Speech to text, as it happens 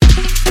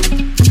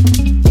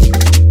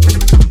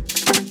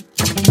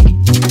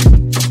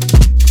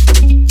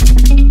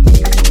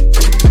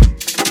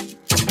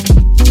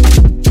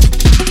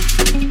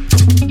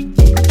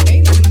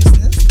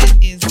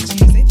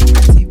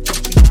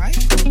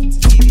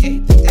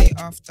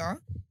after,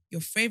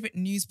 your favorite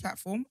news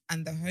platform,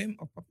 and the home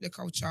of popular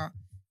culture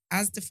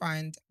as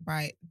defined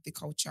by the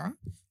culture.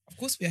 Of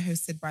course, we are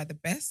hosted by the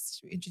best.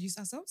 Should we introduce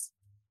ourselves?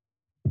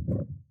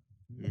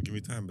 You give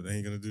me time, but then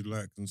you're gonna do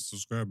like and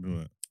subscribe and all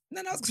that.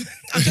 No, I'm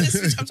trying to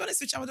switch. I'm trying to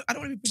switch. I don't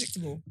want to be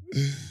predictable.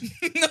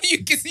 No,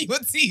 you kissing your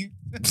teeth.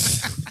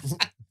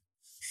 What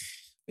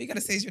you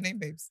gotta say is your name,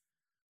 babes.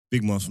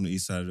 Big Mars from the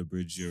east side of the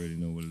bridge. You already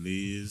know what it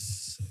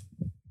is.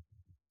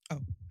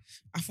 Oh,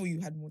 I thought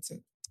you had more to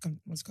come.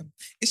 More to come.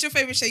 It's your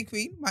favorite Shea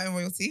Queen, my own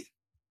royalty.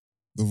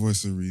 The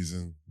voice of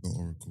reason, the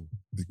oracle,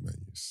 Big Maniac.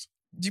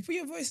 Do you put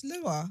your voice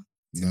lower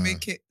to Nah.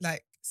 make it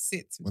like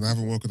sit? When I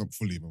haven't woken up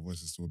fully, my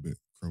voice is still a bit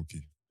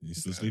croaky. You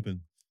still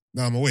sleeping?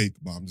 No, I'm awake,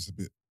 but I'm just a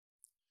bit.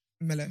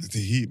 Mellow. The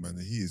heat, man.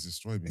 The heat has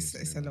destroyed me. It's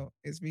yesterday, a man. lot.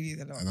 It's really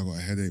a lot. And I got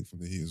a headache from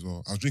the heat as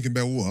well. I was drinking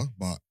bare water,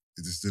 but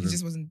it just You didn't.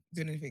 just wasn't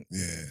doing anything.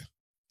 Yeah,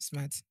 It's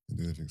mad. didn't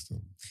do anything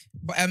still.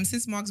 But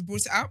since Mark's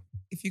brought it up,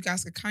 if you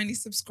guys could kindly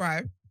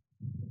subscribe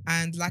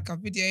and like our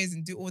videos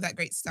and do all that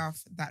great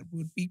stuff, that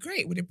would be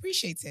great. We'd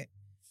appreciate it.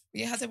 But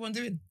yeah, how's everyone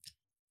doing?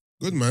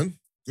 Good, man.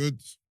 Good.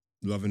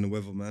 Loving the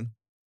weather, man.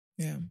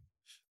 Yeah.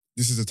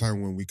 This is a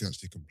time when we can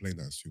actually complain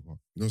that it's too hot.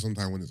 You know,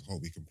 sometimes when it's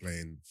hot, we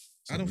complain.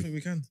 I don't think we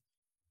can.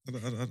 I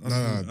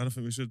Nah. don't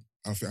think we should.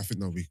 I think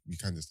no, we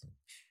can this time.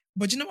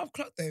 But you know what I've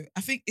clocked though?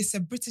 I think it's a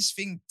British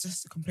thing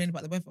just to complain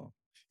about the weather.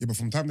 Yeah, but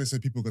from time they say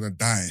people are gonna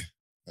die,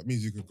 that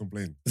means you can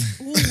complain.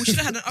 Oh, we should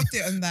have had an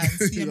update on that and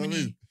see You how know what I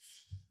many mean?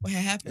 what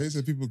had happened. They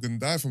say people can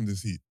die from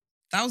this heat.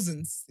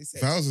 Thousands, they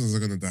said. Thousands are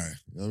gonna die.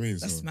 You know what I mean?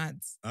 That's So mad.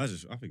 I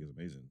think it's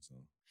amazing. So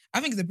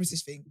I think it's a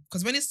British thing.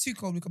 Because when it's too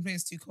cold, we complain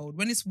it's too cold.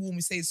 When it's warm,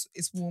 we say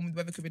it's warm, the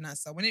weather could be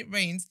nicer. When it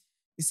rains,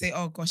 we say,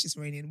 oh gosh, it's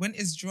raining. When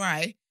it's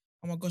dry,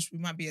 oh my gosh, we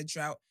might be a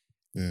drought.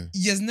 yeah.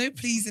 There's no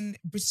pleasing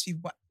British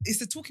people, but it's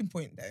the talking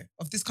point though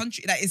of this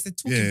country. Like it's the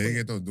talking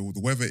Yeah, point. no, the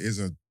weather is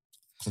a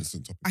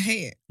constant topic. I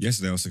hate it.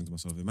 yesterday I was thinking to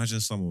myself, imagine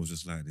summer was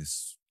just like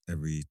this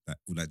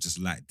just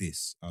like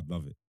this. I'd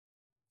love it.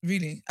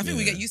 Really. I think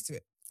we Yeah. get used to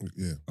it.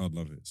 Yeah. I'd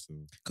love it. So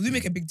Because we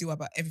make a big deal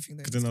about everything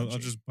though. in because then this I'll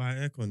country. just buy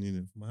an aircon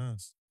unit for my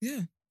house.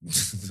 Yeah.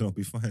 Then I'll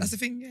be fine. That's the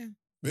thing, yeah.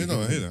 Yeah,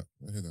 no, I hear that.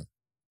 I hear that.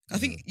 I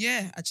think,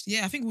 actually,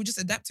 I think we'll just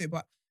adapt to it,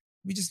 but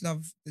we just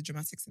love the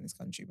dramatics in this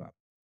country. But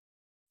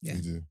yeah,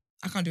 We do.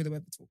 I can't do the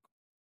weather talk.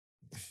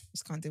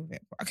 Just can't deal with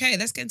it. But okay,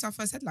 let's get into our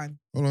first headline.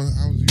 Hold on,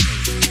 how was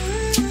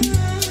you?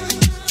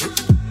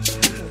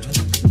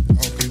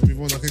 Okay,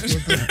 move on. Okay,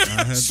 go.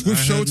 I heard, Swift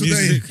I show heard today.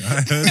 music.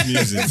 I heard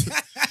music.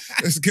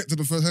 Let's get to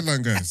the first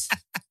headline, guys.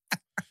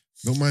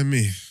 Don't mind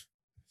me.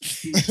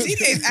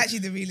 TK is actually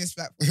the realest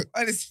platform.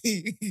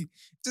 Honestly,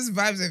 just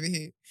vibes over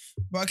here.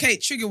 But okay,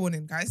 trigger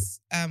warning, guys.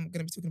 I'm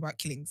gonna be talking about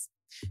killings.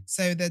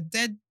 So the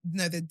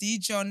D.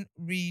 John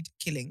Reed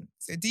killing.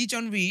 So D.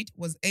 John Reed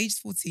was aged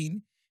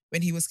 14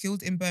 when he was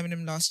killed in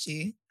Birmingham last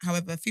year.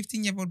 However, a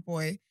 15-year-old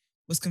boy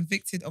was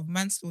convicted of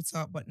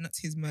manslaughter, but not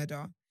his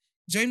murder.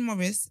 Joan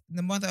Morris,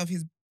 the mother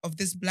of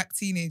this black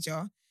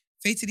teenager,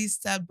 fatally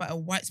stabbed by a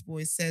white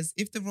boy, says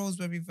if the roles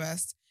were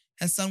reversed,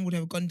 her son would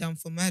have gone down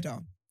for murder.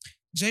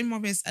 Joan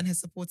Morris and her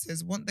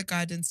supporters want the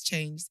guidance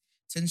changed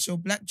to ensure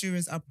black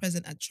jurors are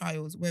present at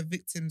trials where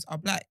victims are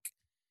black.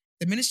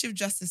 The Ministry of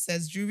Justice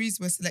says juries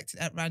were selected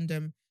at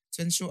random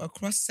to ensure a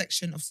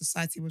cross-section of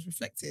society was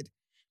reflected.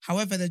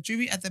 However, the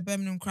jury at the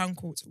Birmingham Crown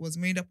Court was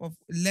made up of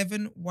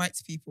 11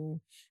 white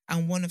people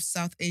and one of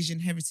South Asian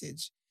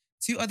heritage.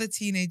 2 other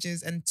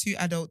teenagers and 2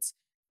 adults,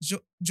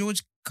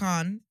 George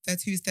Khan,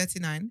 who's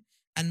 39,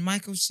 and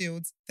Michael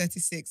Shields,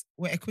 36,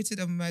 were acquitted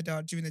of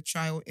murder during the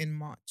trial in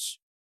March.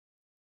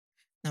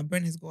 Now,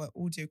 Brent has got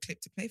an audio clip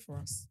to play for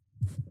us.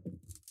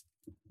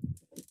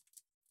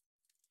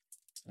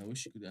 I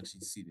wish you could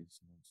actually see this.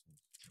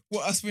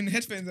 What, us with the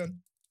headphones on?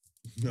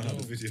 No,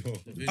 the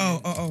video.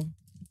 Oh.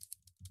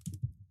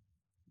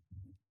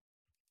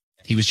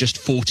 He was just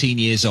 14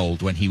 years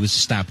old when he was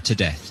stabbed to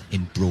death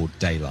in broad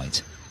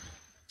daylight.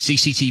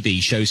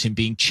 CCTV shows him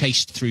being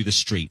chased through the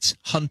streets,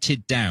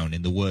 hunted down,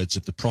 in the words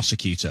of the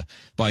prosecutor,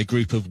 by a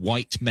group of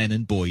white men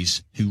and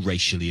boys who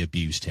racially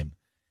abused him.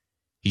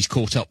 He's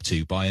caught up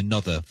to by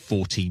another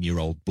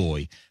 14-year-old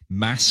boy,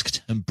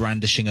 masked and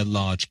brandishing a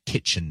large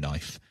kitchen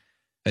knife.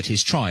 At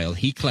his trial,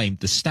 he claimed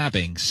the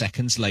stabbing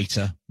seconds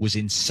later was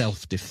in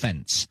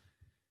self-defense.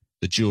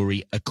 The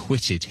jury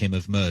acquitted him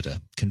of murder,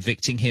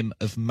 convicting him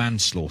of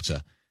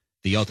manslaughter.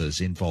 The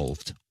others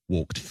involved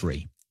walked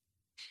free.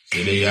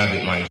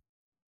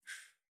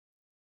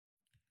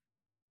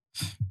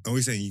 Are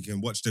we saying you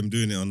can watch them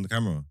doing it on the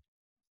camera?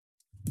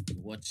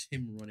 Watch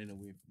him running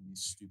away from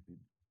these stupid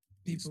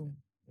People.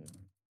 Yeah.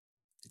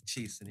 They're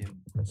chasing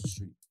him across the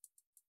street.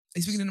 Are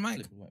you speaking in the mic?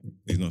 Flipping white people.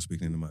 He's not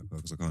speaking in the mic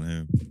because I can't hear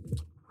him.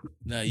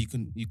 Nah, you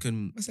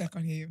can I say I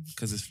can't hear you.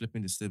 because it's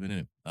flipping disturbing,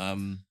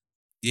 innit?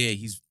 Yeah,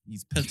 he's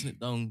pelting it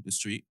down the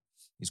street.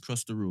 He's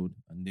crossed the road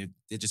and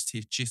they're just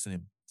chasing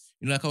him.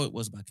 You know, like how it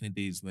was back in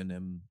the days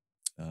when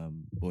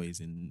boys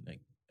in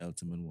like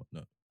Eltham and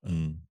whatnot,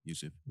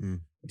 Yusuf.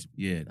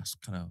 Yeah, that's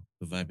kind of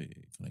the vibe it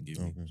kind of gave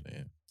me. Okay. So,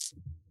 yeah.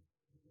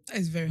 That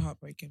is very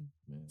heartbreaking.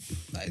 Yeah.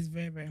 That is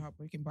very, very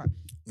heartbreaking. But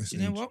That's you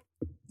know what?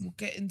 we'll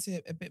get into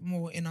it a bit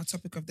more in our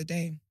topic of the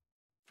day.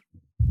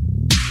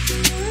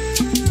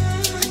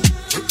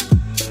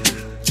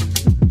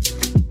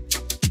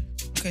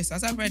 Okay, so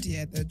as I read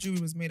here, the jury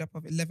was made up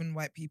of 11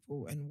 white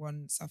people and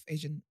one South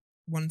Asian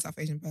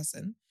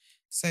person.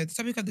 So the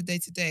topic of the day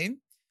today: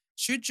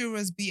 should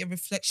jurors be a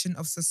reflection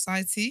of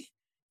society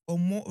or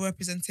more a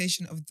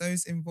representation of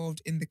those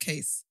involved in the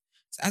case?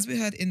 So as we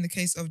heard in the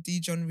case of D.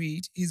 John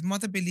Reed, his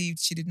mother believed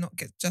she did not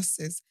get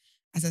justice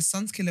as her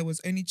son's killer was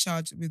only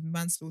charged with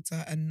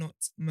manslaughter and not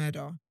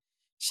murder.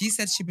 She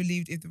said she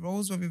believed if the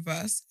roles were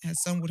reversed, her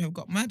son would have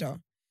got murder.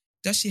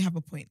 Does she have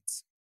a point?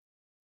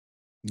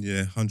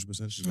 Yeah,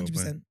 100%. She's got a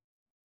 100%. point.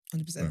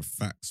 100%. Like,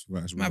 facts.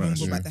 Might have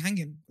go back to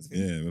hanging.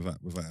 Yeah,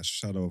 without a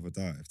shadow of a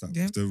doubt.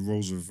 Yeah. If the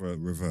roles were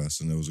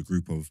reversed and there was a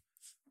group of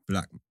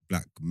black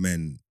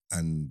men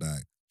and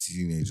like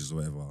teenagers or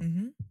whatever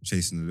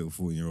chasing a little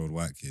 14-year-old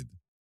white kid,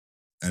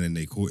 and then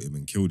they caught him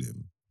and killed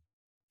him,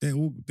 they're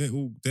all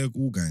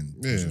going.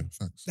 Yeah,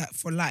 facts. Like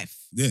for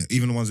life. Yeah,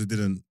 even the ones that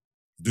didn't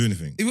do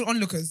anything. Even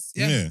onlookers.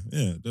 Yeah.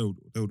 Yeah. They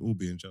would all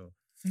be in jail.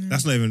 Mm.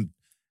 That's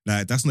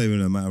not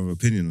even a matter of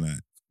opinion. Like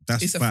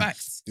that's It's a fact.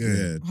 fact.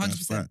 Yeah, 100%.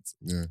 That's fact.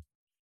 Yeah.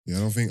 I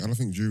don't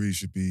think juries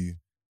should be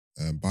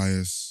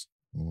biased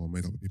or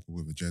made up of people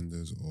with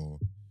agendas or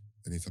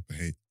any type of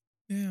hate.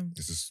 Yeah.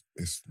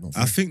 It's not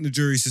fair. I think the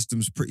jury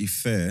system's pretty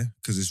fair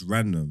because it's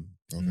random.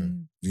 Okay.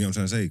 You know what I'm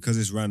trying to say? Because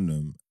it's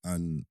random,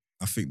 and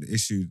I think the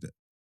issue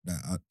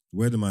that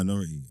we're the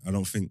minority. I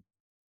don't think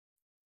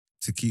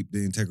to keep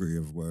the integrity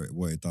of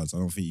what it does. I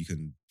don't think you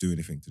can do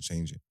anything to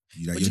change it.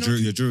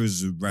 Your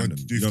jurors are random.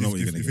 But you don't know what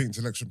you're do going you to think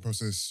the selection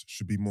process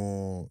should be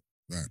more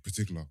like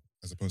particular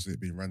as opposed to it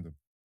being random?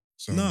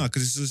 So No,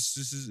 because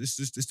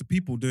it's the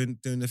people doing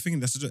the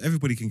thing.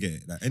 Everybody can get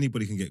it. Like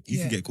anybody can get. You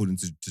can get called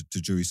into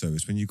jury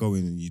service when you go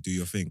in and you do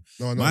your thing.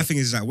 no. My thing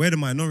is like we're the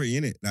minority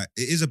in it. Like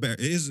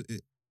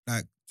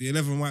like the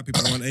 11 white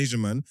people and one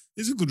Asian man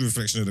is a good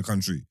reflection of the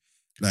country.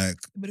 Like,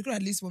 but they could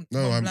at least one.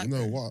 No, one black guy.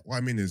 what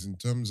I mean is in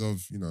terms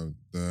of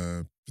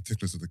the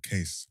particulars of the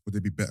case, would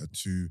it be better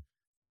to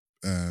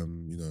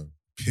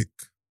pick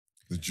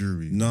the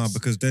jury? nah,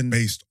 because then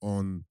based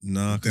on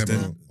because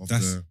demo then of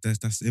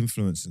that's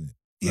influencing it.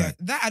 Yeah, Like,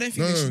 that I don't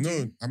think. they should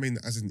do. I mean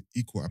as an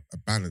equal a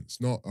balance.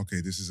 Not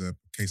okay. This is a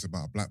case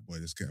about a black boy.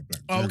 Let's get a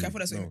black jury. Oh, okay, I thought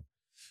that's what you meant.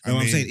 no,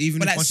 I'm saying even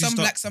But if like once you some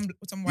start, black,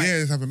 some white. Yeah,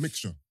 let's have a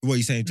mixture. what are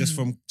you saying? Just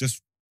from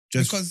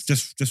Because-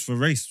 just for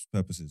race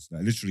purposes.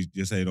 Like literally,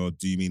 you're saying, or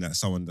do you mean like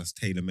someone that's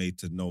tailor made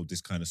to know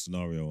this kind of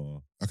scenario?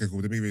 Or Okay,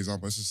 cool. Let me give you an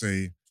example. Let's just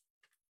say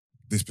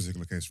this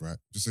particular case, right?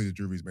 Just say the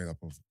jury is made up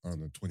of, I don't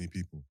know, 20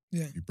 people.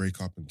 Yeah. You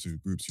break up into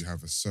groups. You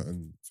have a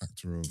certain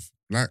factor of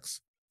blacks,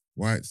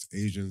 whites,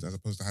 Asians, as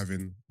opposed to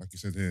having, like you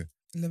said here,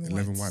 11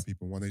 whites. white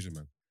people and one Asian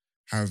man.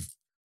 Have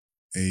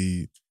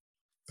a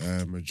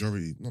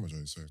majority, not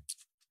majority, sorry.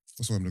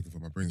 What's what I'm looking for?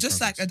 My brain's Just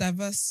like frantic. a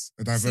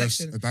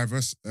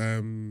diverse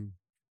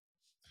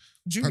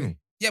jury. panel.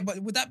 Yeah, but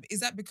is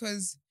that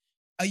because?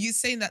 Are you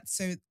saying that?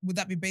 So would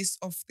that be based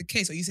off the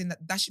case? Or are you saying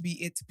that should be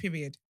it?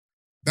 Period.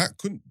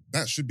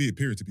 That should be a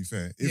period, to be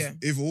fair.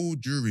 If all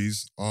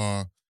juries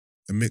are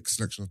a mixed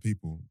selection of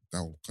people, that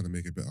will kind of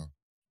make it better.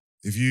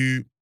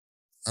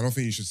 I don't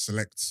think you should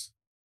select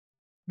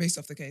Based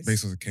off the case.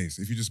 based on the case.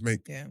 If you just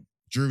make Yeah.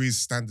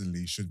 juries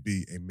standardly should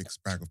be a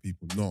mixed bag of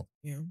people, not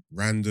Yeah.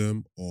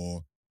 random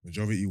or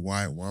majority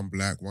white, one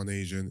black, one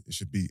Asian. It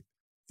should be,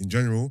 in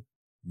general,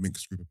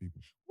 mixed group of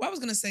people. What I was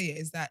gonna say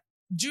is that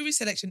jury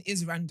selection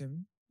is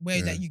random, where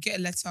Yeah. that you get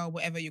a letter,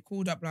 whatever, you're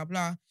called up, blah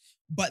blah,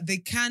 but they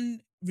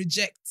can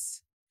reject.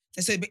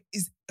 So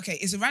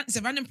it's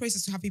a random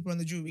process to have people on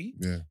the jury,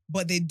 Yeah.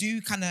 but they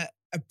do kind of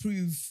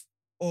approve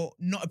or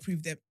not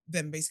approve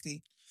them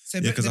basically. So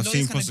yeah, because the I've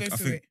lawyers seen kinda go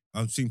through it.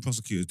 I've seen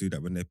prosecutors do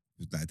that when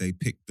they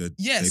pick the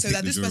Yeah, they so pick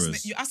that the this person,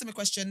 jurors. you ask them a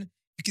question,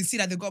 you can see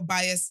that they've got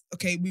bias.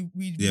 Okay, we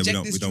Yeah,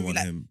 reject this we don't jury. want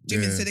Like, him. do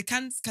you know what I mean? Yeah. So they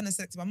can kind of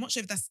select them. I'm not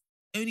sure if that's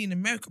only in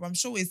America, but I'm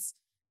sure it's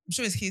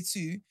here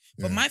too.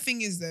 But Yeah. my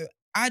thing is though,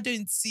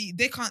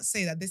 they can't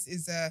say that this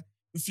is a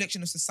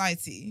reflection of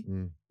society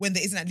when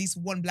there isn't at least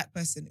one black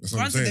person. That's what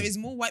I'm Granted, there saying. is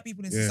more white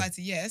people in Yeah.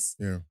 society, yes,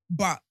 Yeah.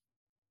 but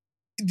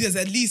there's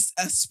at least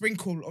a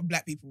sprinkle of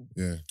black people.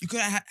 Yeah. You could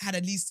have had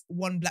at least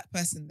one black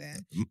person there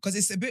because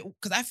it's a bit.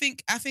 Because I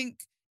think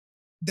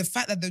the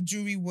fact that the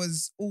jury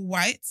was all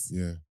white,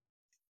 Yeah.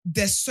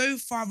 they're so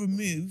far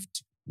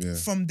removed Yeah.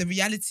 from the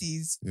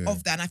realities Yeah.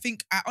 of that.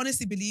 And I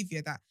honestly believe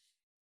here that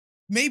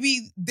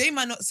maybe they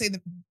might not say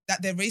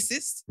that they're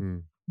racist,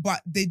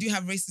 but they do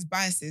have racist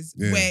biases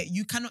Yeah. where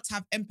you cannot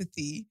have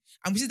empathy.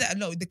 And we see that a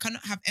lot. They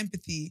cannot have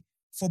empathy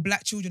for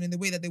black children in the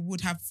way that they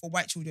would have for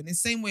white children. In the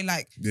same way,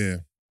 like Yeah.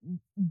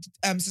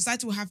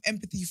 society will have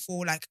empathy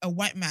for like a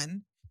white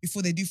man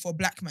before they do for a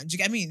black man. Do you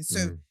get what I mean?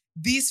 So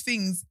these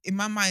things, in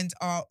my mind,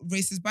 are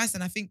racist bias.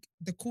 And I think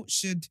the court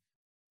should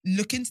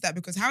look into that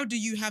because how do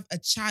you have a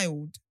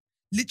child,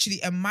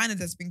 literally a minor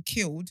that's been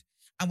killed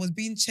and was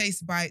being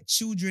chased by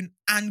children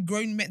and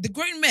grown men? The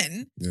grown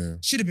men Yeah.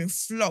 should have been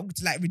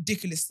flogged like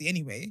ridiculously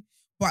anyway.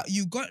 But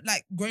you got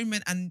like grown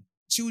men and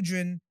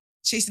children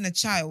chasing a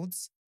child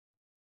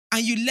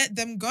and you let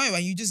them go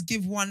and you just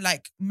give one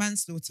like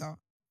manslaughter.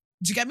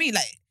 Do you get me?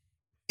 Like,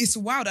 it's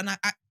wild. And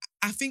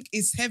I think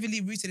it's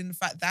heavily rooted in the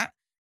fact that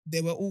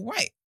they were all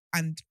white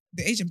and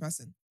the Asian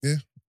person. Yeah.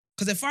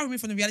 Because they're far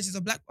removed from the realities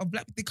of black.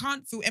 They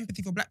can't feel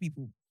empathy for black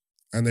people.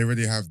 And they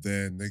already have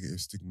their negative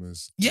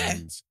stigmas. Yeah.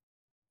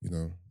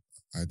 And,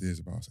 ideas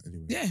about us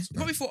anyway. Yeah. So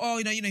Probably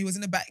thought, he was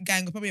in a bad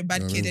gang or probably a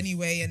bad kid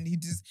anyway. And he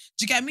just,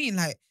 do you get what I mean?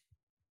 Like,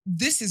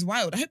 this is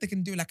wild. I hope they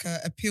can do like a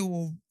appeal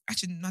or,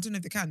 actually, I don't know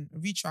if they can, a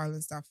retrial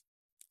and stuff.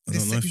 I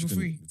don't know if people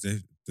free.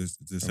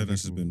 the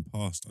sentence has been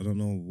passed. I don't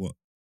know what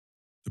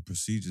the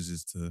procedures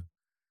is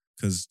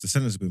because the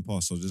sentence has been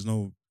passed, so there's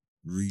no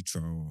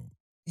retrial.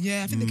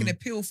 Yeah, I think they can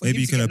appeal for him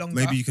to get longer.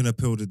 Maybe you can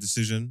appeal the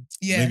decision.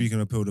 Yeah. Maybe you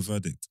can appeal the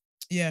verdict.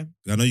 Yeah.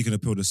 I know you can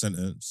appeal the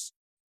sentence,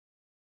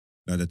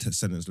 like the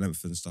sentence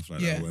length and stuff like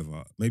that or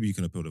whatever. Maybe you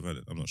can appeal the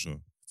verdict. I'm not sure.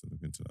 To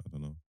look into that, I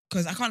don't know.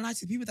 Because I can't lie to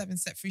you, people that have been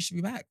set free should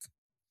be back.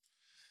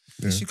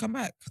 Yeah. They should come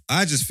back.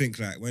 I just think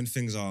like when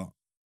things are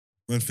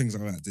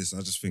like this,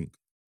 I just think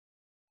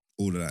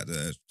all of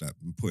that, like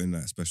putting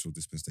like special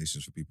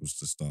dispensations for people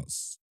to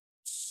starts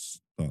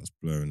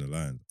blurring the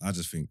line. I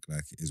just think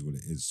like it is what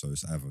it is. So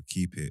it's either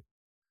keep it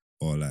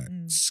or like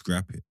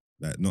scrap it.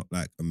 Like not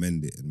like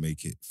amend it and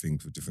make it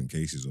things for different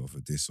cases or for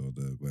this or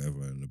the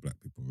whatever and the black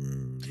people.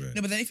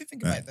 No, but then if you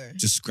think about it though.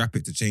 Just scrap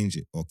it to change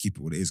it or keep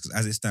it what it is. Because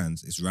as it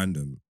stands, it's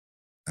random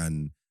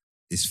and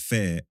it's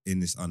fair in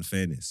this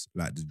unfairness.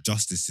 Like the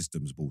justice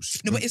system's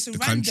bullshit. No, but it's the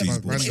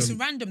random. Bullshit. It's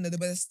random though,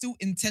 but there's still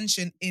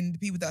intention in the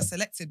people that are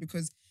selected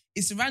because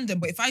it's random.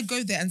 But if I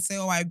go there and say,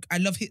 oh, I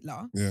love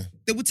Hitler,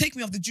 they would take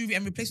me off the jury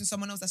and replace with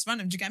someone else that's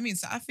random. Do you get what I mean?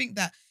 So I think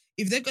that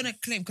if they're going to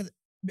claim, because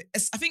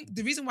I think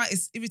the reason why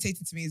it's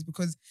irritating to me is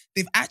because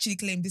they've actually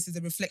claimed this is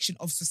a reflection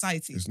of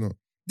society. It's not.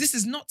 This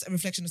is not a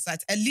reflection of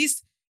society. At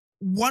least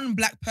one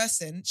black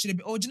person should have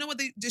been, or do you know what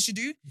they should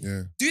do?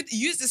 Yeah.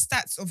 Use the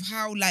stats of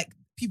how like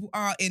people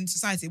are in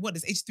society. What,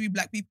 there's 83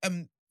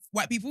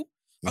 white people?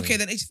 Yeah. Okay,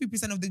 then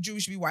 83% of the jury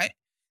should be white.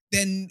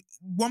 Then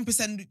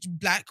 1%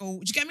 black, or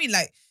do you get what I mean?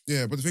 Like,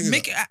 yeah, but the thing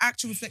make it an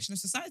actual reflection of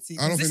society.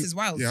 This is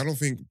wild. Yeah, I don't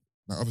think,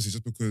 like, obviously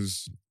just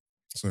because,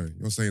 sorry,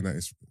 you're saying that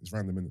it's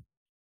random, innit?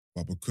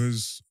 But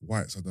because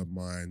whites are the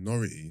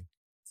minority,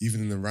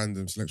 even in the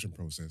random selection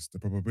process, the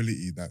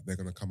probability that they're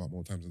going to come up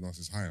more times than us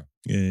is higher.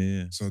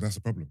 Yeah. So that's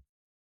the problem.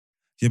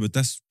 Yeah, but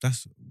this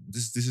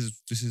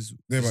is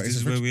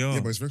where we are.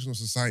 Yeah, but it's a reflection of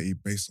society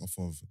based off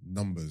of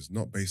numbers,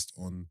 not based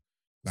on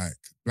like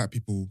black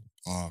people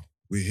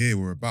we're here,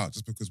 we're about.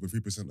 Just because we're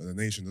 3% of the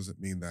nation doesn't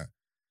mean that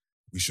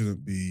we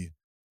shouldn't be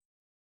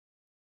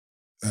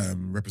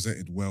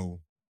represented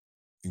well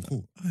in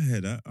court. I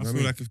hear that. I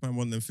feel like if man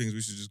want them things,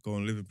 we should just go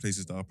and live in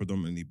places that are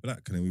predominantly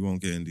black, and then we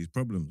won't get in these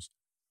problems.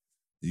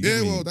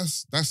 Yeah, well,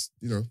 that's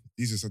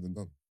easier said than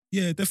done.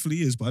 Yeah, it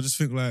definitely is. But I just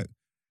think like,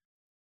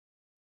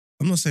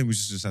 I'm not saying we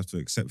should just have to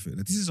accept it.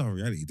 Like, this is our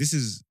reality. This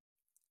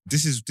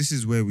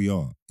is where we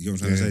are. You know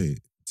what I'm trying to say?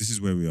 This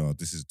is where we are.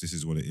 This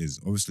is what it is.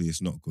 Obviously,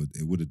 it's not good.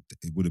 It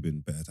would have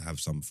been better to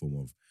have some form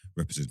of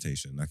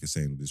representation, like you're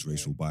saying, with this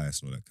racial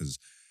bias and all that. Because,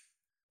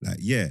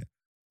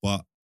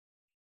 but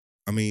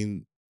I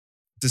mean,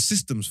 the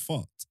system's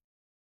fucked.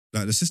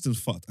 Like the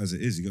system's fucked as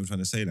it is. You get what I'm trying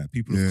to say? Like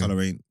people of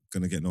color ain't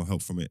gonna get no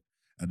help from it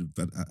at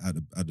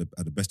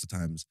the best of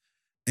times,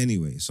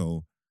 anyway.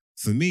 So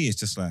for me, it's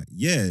just like,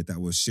 that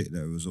was shit.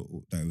 That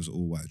was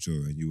all white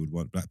jury, and you would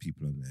want black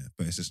people in there.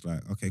 But it's just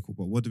like, okay, cool.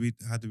 But what do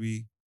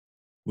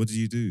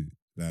you do?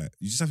 Like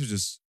you just have to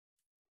just.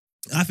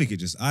 I think it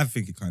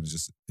kind of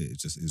just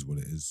is what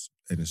it is,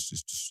 and it's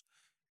just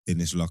in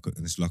this luck of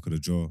the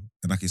draw.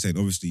 And like you said,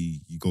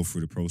 obviously you go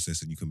through the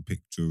process and you can pick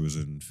jurors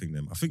and thing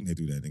them. I think they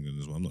do that in England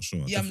as well. I'm not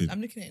sure. Yeah,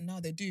 I'm looking at it now.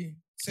 They do.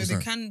 So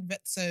they can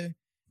vet. So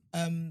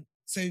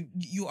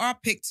you are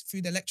picked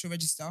through the electoral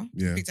register.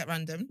 Yeah. Picked at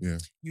random. Yeah.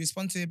 You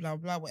respond to it, blah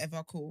blah,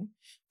 whatever. Cool.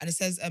 And it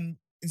says in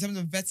terms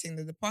of vetting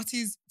that the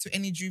parties to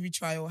any jury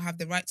trial have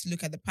the right to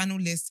look at the panel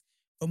list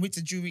from which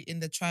the jury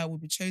in the trial will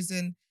be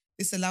chosen.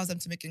 This allows them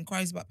to make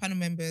inquiries about panel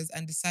members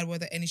and decide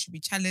whether any should be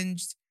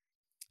challenged.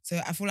 So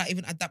I feel like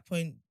even at that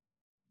point,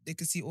 they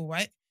could see all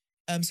right.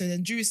 So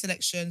then jury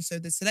selection. So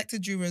the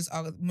selected jurors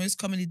are most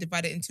commonly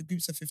divided into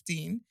groups of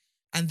 15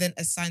 and then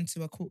assigned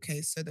to a court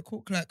case. So the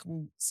court clerk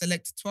will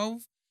select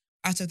 12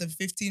 out of the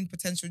 15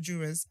 potential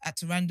jurors at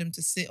random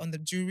to sit on the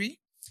jury.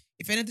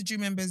 If any of the jury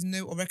members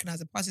know or recognize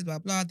the parties, blah,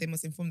 blah, they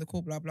must inform the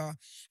court, blah, blah.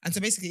 And so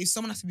basically, if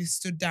someone has to be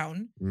stood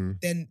down,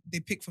 then they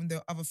pick from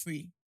the other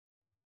three.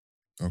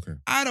 Okay.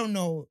 I don't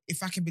know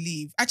if I can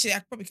believe. Actually,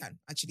 I probably can,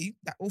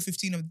 that all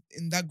 15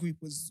 in that group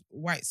was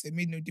white, so it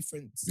made no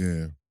difference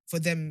for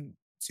them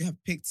to have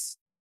picked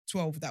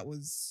 12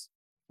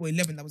 or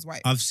 11 that was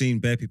white. I've seen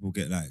bare people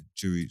get like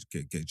jury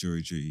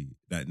duty.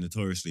 Like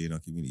notoriously in our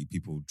community,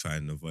 people try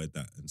and avoid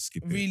that and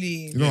skip it.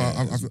 Really? You know,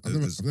 I've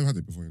never had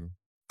it before, you know.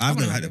 I've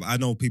never had it, but I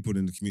know people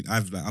in the community.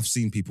 I've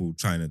seen people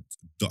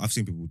I've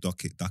seen people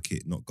duck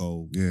it, not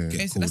go. Yeah.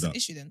 Okay, so that's an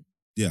issue then.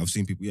 Yeah, I've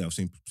seen people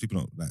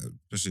not like,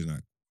 especially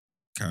like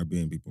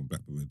Caribbean people and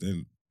black people.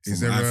 Is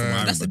there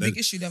that's the big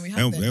issue that we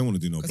have. They don't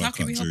want to do no black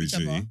jury.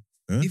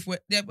 They Huh? If we're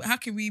yeah, but how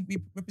can we be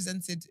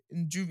represented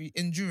in jury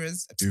If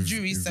service,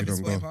 we don't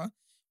go. whatever,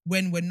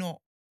 when we're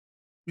not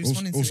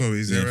responding Also, to it?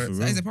 is Yeah, there for a,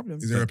 That is a problem.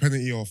 is there a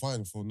penalty or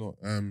fine for not?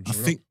 I showing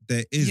think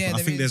there is, Yeah, but I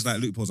there think there's is.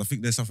 like loopholes. I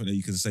think there's something that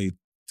you can say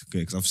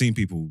because I've seen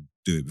people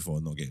do it before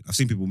and not get. I've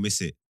seen people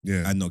miss it up.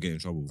 Yeah. and not get in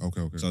trouble.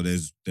 Okay. So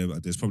there's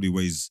probably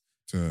ways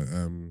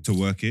To to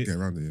work it. get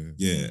around it.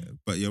 Yeah. Yeah,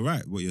 but you're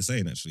right. What you're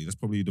saying actually, that's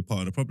probably the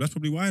part of the problem. That's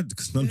probably why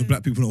because none of the Yeah.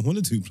 black people don't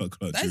want to do blood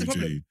clot. That is a jury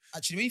problem. duty.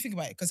 Actually, when you think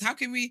about it, because how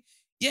can we?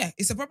 Yeah,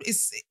 it's a problem.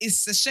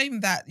 It's a shame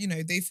that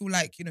they feel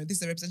like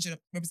this is a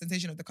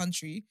representation of the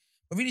country.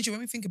 But really, when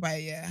we think about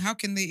it, yeah, how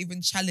can they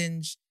even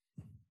challenge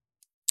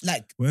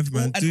like Whatever,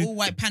 man. an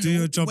all-white panel? Do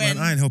your job, when,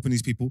 man. I ain't helping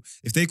these people.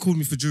 If they called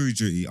me for jury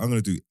duty, I'm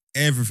gonna do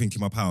everything in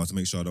my power to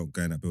make sure I don't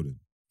go in that building.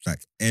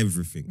 Like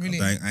everything. Really?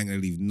 I ain't gonna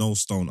leave no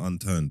stone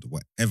unturned.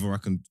 Whatever I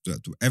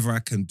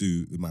can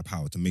do with my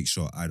power to make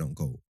sure I don't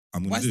go.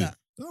 I'm gonna Why's do. that?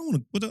 I don't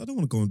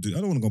want to go and do.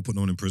 I don't want to go and put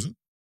no one in prison.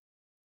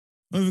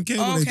 I don't even care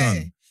what they Okay.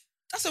 done.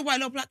 That's why a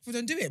lot of black people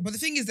don't do it. But the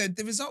thing is that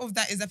the result of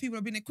that is that people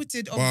have been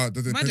acquitted of But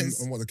depending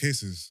murders. on what the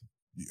case is.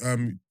 I No.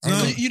 don't So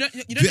know. you don't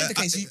know the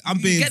case. You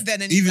get there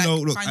and then even you though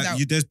look, find out.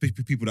 there's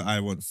people that I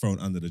want thrown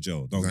under the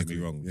jail. Don't Exactly, get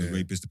me wrong. yeah.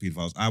 The rapists, the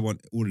pedophiles. I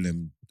want all of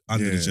them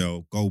under the Yeah.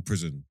 jail. Go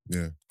prison.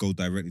 Yeah. Go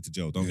directly to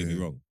jail. Don't get me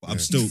Yeah. wrong. But I'm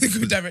Yeah. still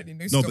Go directly.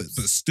 no, but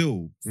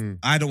still, Mm.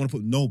 I don't want to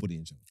put nobody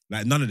in jail.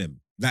 Like none of them.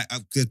 Like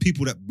there's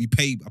people that I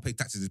pay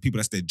taxes. There's people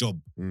that's their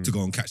job Mm. to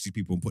go and catch these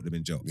people and put them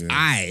in jail.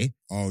 Yeah.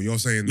 Oh, you're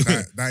saying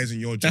that isn't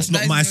your job. That's That not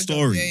isn't my your job.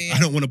 story. Yeah, yeah. I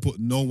don't want to put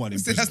no one in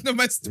So prison. that's not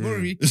my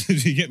story.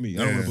 you get me?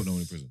 I don't want Yeah. to put no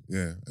one in prison.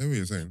 Yeah, I know what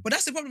you're saying. But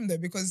that's the problem though,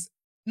 because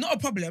not a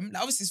problem.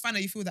 Like obviously, it's fine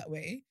that you feel that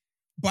way,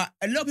 but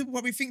a lot of people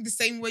probably think the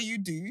same way you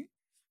do,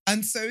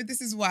 and so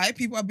this is why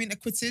people are being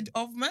acquitted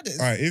of murders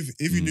All right, if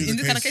you knew in the this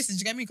case, kind of cases. Do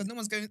you get me? Because no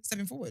one's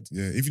stepping forward.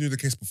 yeah, if you knew the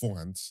case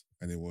beforehand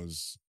and it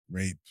was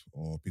rape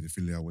or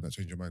paedophilia, would that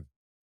change your mind?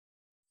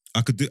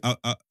 I could do.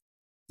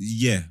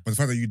 Yeah. But the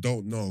fact that you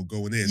don't know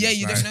going in, Yeah, it's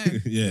you like- don't know.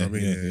 Yeah, You know what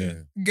I mean?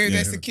 yeah. Go Yeah.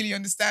 there to kill you,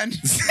 understand?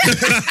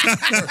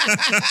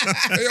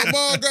 Hey, yo,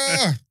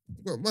 Marga,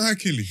 got my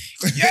killie.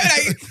 You're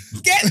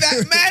like, get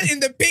that man in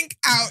the pink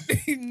out.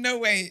 No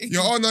way.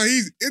 Your Honor,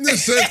 he's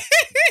innocent.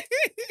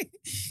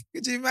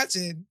 Could you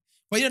imagine?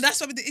 But that's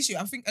probably the issue.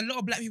 I think a lot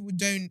of black people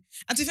don't,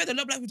 and to be fair, a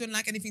lot of black people don't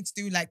like anything to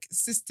do like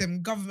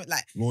system, government,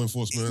 like Law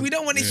enforcement. we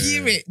don't want to Yeah.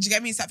 hear it. Do you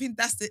get me? So I think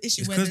that's the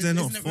issue. It's where because they're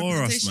there's not no for us,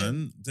 representation.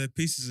 man. They're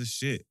pieces of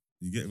shit.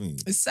 You get me?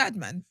 It's sad,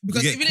 man.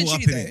 Because get even caught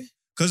literally up in though,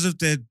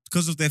 it.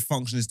 Because of their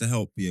function is to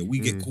help. Yeah, we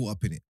get caught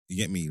up in it. You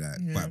get me? Like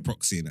Yeah. by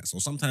proxy and that. So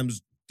sometimes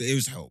there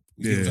is help.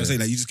 You know what I'm Yeah. trying to say?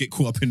 Like you just get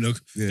caught up in the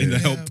Yeah.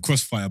 help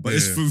crossfire. But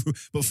it's Yeah.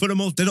 but for the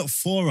most, they're not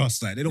for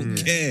us. Like they don't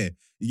care.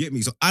 You get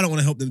me? So I don't want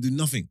to help them do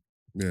nothing.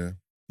 Yeah.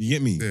 You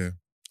get me? Yeah.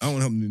 I don't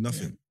want to help them do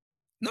nothing.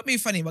 not being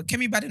funny, but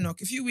Kemi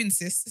Badenoch, if you win,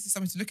 sis, this is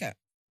something to look at.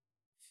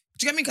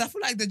 Do you get me? Because I feel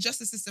like the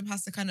justice system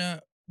has to kind of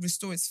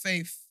restore its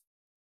faith.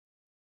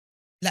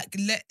 Like,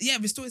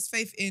 restore its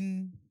faith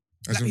in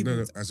black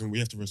people. As in, we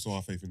have to restore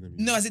our faith in them.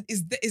 No, as it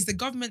is the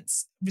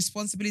government's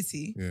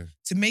responsibility Yeah.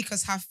 to make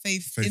us have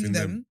faith in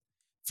them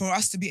for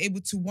us to be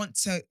able to want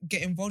to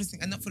get involved in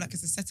things and not feel like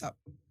it's a setup.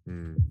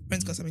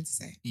 Brent's got something to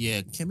say.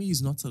 Yeah, Kemi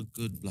is not a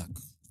good black.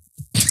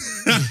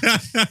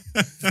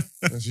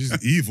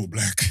 She's evil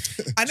black.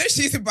 I know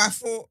she's a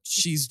baffle.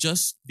 She's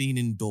just been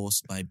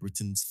endorsed by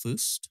Britain's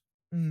First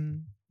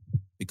Mm.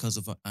 because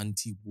of her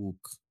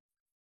anti-woke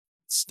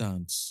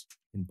stance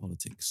in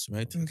politics,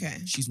 right?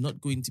 Okay. She's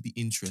not going to be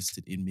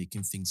interested in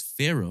making things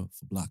fairer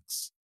for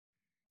blacks.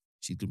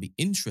 She's going to be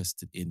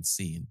interested in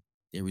saying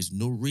there is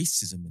no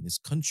racism in this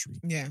country.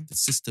 Yeah. The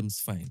system's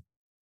fine.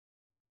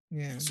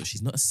 Yeah. So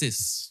she's not a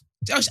cis.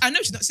 Oh, I know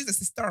she's not. She's a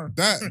sister.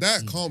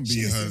 That can't be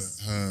Jesus.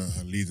 her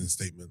leading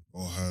statement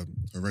or her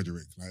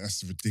rhetoric. Like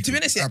that's ridiculous. To be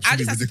honest, yeah, I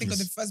Absolutely just have to think of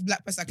ridiculous. the first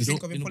black person I can You think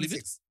don't- of you in don't believe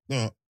politics.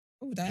 No,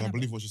 Oh, no, Diana. I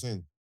believe what she's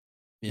saying.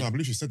 Yeah. No, I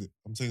believe she said it.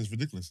 I'm saying it's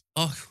ridiculous.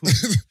 Oh,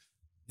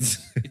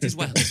 it is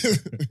wild.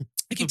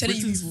 I keep For telling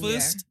you Britain's people, yeah.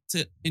 First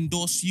to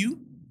endorse you,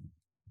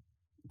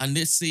 and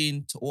they're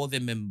saying to all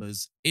their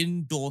members,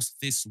 endorse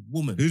this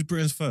woman. Who's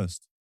Britain's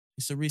first?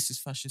 It's a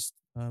racist, fascist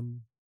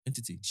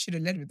entity. Should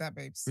have led with that,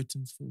 babes.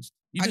 Britain's First.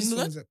 You I didn't just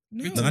know thought that? it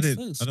was Britain's I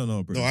didn't. First. I don't know.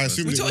 No, Britain's I first.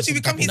 assumed We it told was you we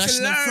some come here type to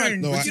of- National front.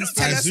 learn. No, but you don't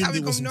I tell us assumed how we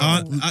it was come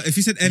some know. If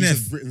you said These are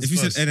NF, Britain's if you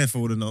said first. NF, I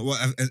would have known. What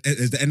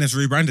is the NF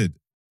rebranded?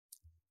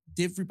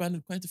 They've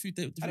rebranded quite a few.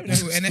 I don't know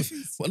who NF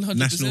is. 100%.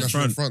 National National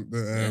Front. Front,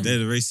 the They're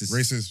the racist.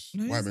 racist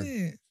No, white is man.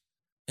 it?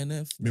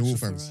 NF. Millwall Nigel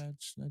fans.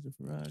 Farage, Nigel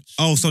Farage.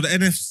 Oh, so the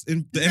NF's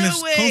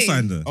No way.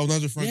 co-signed her. Oh,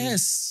 Nigel Front.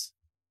 Yes.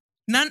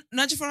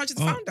 Nigel Farage is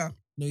the Oh. founder.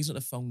 No, he's not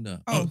the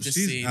founder. Oh, I'm just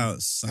she's saying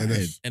outside.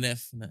 NF.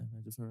 NF,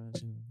 Nigel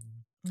Farage.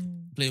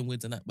 Playing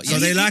with and that. But So Yeah,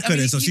 they he- like I her mean,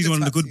 then. So he's she's a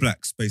one of the good twat too.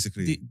 blacks,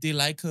 basically. they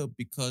like her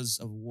because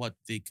of what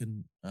they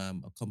can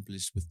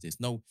accomplish with this.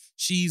 Now,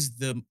 she's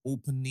the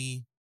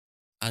openly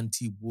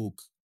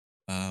anti-woke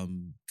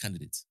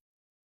candidate.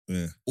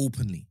 Yeah.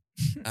 Openly.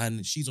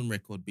 And she's on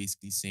record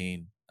basically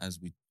saying, as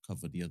we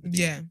covered the other day,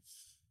 Yeah.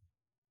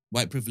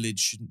 white privilege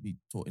shouldn't be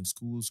taught in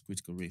schools,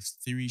 critical race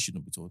theory should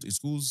not be taught in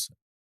schools.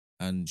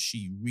 And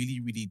she really,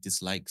 really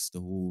dislikes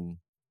the whole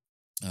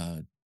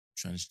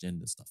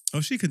transgender stuff.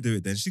 Oh, she could do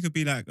it then. She could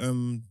be like,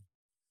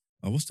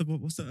 what's the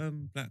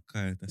black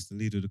guy that's the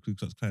leader of the Ku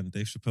Klux Klan?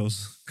 Dave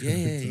Chappelle's.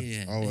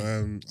 Yeah.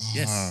 Oh,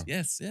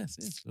 Yes,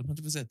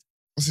 100%.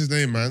 what's his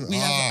name, man? We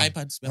have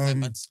iPads.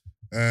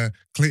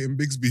 Clayton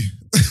Bigsby,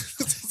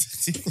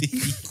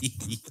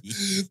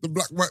 the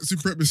black white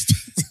supremacist.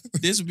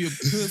 This would be a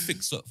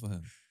perfect slot for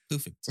her.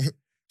 Perfect.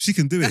 She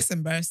can do it. That's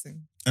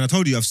embarrassing. And I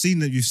told you, you've seen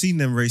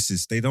them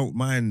racists. They don't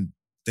mind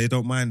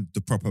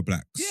the proper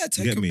blacks. Yeah,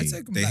 you get me?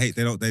 take 'em They back. hate.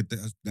 They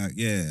like.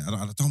 Yeah,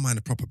 I don't mind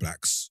the proper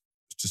blacks.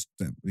 It's just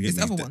them. You get It's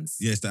me? the other ones.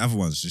 Yeah, it's the other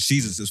ones.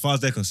 She's as far as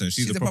they're concerned,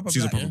 she's a proper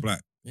black,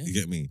 black. Yeah. You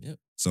get me? Yep.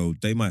 So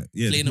they might.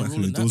 Yeah, Playing they a might role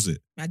feel in that. endorse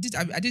it. I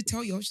did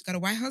tell you she's got a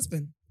white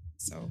husband.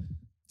 So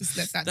just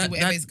let that do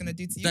whatever it's gonna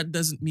do to you. That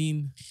doesn't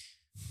mean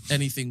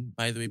anything,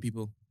 by the way,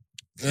 people.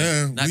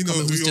 Yeah, That we know comment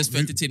who was you're- just for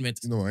entertainment.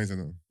 You know what? I ain't saying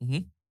nothing.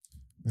 Mhm.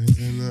 I ain't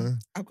saying nothing.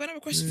 I've got another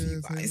question for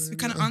you Yeah, guys. so- We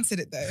kind of answered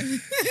it though.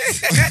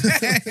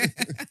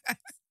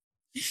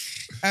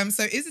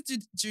 So is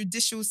the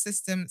judicial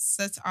system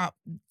set up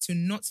to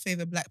not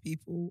favor black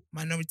people,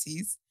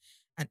 minorities?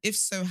 And if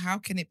so, how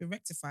can it be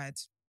rectified?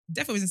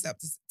 Definitely isn't set up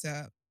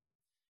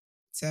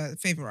to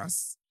favor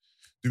us.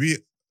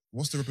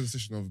 What's the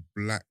representation of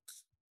black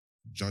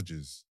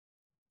judges?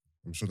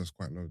 I'm sure that's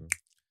quite low though.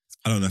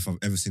 I don't know if I've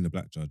ever seen a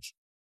black judge.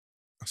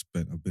 I've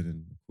been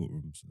in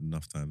courtrooms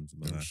enough times in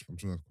my life. I'm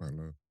sure that's quite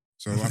low.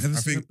 So Have I you ever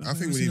seen think have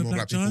you ever we seen need a more black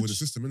black people in the judge?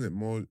 system, innit?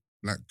 More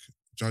black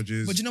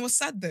judges. But do you know what's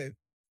sad though?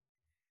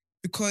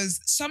 Because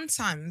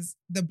sometimes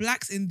the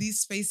blacks in these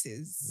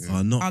spaces Yeah.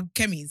 Are not. are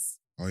chemies.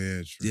 Oh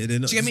yeah, true. Yeah, they're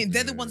not. Do you get me?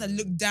 They're the Yeah. ones that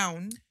look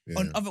down Yeah.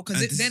 on other,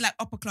 because And this- they're like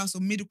upper class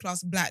or middle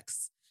class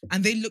blacks,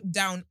 and they look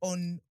down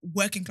on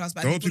working class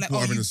blacks. Those People people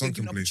are in you've a been sunken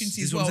given place. opportunity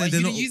This as is what I'm well, and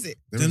saying, you they're didn't use it.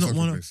 They're They're in not some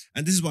one of, place.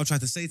 and this is what I try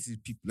to say to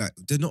people. Like,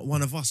 they're not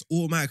one of us.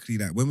 Automatically,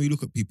 like when we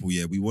look at people,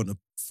 yeah, we want to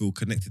feel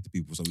connected to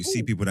people. So we see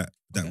Ooh. people that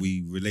Okay.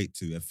 we relate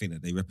to and think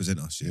that they represent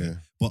us. Yeah. Yeah.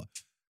 But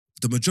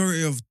the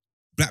majority of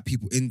black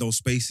people in those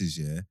spaces,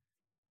 yeah,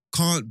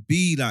 can't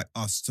be like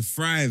us to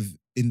thrive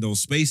in those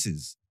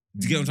spaces.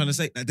 Do you get what I'm trying to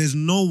say? Like, there's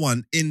no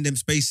one in them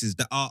spaces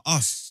that are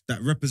us,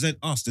 that represent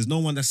us. There's no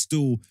one that's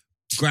still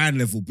ground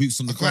level, boots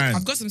on the I can't- ground.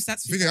 I've got some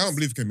stats for you Thing is, I guys. don't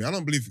believe Kemi. I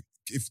don't believe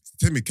if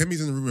tell me Kemi's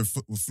in the room with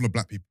full of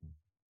black people,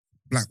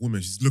 black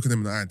women. She's looking them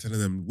in the eye and telling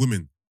them,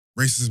 "Women,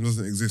 racism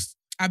doesn't exist."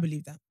 I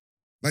believe that.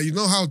 Like you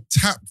know how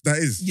tapped that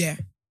is. Yeah,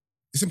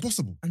 It's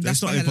impossible. and It's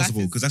that's not why her life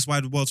impossible is- because that's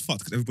why the world's fucked.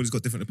 Because everybody's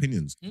got different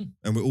opinions, Mm.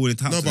 and we're all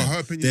entitled. No, to but them. her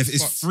opinion.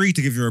 It's free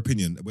to give your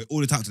opinion. We're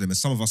all entitled to them, and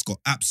some of us got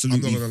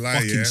absolutely I'm not gonna lie,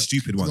 fucking yeah.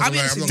 stupid I'm ones. not I gonna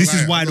mean, lie, I'm not this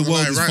gonna is lie, why I'm the not gonna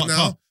world lie, is right fucked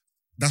now, up.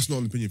 That's not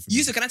an opinion for me.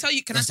 Yusuf, can I tell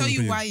you? Can I That's tell not an you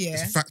opinion. why? Yeah,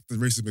 It's a fact that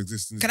racism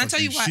exists in this Can I tell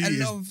country. you why She a is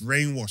lot of-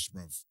 brainwashed,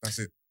 bruv. That's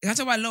it. can I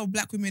tell you why a lot of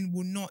black women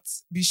will not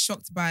be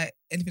shocked by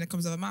anything that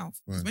comes out of her mouth?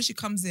 Because Right. when she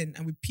comes in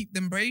and we peep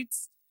them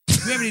braids,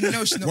 we already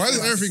know she's not. Why for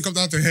does us. everything come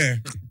down to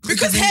hair?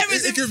 Because hair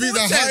is It could be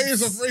the important.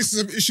 highest of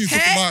racism issues.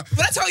 Talking Hair? about,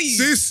 But I tell you,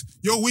 sis,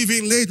 your weave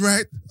ain't laid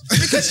right.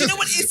 because you know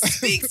what? It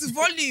speaks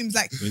volumes.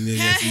 Like When you-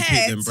 her if you pick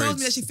hair them tells me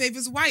braids. that she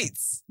favors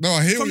whites. No,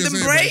 I hear From what you're them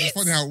saying, but braids? it's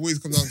funny how it always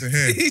comes down to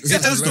hair. It It's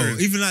does Does though,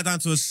 hilarious. even like down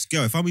to a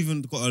scale. If I'm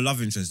even got a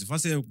love interest, if I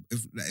say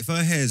if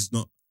her hair's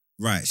not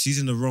right, she's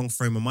in the wrong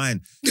frame of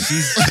mind. She's,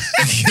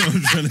 you know what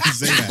I'm trying to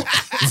say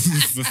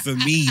that. for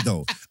me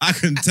though, I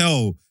can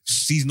tell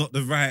she's not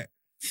the right.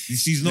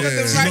 She's not.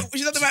 Yeah.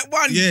 She's not the right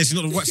one. Yeah, she's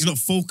not the right. She's not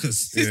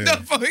focused. She's Yeah.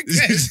 not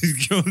focused. You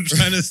know what I'm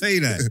trying to say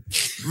that.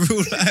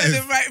 Real She's not in the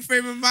life. right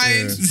frame of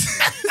mind.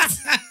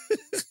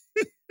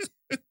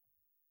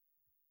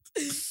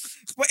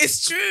 But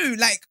it's true.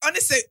 Like,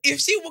 honestly, if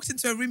she walked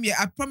into a room, yeah,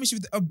 I promise you,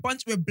 with a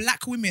bunch of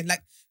black women,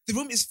 like, the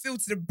room is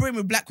filled to the brim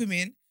with black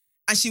women,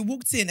 and she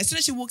walked in. As soon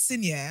as she walks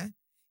in, yeah,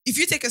 if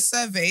you take a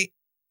survey,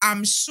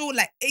 I'm sure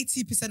like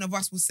 80% of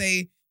us will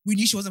say we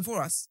knew she wasn't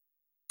for us.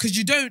 Because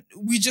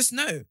we just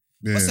know.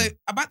 Yeah. But so,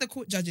 about the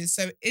court judges,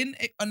 so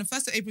on the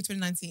 1st of April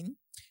 2019,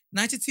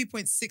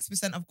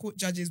 92.6% of court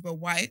judges were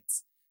white,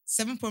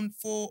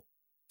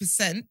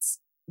 7.4%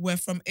 were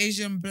from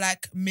Asian,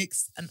 black,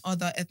 mixed, and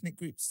other ethnic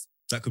groups.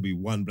 That could be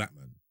one black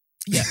man.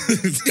 Yeah,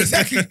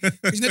 exactly.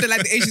 Because you know they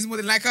like the Asians more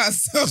than like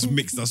us. So. Just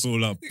mixed us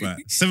all up.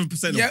 Like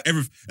 7% Yep. of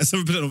everything.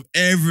 7% of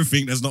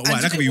everything that's not And white.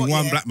 you That could know be what,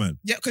 one yeah? black man.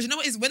 Yeah, because you know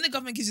what is when the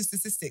government gives you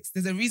statistics,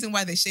 there's a reason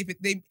why they shape it.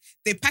 They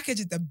package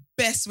it the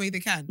best way they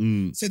can.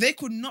 Mm. So they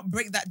could not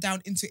break that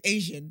down into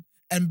Asian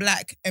and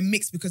black and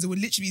mixed because it would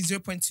literally be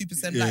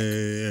 0.2% black.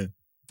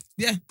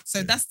 Yeah. Yeah.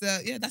 So that's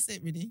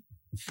it really.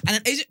 And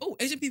then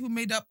Asian people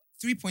made up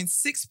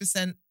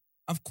 3.6%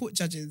 of court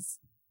judges.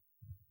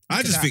 I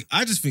Look just at think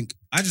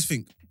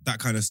that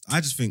kind of. I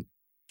just think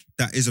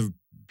that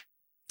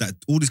that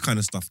all this kind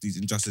of stuff, these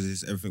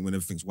injustices, everything when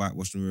everything's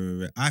whitewashed.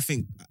 I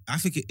think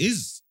it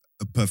is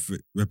a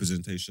perfect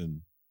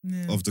representation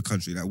Yeah. of the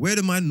country. Like we're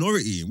the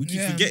minority, and we keep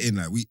Yeah. forgetting.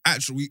 Like we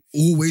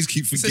always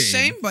keep It's forgetting a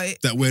shame, but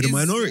that we're the is,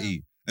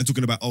 minority and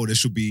talking about there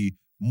should be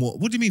more.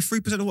 What do you mean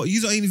 3% of what?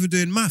 You ain't even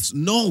doing maths.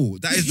 No,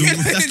 that is Yeah,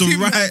 that's do the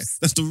right maths.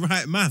 that's the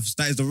right maths.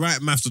 That is the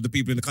right maths of the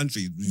people in the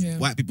country. Yeah.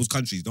 White people's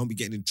countries. Don't be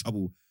getting in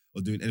trouble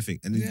or doing anything.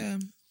 And Yeah.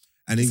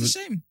 and It's even a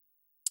shame.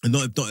 and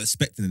not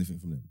expecting anything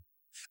from them.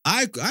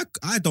 My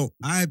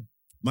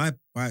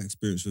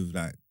experience with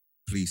like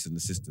police and the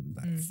system,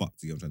 like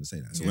fucked. You know what I'm trying to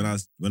say that. So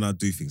when I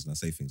do things and I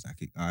say things,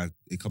 like it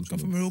comes from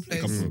a real place.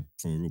 It comes from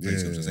a real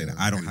place. You know what I'm trying to say that.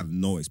 I don't have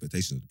no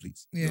expectations of the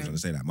police. You know what I'm trying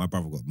to say that. My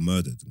brother got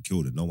murdered and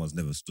killed, and no one's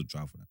never stood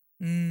trial for that,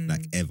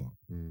 like ever.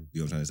 You know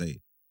what I'm trying to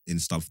say? In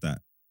stuff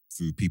that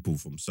through people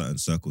from certain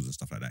circles and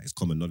stuff like that, it's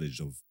common knowledge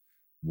of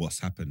what's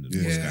happened and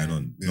what's going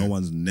on. No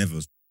one's never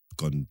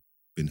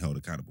been held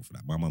accountable for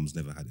that. My mum's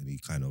never had any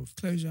kind of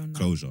closure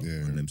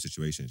on them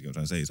situations. You know what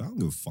I'm trying to say? So I don't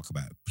give a fuck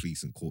about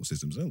police and court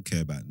systems. I don't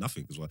care about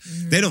nothing because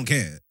they don't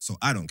care. So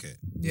I don't care.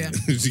 Yeah.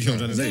 You know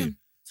what I'm trying to say?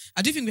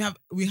 I do think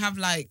we have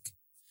like,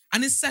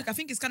 and it's like, I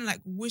think it's kind of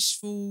like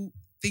wishful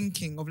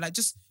thinking of like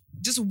just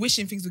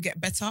wishing things would get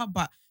better,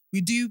 but we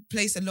do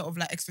place a lot of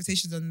like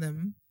expectations on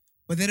them,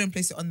 but they don't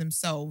place it on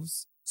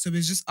themselves. So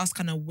it's just us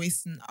kind of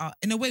wasting our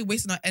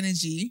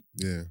energy.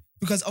 Yeah.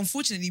 Because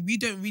unfortunately, we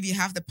don't really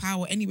have the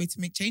power anyway to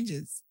make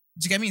changes.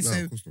 Do you get me? No,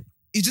 so of course not.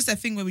 It's just a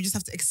thing where we just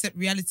have to accept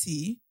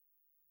reality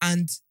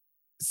and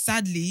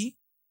sadly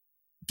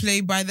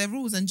play by their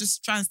rules and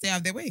just try and stay out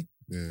of their way.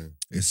 Yeah.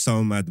 It's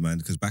so mad, man,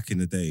 because back in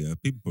the day,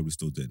 people probably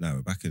still do it now,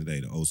 but back in the day,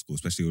 the old school,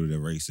 especially all of the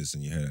racists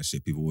and you hear that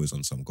shit, people always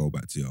on some go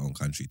back to your own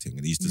country thing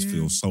and it used to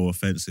feel so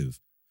offensive.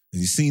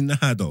 And you see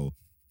now though,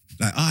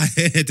 like I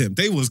heard them,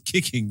 they was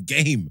kicking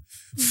game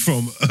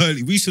from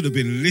early. We should have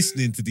been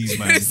listening to these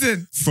man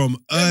from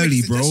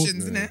early, bro.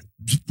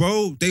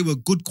 Bro, they were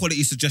good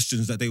quality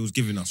suggestions that they was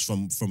giving us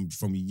from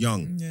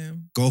young. Yeah.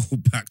 Go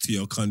back to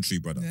your country,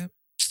 brother. Yeah.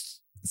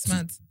 It's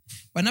mad.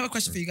 But another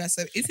question for you guys.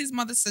 So is his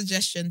mother's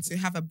suggestion to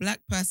have a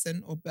black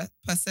person or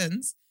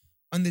persons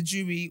on the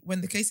jury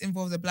when the case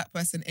involves a black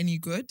person any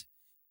good?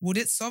 Would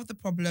it solve the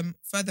problem?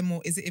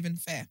 Furthermore, is it even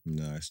fair?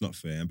 No, it's not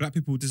fair. And black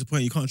people will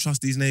disappoint. You can't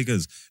trust these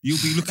niggas. You'll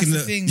be looking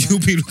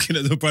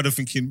at the brother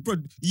thinking, bro,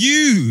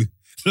 you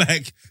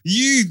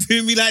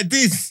doing me like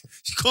this.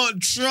 You can't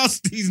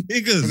trust these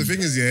niggas. But the thing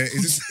is,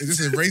 is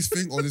this a race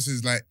thing or this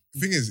is like, the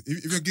thing is,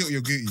 if you're guilty,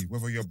 you're guilty,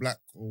 whether you're black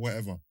or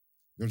whatever.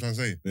 You know what I'm trying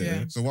to say?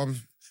 Yeah. So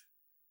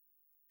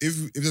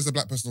if there's a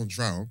black person on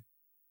trial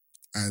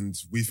and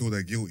we feel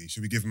they're guilty,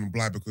 should we give them a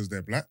blind because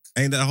they're black?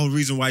 Ain't that the whole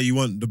reason why you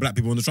want the black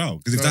people on the trial?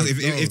 Because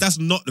if that's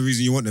not the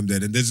reason you want them there,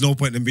 then there's no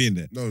point in them being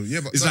there. No, yeah,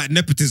 but it's like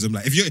nepotism.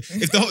 Like if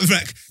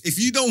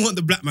you don't want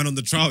the black man on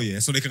the trial,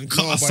 so they can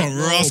cut us some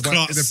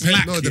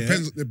slack. No, it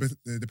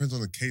depends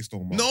on the case,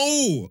 though, man.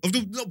 No, but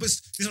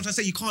this is what I'm trying to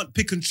say. You can't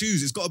pick and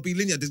choose. It's got to be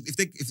linear.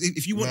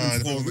 If you want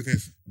them for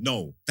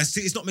no,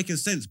 it's not making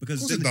sense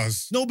because it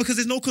does. No, because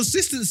there's no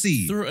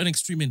consistency. Throw an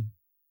extreme in.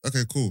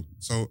 Okay, cool.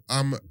 So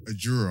I'm a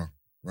juror,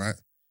 right?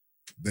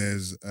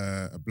 There's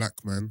a black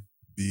man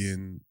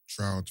being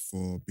trialed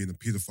for being a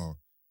paedophile.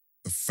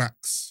 The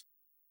facts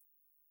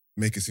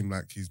make it seem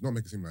like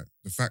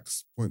the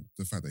facts point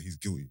to the fact that he's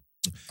guilty.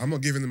 I'm not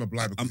giving him a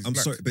blind because I'm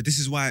sorry, but this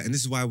is why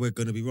we're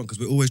going to be wrong because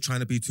we're always trying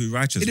to be too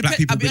righteous. I'll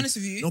be honest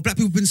with you. No, black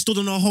people have been stood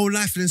on our whole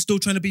life and then still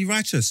trying to be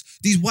righteous.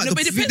 These white, the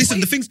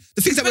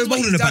things that we're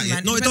moaning about.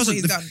 No, it doesn't.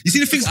 You see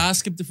the things.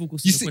 Ask him to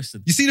focus on the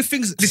question. You see the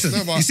things. Listen,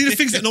 you see the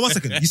things that. No, 1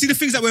 second. You see the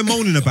things that we're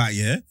moaning about.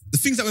 Yeah, the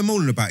things that we're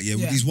moaning about. Yeah,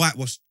 with these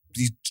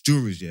these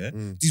jurors. Yeah,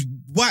 these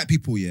white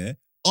people. Yeah.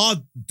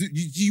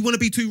 You want to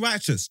be too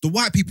righteous? The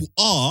white people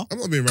are. I'm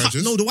not being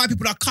righteous. No, the white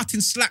people are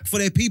cutting slack for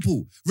their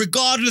people,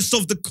 regardless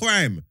of the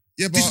crime.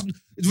 Yeah, but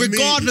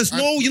regardless,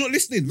 you're not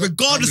listening.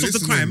 Regardless of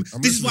the crime,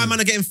 this is why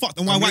man are getting fucked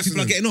and why white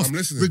people are getting off.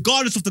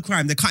 Regardless of the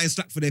crime, they're cutting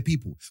slack for their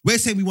people. We're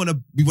saying we want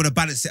to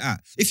balance it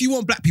out. If you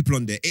want black people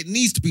on there, it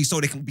needs to be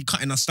so they can be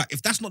cutting us slack.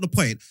 If that's not the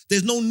point,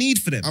 there's no need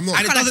for them.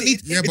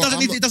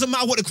 It doesn't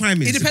matter what the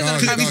crime is. It depends on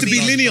the crime. It needs to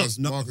be linear.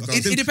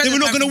 Then we're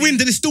not going to win.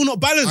 Then it's still not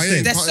balanced.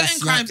 There's certain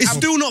crimes. It's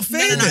still not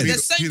fair.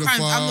 There's certain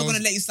crimes I'm not going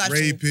to let you slide.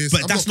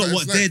 But that's not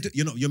what they're doing.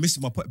 You're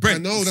missing my point.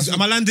 Brent,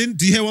 am I landing?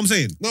 Do you hear what I'm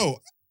saying? No.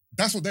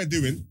 That's what they're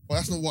doing, but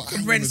that's not what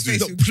I'm going to do.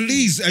 No,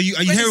 please, are you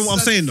hearing what I'm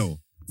saying though?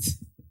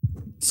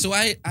 So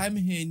I'm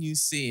hearing you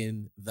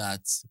saying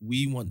that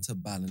we want to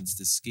balance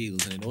the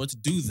scales, and in order to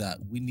do that,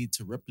 we need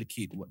to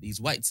replicate what these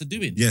whites are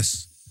doing.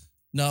 Yes.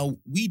 Now,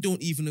 we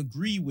don't even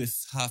agree with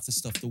half the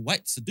stuff the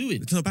whites are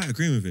doing. It's not about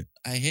agreeing with it.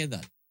 I hear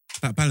that.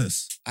 About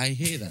balance. I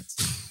hear that.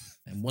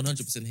 I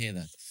 100% hear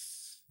that.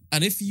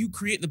 And if you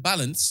create the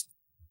balance,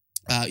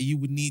 you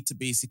would need to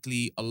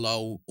basically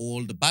allow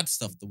all the bad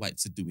stuff the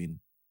whites are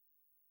doing.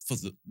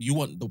 You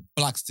want the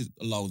blacks to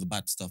allow the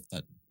bad stuff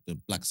that the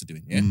blacks are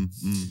doing, yeah?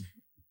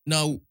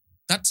 Now,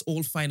 that's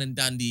all fine and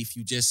dandy if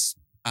you just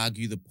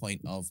argue the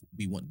point of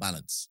we want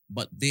balance.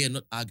 But they are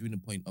not arguing the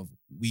point of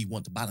we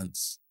want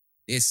balance.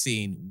 They're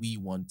saying we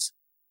want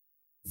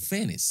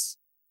fairness,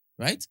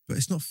 right? But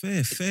it's not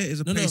fair. Fair is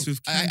a place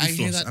with candy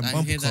floss and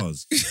bumper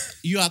cars.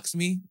 You asked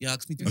me to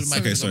put my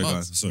okay, sorry,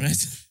 guys. Sorry.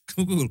 Right?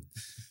 Cool.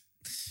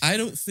 I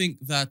don't think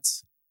that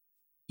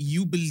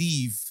you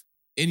believe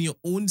in your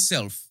own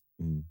self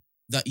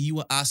that you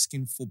are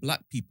asking for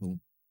black people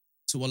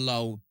to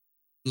allow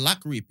black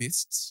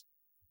rapists,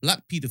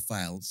 black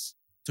pedophiles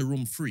to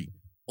roam free.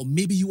 Or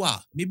maybe you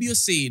are. Maybe you're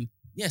saying,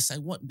 yes, I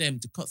want them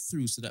to cut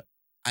through so that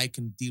I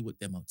can deal with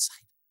them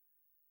outside.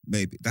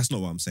 maybe that's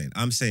not what I'm saying.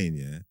 I'm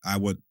saying, I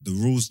want the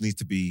rules need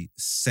to be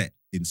set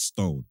in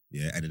stone,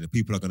 and then the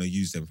people are going to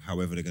use them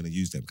however they're going to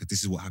use them, because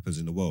this is what happens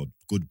in the world,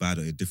 good, bad,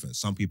 or indifferent.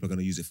 Some people are going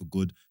to use it for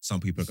good, some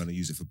people are going to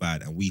use it for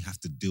bad, and we have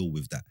to deal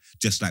with that,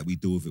 just like we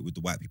deal with it with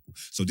the white people.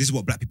 So this is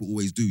what black people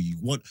always do. You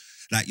want,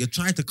 like, you're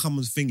trying to come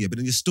and finger, but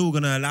then you're still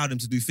going to allow them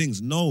to do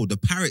things. No, the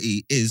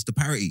parity is the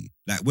parity.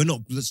 Like,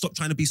 let's stop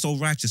trying to be so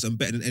righteous and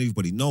better than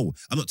everybody. No,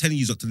 I'm not telling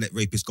you not to let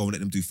rapists go and let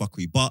them do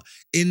fuckery, but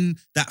in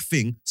that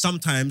thing,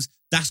 sometimes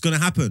that's going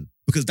to happen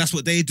because that's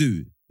what they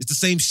do. It's the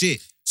same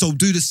shit. So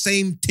do the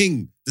same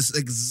thing. This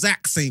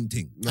exact same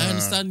thing. I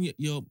understand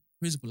your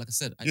principle, like I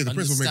said. Yeah, the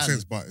principle makes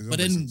sense, but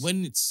then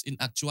when it's in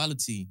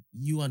actuality,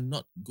 you are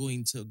not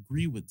going to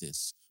agree with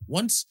this.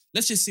 Once,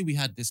 let's just say we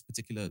had this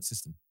particular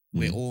system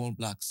where all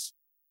blacks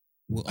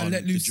were on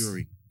the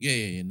jury.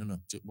 Yeah. No,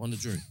 on the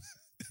jury.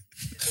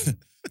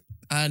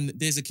 And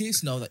there's a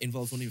case now that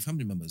involves one of your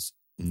family members.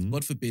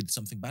 God forbid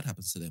something bad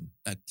happens to them,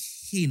 like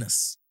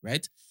heinous,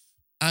 right?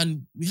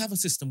 And we have a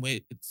system where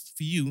it's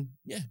for you,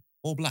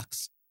 all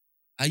blacks.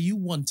 Are you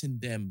wanting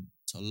them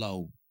to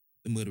allow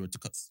the murderer to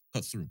cut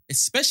through?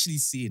 Especially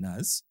seeing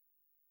as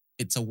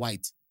it's a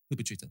white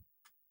perpetrator.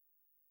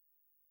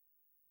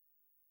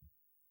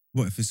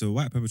 What if it's a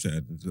white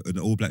perpetrator, an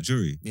all-black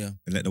jury? Yeah.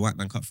 And let the white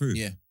man cut through?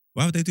 Yeah.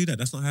 Why would they do that?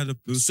 That's not how it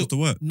was supposed to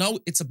work. Now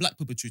it's a black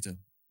perpetrator.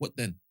 What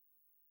then?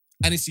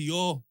 And it's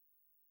your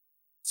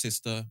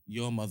sister,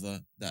 your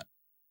mother that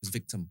is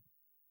victim.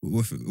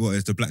 What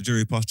is the black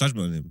jury passed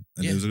judgment on him?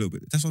 And there was a little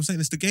bit. That's what I'm saying.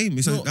 It's the game.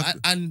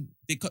 And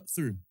they cut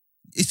through.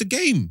 It's the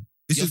game.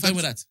 You're fine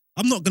with that?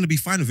 I'm not going to be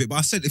fine with it, but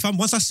I said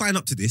once I sign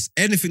up to this,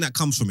 anything that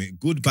comes from it,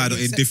 good, bad, or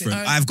indifferent,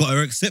 I've got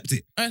to accept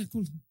it. All right,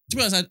 cool. To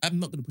be honest, I'm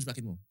not going to push back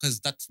anymore because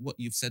that's what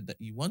you've said that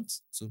you want.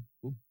 So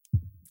cool.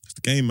 It's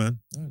the game, man.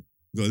 All right.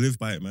 You got to live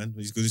by it, man.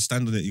 You got to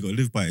stand on it. You got to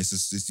live by it.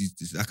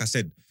 It's like I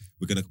said,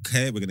 we're going to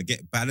care. We're going to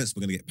get balance.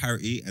 We're going to get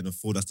parity and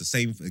afford us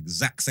the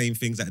exact same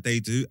things that they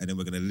do. And then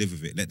we're going to live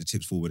with it. Let the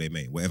chips fall where they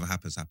may. Whatever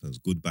happens, happens.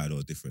 Good, bad,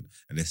 or different.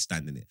 And let's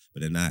stand in it.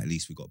 But then now at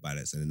least we got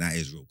balance. And then that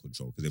is real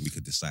control because then we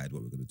could decide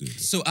what we're going to do.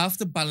 So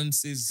after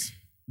balance is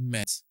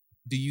met,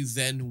 do you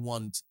then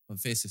want a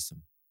fair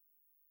system?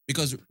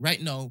 Because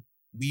right now,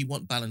 we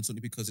want balance only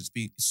because it's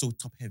so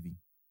top heavy,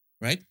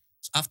 right?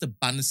 So after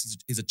balance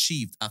is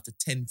achieved after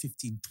 10,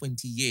 15,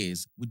 20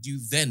 years, would you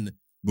then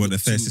want a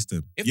fair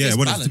system? I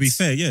want it to be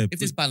fair, If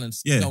there's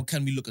balance, now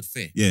can we look at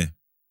fair? Yeah.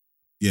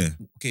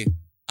 Okay.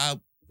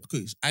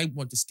 I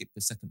want to skip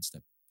the second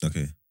step.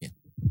 Okay. Yeah.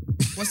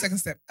 What second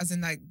step? As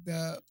in like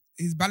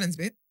his balance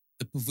bit?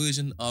 The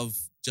perversion of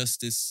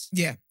justice.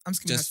 Yeah, I'm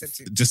skipping that step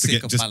too. Just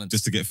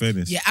to get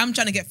fairness. Yeah, I'm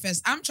trying to get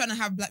fairness. I'm trying to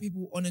have black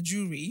people on a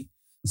jury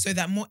so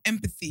that more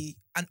empathy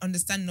and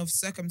understanding of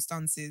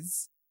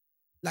circumstances,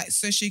 like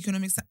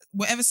socioeconomic,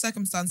 whatever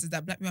circumstances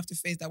that black people have to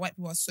face that white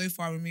people are so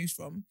far removed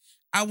from,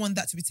 I want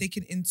that to be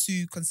taken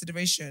into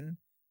consideration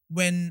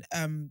when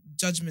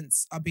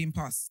judgments are being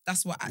passed.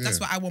 That's what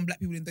I want black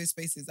people in those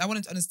spaces. I want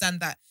them to understand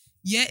that,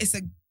 it's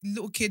a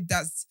little kid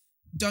that's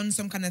done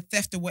some kind of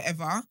theft or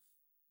whatever,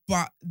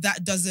 but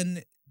that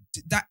doesn't,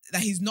 that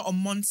he's not a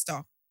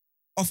monster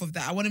off of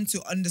that. I want him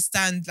to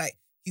understand like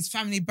his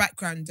family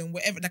background and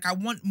whatever. Like I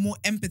want more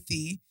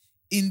empathy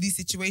in this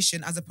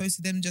situation as opposed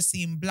to them just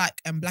seeing black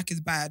and black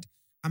is bad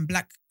and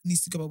black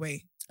needs to go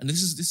away. And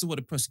this is what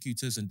the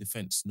prosecutors and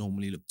defense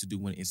normally look to do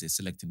when they're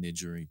selecting their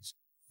juries.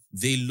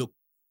 They look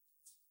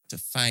to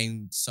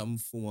find some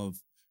form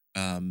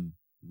of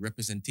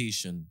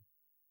representation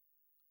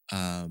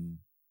on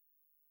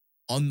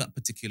that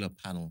particular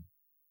panel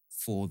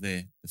for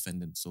their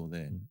defendants or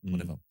their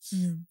whatever.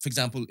 Yeah. For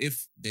example,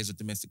 if there's a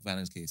domestic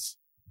violence case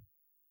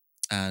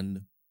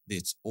and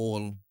it's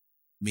all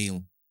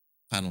male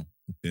panel,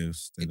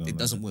 it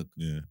doesn't work.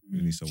 Yeah,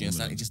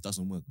 it just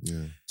doesn't work.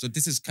 Yeah. So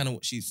this is kind of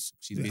what she's.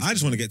 I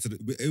just want to get to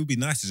it would be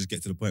nice to just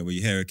get to the point where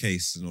you hear a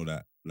case and all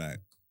that, like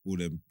all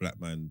them black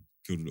man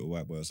killed a little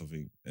white boy or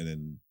something, and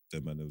then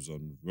them man that was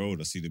on road,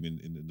 I see them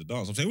in the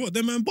dance. I'm saying, what,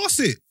 them man boss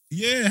it?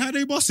 Yeah, how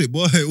they boss it,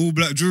 boy? All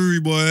black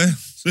jury, boy.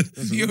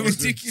 You're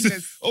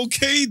ridiculous.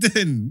 Okay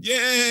then,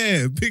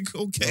 yeah, big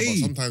No, okay. but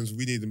sometimes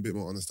we need a bit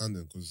more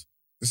understanding because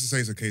let's just say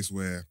it's a case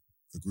where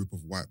a group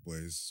of white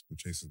boys were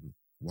chasing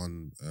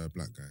one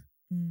black guy,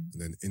 and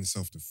then in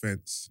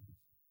self-defense,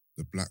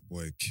 the black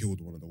boy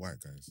killed one of the white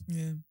guys.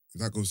 Yeah. If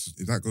that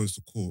goes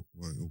to court,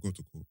 well, it'll go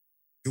to court.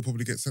 He'll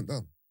probably get sent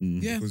down.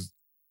 Yeah.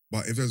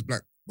 But if there's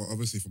black, but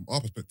obviously from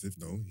our perspective,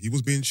 no, he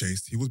was being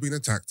chased, he was being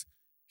attacked,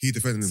 he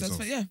defended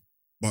himself. Yeah.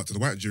 But to the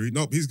white jury,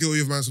 nope, he's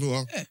guilty of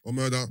manslaughter or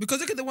murder. Because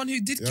look at the one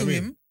who did kill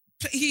him.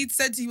 He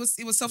said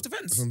it was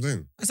self-defense. That's what I'm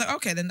saying. I was like,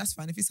 okay, then that's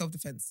fine if it's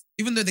self-defense.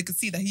 Even though they could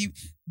see that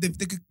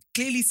they could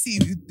clearly see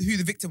who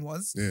the victim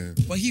was. Yeah.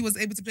 But he was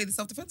able to play the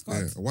self-defense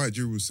card. Yeah. A white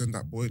jury will send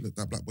that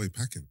black boy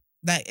packing.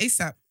 Like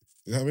ASAP.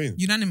 You know what I mean?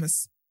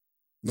 Unanimous.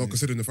 Not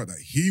considering the fact that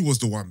he was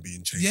the one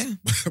being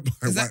chased by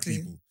exactly.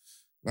 white people.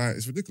 Like,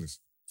 it's ridiculous.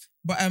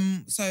 But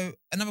so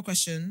another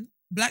question.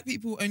 Black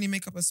people only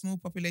make up a small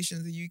population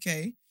in the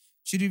UK.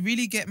 Should we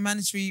really get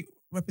mandatory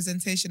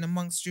representation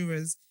amongst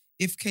jurors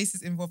if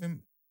cases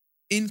involving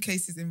in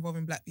cases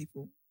involving black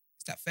people.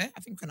 Is that fair? I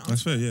think we can answer.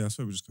 That's fair, yeah. That's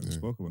fair. We just kind of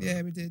spoke about Yeah,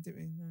 that. we did, didn't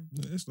we? No.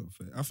 No, it's not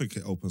fair. I think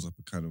it opens up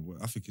a kind of.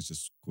 I think it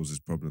just causes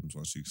problems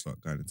once you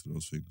start going into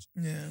those things.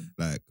 Yeah.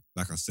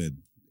 Like I said,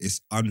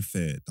 it's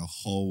unfair. The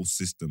whole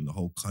system, the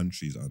whole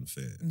country is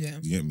unfair. Yeah.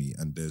 You get me?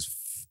 And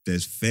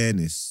there's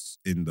fairness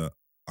in the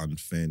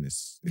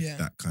unfairness. If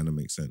that kind of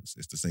makes sense.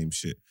 It's the same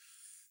shit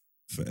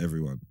for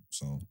everyone.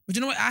 So, but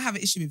you know what I have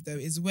an issue with though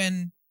is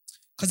when,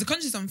 because the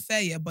country's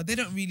unfair, yeah, but they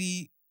don't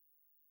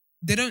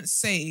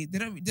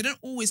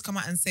always come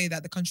out and say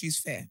that the country is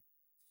fair,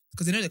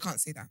 because they know they can't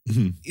say that.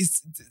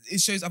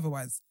 It shows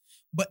otherwise.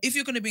 But if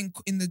you're going to be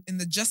in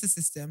the justice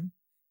system,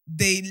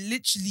 they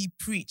literally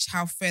preach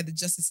how fair the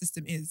justice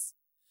system is.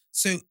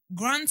 So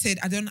granted,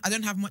 I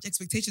don't have much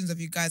expectations of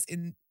you guys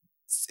in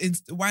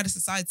the wider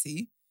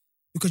society,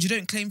 because you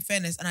don't claim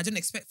fairness, and I don't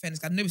expect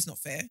fairness. I know it's not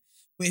fair.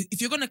 But if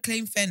you're going to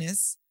claim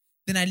fairness,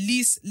 then at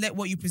least let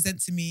what you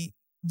present to me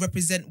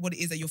represent what it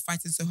is that you're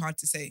fighting so hard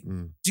to say.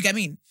 Do you get what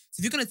I mean? So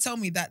if you're going to tell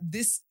me that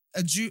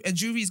a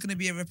jury is going to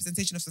be a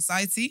representation of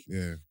society,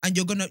 and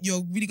you're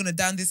really going to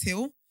down this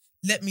hill,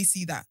 let me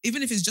see that.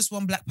 Even if it's just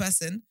one black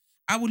person,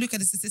 I will look at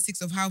the statistics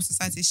of how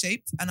society is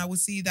shaped, and I will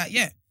see that,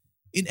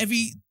 in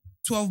every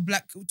 12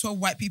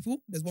 white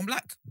people, there's one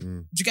black.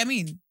 Do you get what I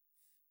mean?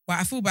 But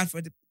I feel bad for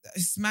it.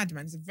 It's mad,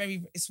 man.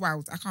 It's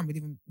wild. I can't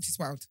believe it's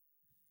wild.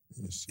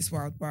 It's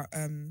wild. But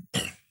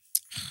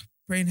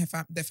praying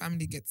his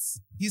family gets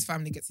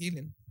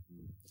healing.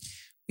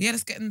 But yeah,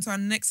 let's get into our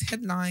next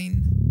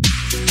headline.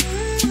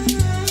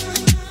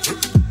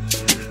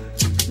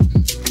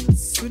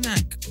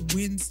 Sunak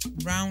wins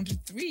round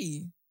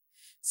 3.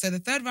 So the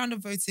third round of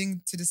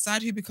voting to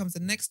decide who becomes the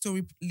next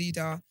Tory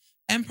leader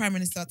and Prime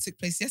Minister took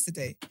place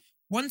yesterday.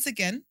 Once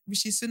again,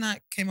 Rishi Sunak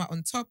came out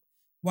on top,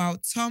 while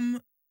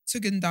Tom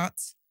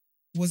Tugendhat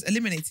was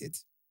eliminated.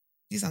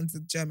 He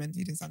sounded German.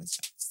 He didn't sound a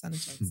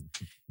chance.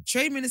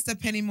 Trade Minister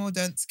Penny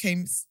Mordaunt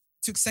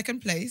took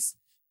second place,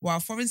 while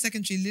Foreign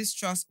Secretary Liz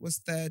Truss was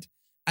third,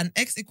 and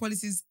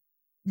Ex-Equalities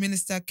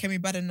Minister Kemi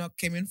Badenoch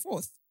came in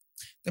fourth.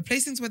 The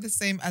placings were the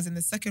same as in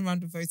the second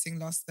round of voting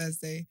last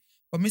Thursday,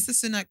 but Mr.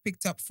 Sunak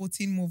picked up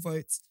 14 more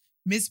votes,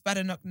 Ms.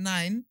 Badenoch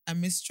 9,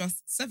 and Ms.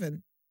 Truss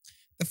 7.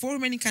 The 4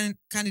 remaining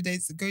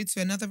candidates go to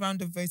another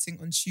round of voting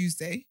on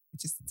Tuesday,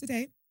 which is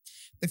today.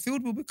 The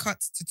field will be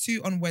cut to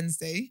 2 on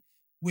Wednesday,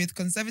 with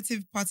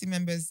Conservative Party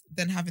members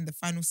then having the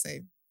final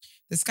say.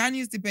 The Sky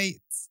News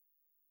debate,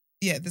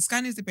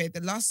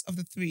 the last of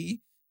the 3,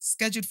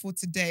 scheduled for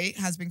today,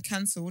 has been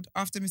cancelled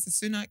after Mr.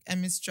 Sunak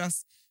and Ms.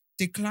 Truss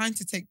declined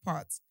to take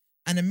part,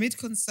 and amid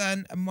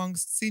concern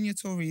amongst senior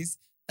Tories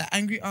that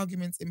angry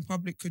arguments in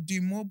public could do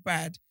more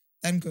bad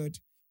than good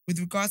with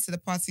regards to the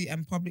party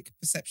and public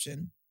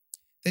perception.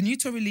 The new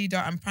Tory leader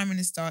and Prime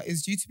Minister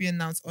is due to be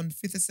announced on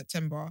 5th of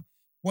September.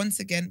 Once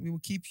again, we will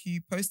keep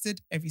you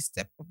posted every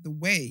step of the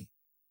way.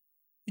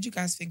 Who do you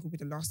guys think will be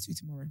the last 2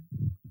 tomorrow?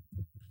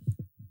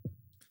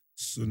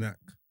 Sunak.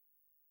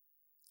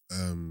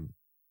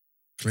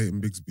 Clayton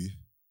Bigsby.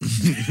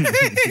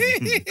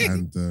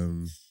 And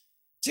do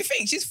you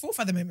think she's 4th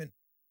at the moment?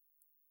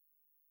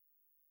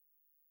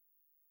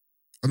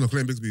 Oh no,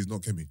 Clayton Bigsby is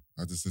not Kemi.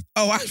 I just said.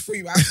 Oh, I thought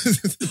you were.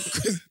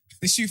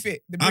 The shoe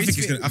fit. The I think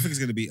fit. it's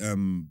gonna be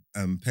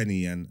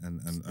Penny and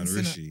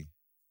Rishi.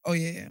 Oh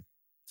yeah.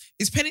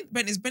 Is Penny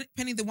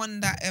the one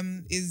that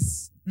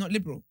is not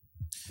liberal?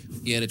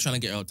 Yeah, they're trying to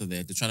get her out of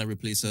there. They're trying to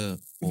replace her.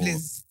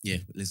 Liz. Yeah,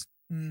 Liz.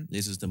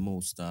 Liz is the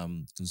most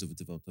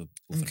conservative out of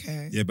both.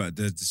 Okay. Yeah, but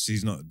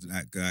she's not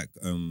like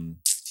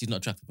she's not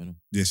attractive, I know.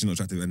 Yeah, she's not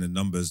attractive, and the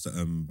numbers,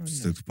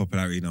 the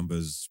popularity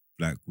numbers,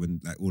 like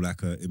when all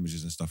her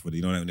images and stuff, when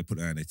when they put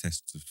her and they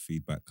test the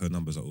feedback, her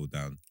numbers are all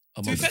down.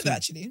 To be fair,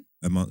 actually,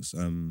 amongst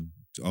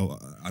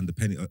under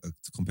Penny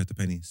compared to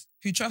Penny's.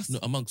 Who Truss? No,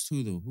 amongst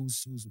who though?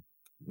 Who's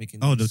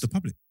making? Oh, the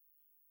public.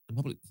 The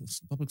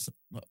public's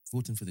not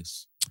voting for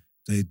this.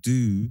 They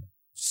do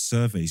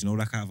surveys,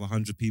 like out of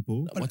 100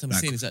 people. What I'm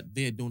saying is that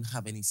they don't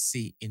have any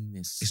say in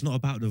this. It's not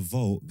about the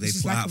vote. They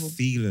put out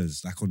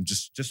feelers, on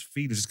just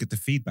feelers, just get the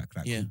feedback,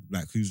 who they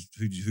like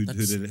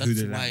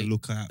to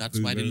look at. That's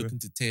why they're looking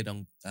to tear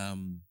down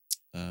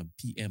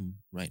PM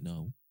right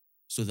now,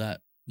 so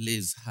that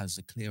Liz has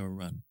a clearer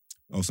run.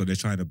 Oh, so they're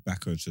trying to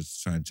back her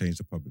to try and change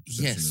the public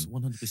perception. Yes,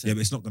 100%. Yeah,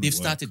 but it's not going to work.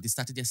 They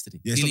started yesterday.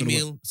 Yeah, Daily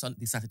Mail,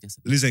 they started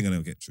yesterday. Liz ain't going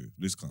to get through.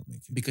 Liz can't make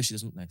it. Because she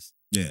doesn't look nice.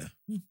 Yeah.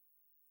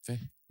 Fair.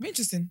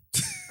 Interesting.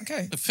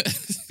 Okay.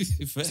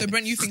 Fair. So,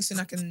 Brent, you think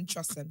Sunak and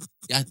Truss then?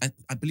 Yeah,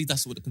 I believe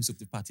that's what the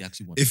Conservative Party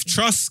actually wants. If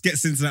Truss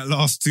gets into that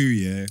last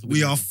 2,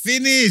 we are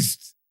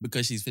finished.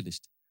 Because she's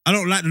finished. I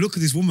don't like the look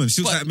of this woman.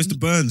 She looks like Mr.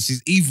 Burns.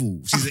 She's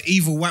evil. She's an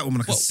evil white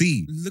woman. I can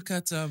see. Look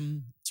at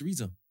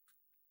Theresa.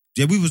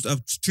 Yeah,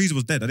 Teresa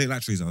was dead. I didn't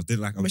like Teresa.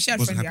 But she had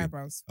friendly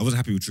eyebrows. I wasn't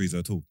happy with Teresa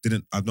at all.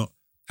 I'm not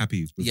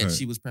happy with her. Yeah,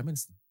 she was Prime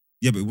Minister.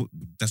 Yeah, but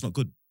that's not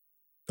good.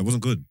 That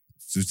wasn't good.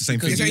 So it's the same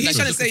thing. So he's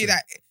trying to say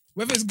that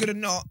whether it's good or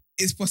not,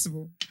 it's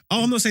possible.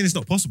 Oh, I'm not saying it's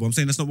not possible. I'm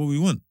saying that's not what we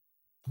want.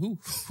 Who?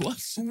 What?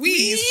 We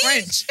is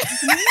French.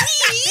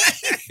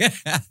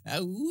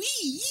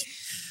 We.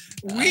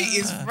 Wheat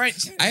is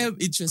French. I am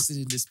interested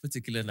in this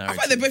particular I narrative.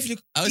 thought they both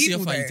look I was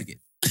evil fine though. to get.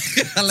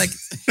 I like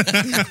it.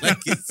 I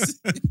like it.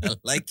 I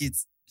like it.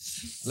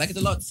 I like it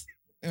a lot.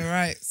 All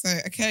right. So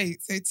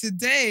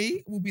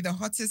today will be the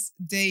hottest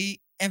day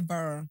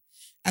ever.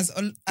 As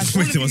all Wait, of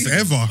what's you,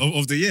 ever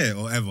of the year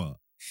or ever?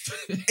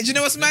 do you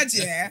know what's mad?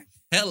 Yeah,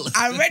 Hell.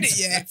 I read it.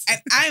 Yeah,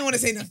 and I didn't want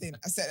to say nothing.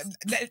 I said,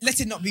 let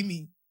it not be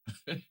me,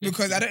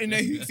 because I don't know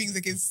who thinks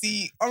they can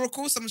see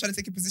Oracle. Someone's trying to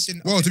take a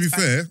position. Well, of to be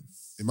Spanish. fair,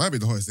 it might be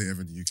the hottest day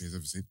ever in the UK's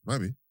ever seen. Might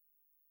be.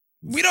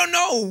 We don't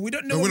know. We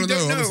don't know. No, we don't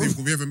know. know.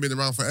 Obviously, we haven't been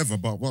around forever.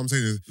 But what I'm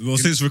saying is, Well,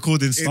 since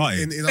recording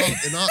started.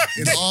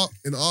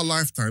 in our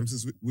lifetime,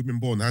 since we've been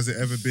born, has it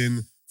ever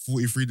been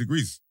 43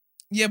 degrees?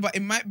 Yeah, but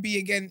it might be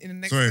again in the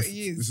next Sorry, 30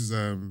 years. this is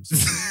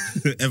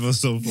Ever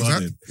so What's that?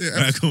 funny.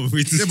 Yeah, I can't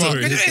read the Yeah, but-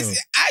 story. But as anyways, well.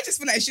 I just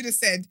feel like I should have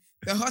said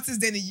the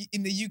hottest day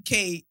in the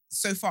UK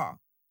so far,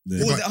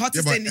 Yeah. or but- the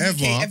hottest yeah, day in the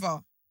but UK ever.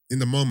 in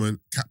the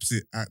moment, caps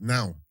it at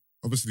now.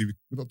 Obviously,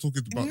 we're not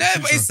talking about. No, the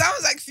but it future.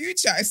 sounds like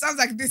future. It sounds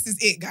like this is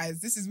it, guys.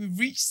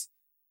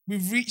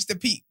 We've reached the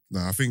peak.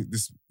 No, I think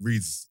this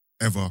reads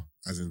ever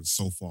as in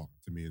so far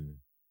to me. Anyway.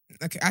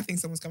 Okay, I think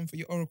someone's coming for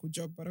your Oracle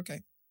job, but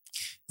okay.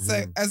 So,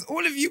 Mm. as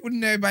all of you would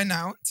know by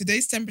now,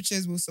 today's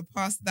temperatures will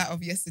surpass that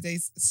of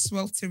yesterday's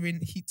sweltering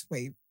heat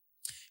wave.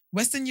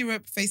 Western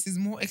Europe faces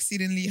more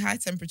exceedingly high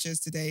temperatures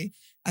today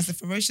as the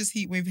ferocious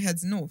heat wave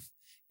heads north.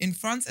 In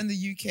France and the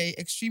UK,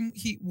 extreme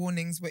heat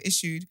warnings were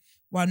issued,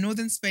 while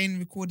northern Spain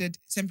recorded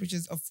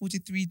temperatures of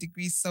 43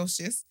 degrees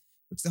Celsius,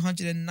 which is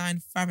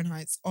 109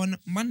 Fahrenheit, on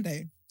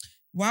Monday.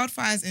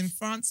 Wildfires in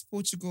France,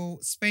 Portugal,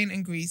 Spain,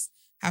 and Greece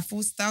have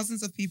forced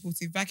thousands of people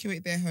to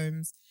evacuate their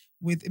homes,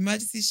 with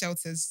emergency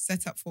shelters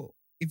set up for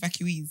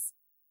evacuees.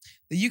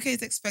 The UK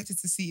is expected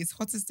to see its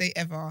hottest day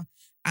ever,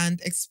 and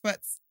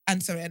experts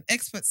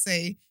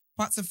say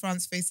parts of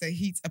France face a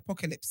heat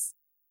apocalypse.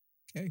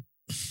 Okay.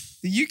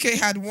 The UK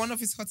had one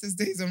of its hottest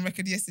days on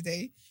record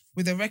yesterday,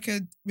 with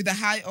a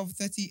high of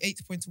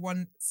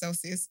 38.1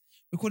 Celsius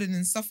recorded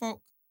in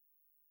Suffolk,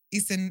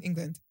 Eastern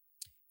England.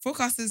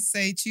 Forecasters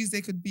say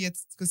Tuesday could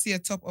see a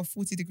top of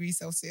 40 degrees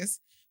Celsius,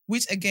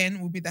 which again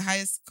will be the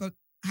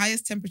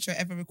highest temperature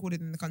ever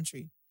recorded in the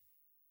country.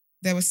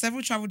 There were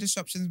several travel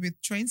disruptions,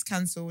 with trains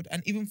cancelled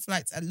and even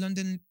flights at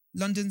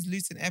London's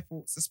Luton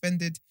Airport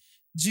suspended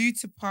due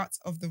to parts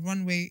of the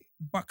runway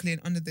buckling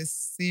under the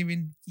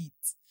searing heat.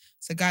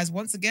 So guys,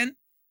 once again,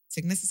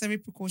 take necessary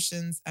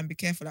precautions and be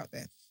careful out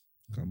there.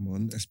 Come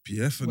on,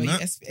 SPF and Where you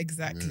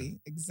that.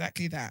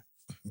 exactly that.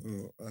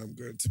 Oh, I'm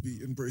going to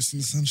be embracing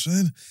the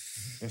sunshine.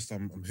 First,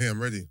 I'm here.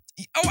 I'm ready.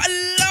 Oh,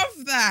 I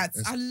love that.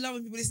 Yes. I love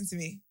when people listen to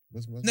me.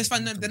 Where's No, it's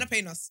fine. No, they're not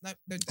paying us. No,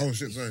 don't. Oh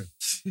shit! Sorry.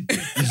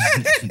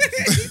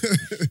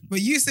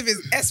 But Yusuf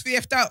is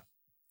SPF'd out.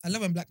 I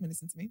love when black men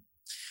listen to me.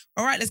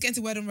 All right, let's get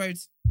into Word on Road.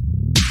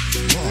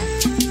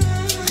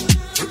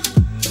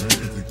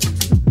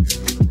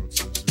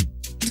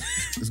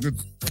 It's good.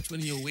 Which one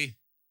are your way?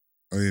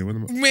 Oh yeah, when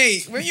am I?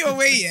 Wait, when you're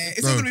away, yeah,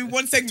 it's No, not going to be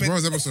one segment.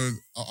 Tomorrow's episode,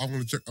 I'm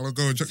gonna check. I'm gonna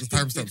go and check the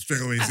timestamp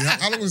straight away. See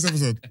how long is this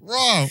episode?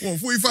 Raw. What?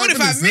 45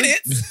 45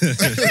 minutes?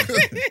 minutes.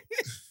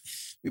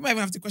 We might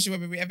even have to question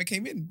whether we ever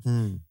came in.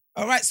 Hmm.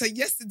 All right, so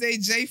yesterday,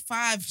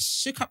 J5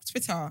 shook up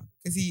Twitter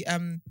because he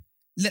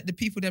let the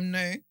people them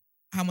know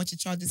how much he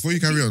charges. Before you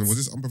for carry on, beats. was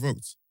this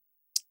unprovoked?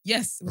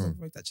 Yes, it was Oh.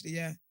 unprovoked actually,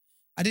 yeah.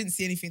 I didn't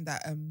see anything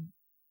that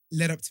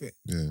led up to it.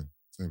 Yeah.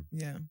 Same.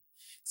 Yeah.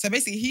 So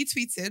basically, he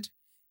tweeted,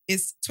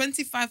 "It's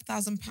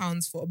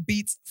 £25,000 for a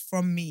beat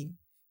from me.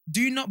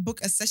 Do not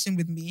book a session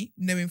with me,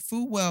 knowing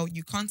full well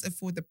you can't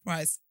afford the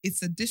price.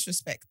 It's a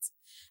disrespect.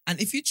 And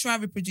if you try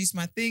to reproduce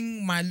my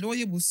thing, my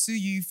lawyer will sue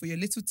you for your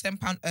little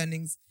 £10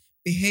 earnings.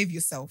 Behave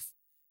yourself.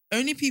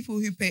 Only people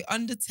who pay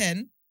under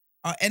 10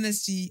 are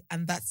NSG,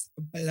 and that's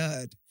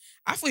blurred."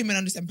 I thought he meant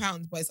under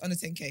 £10, but it's under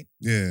 10K.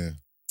 Yeah.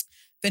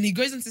 Then he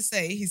goes on to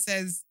say, he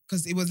says,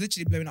 because it was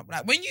literally blowing up.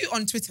 Like when you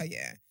on Twitter,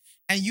 yeah,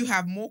 and you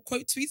have more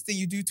quote tweets than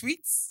you do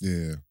tweets,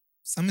 Yeah.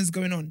 something's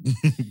going on.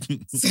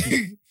 So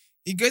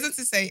he goes on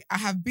to say, "I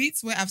have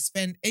beats where I've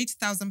spent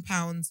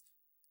 £8,000.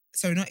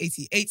 Sorry, not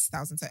 80,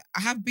 8,000. So I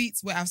have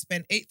beats where I've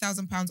spent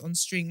 £8,000 on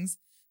strings.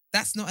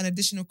 That's not an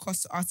additional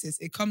cost to artists.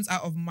 It comes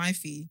out of my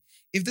fee.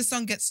 If the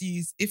song gets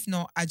used, if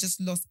not, I just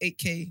lost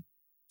 8K.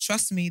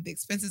 Trust me, the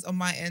expenses on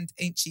my end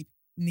ain't cheap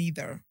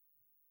neither."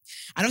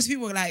 I know some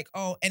people were like,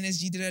 "Oh,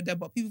 NSG,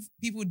 but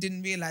people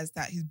didn't realize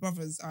that his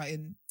brothers are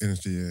in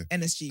NSG, yeah.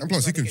 NSG. And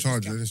plus, he which is why can they get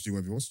charge discount. NSG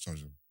whatever he wants to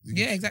charge him. He can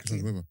Yeah, charge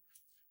exactly. whatever.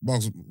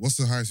 Marks, what's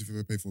the highest you've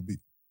ever paid for a beat?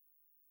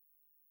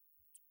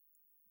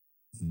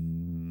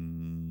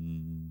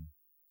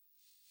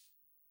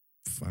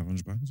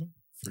 £500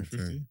 or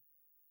 £350.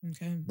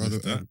 Okay. No,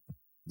 If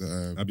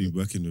that. I'd be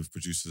working with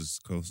producers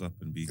close up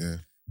and be yeah.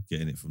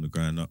 getting it from the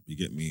ground up. You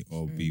get me,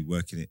 or be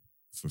working it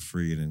for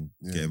free and then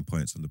Yeah. getting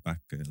points on the back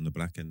on the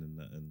black end and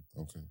that. And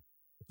Okay.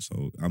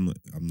 so I'm not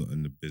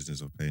in the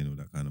business of paying all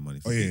that kind of money.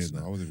 For Oh yeah, beats no,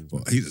 now. I wasn't even But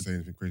going to he's- say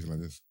anything crazy like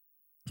this.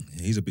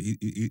 He's a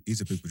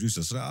big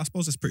producer, so I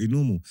suppose that's pretty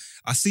normal.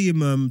 I see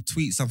him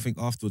tweet something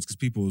afterwards because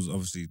people was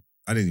obviously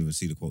I didn't even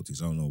see the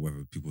quotes. I don't know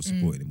whether people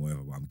supported him or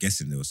whatever, but I'm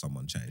guessing there was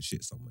someone chatting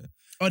shit somewhere.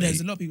 Oh, there's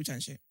a lot of people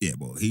chatting shit. Yeah,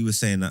 but he was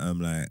saying that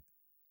like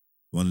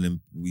one of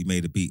them, we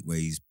made a beat where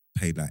he's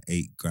paid like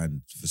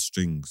 $8,000 for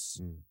strings,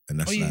 and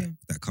that's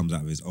that comes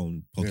out of his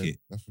own pocket. Yeah,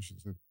 that's what she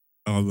said.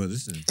 Oh, well,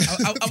 listen.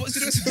 I want to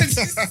do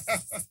this.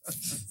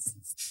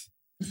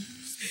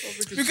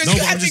 Because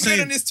you had me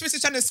going on this Twitter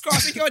trying to scroll. I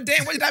think you're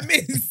damn. What did I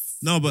miss?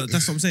 No, but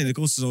that's what I'm saying. It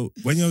goes so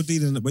when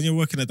you're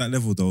working at that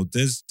level, though,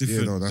 there's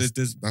different.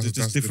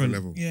 There's different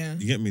level. Yeah,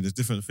 you get me. There's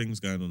different things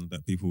going on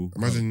that people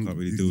can't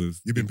really do with.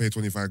 You've been paid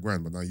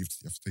 $25,000, but now you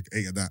have to take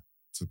 8 of that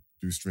to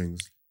do strings.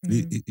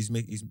 He's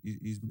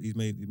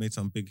made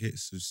some big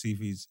hits. His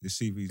CV's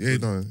yeah,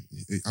 no.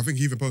 I think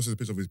he even posted a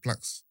picture of his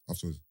plaques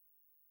afterwards.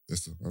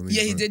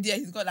 Yeah, he did. Yeah,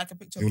 he's got like a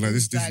picture. He was like,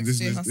 this,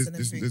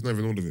 there's not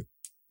even all of it.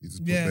 He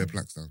just put their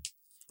plaques down.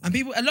 And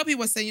a lot of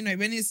people are saying,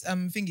 when it's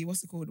thingy,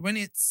 what's it called? When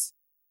it's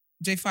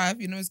J5,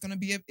 it's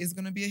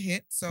gonna be a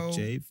hit. So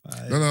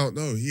J5.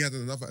 No. He had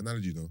another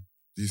analogy though.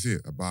 Do you see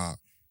it about?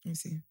 Let me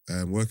see.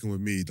 Working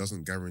with me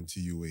doesn't guarantee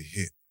you a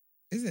hit.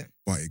 Is it?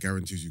 But it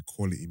guarantees you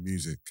quality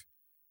music.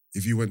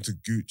 If you went to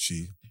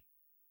Gucci,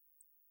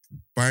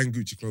 buying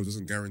Gucci clothes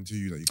doesn't guarantee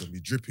you that you're gonna be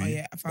drippy. Oh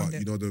yeah, I found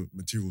it. The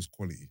material's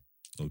quality.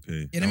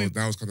 Okay. Yeah,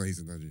 that was kind of his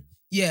analogy.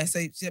 Yeah, so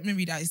let me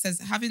read that. It says,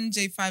 having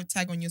J5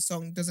 tag on your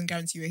song doesn't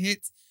guarantee you a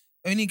hit.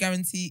 Only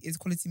guarantee is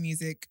quality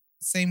music.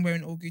 Same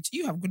wearing all Gucci.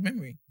 You have good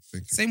memory.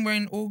 Thank you. Same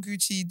wearing all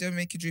Gucci, don't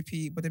make it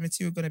drippy, but the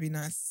material gonna be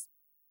nice.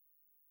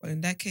 Well, in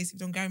that case, if you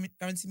don't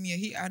guarantee me a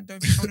hit, I want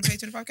to pay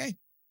 25k.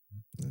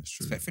 That's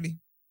true. Respectfully.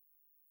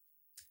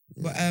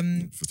 Yeah. But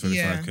for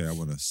 25k, I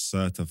want a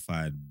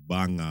certified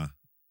banger.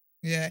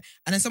 Yeah.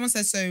 And then someone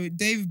says, so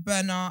Dave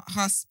Bernard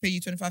Huss pay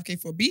you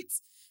 25k for a beat.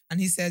 And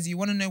he says, you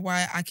want to know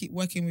why I keep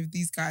working with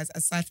these guys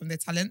aside from their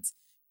talent?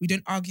 We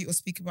don't argue or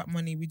speak about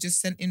money. We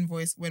just send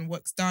invoice when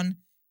work's done.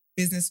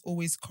 Business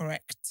always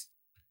correct.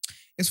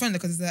 It's funny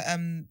because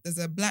there's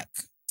a black,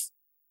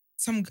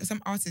 some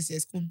artist here,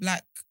 it's called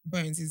Black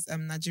Bones. He's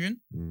Nigerian.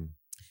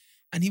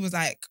 And he was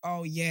like,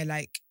 oh yeah,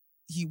 like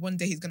one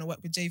day he's going to work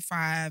with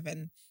J5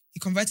 and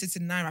he converted to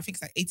Naira. I think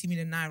it's like 80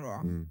 million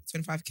Naira,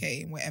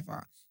 25k and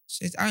whatever.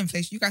 Shit, our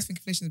inflation. You guys think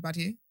inflation is bad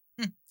here?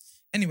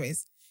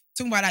 Anyways,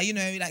 talking about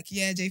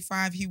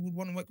J5, he would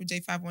want to work with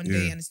J5 one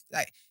day and it's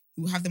like,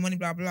 he will have the money,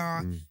 blah,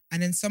 blah.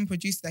 And then some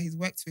producer that he's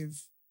worked with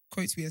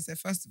quotes me and said,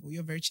 first of all,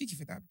 you're very cheeky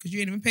for that because you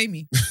didn't even pay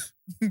me.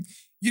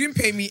 You didn't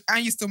pay me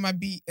and you stole my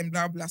beat and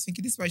blah, blah. So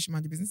thinking this is why you should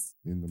mind your business.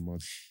 In the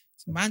mud.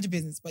 So mind your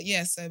business. But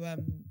yeah, so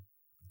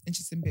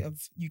interesting bit of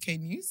UK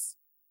news.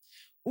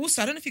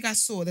 Also, I don't know if you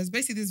guys saw, there's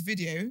basically this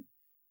video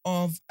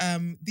of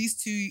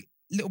these two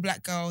little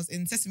black girls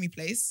in Sesame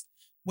Place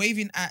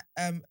waving at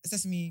a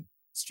Sesame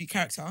Street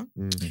character.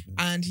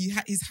 And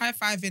he's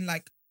high-fiving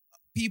like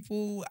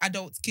people,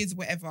 adults, kids,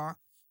 whatever.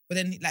 But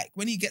then like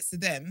when he gets to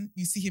them,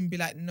 you see him be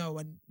like, no,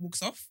 and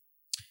walks off.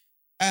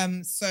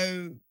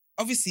 So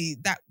obviously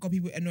that got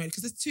people annoyed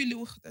because there's two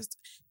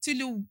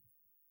little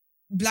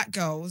black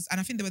girls and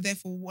I think they were there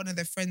for one of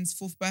their friends'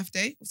 4th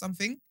birthday or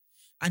something.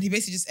 And he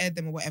basically just aired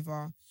them or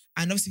whatever.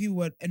 And obviously people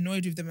were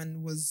annoyed with them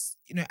and was,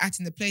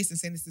 acting the place and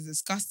saying this is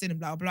disgusting and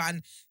blah, blah.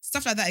 And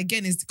stuff like that,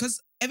 again, is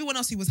because everyone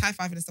else who was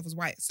high-fiving and stuff was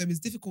white. So it's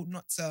difficult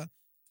not to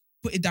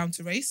put it down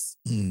to race.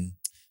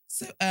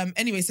 So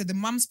anyway, so the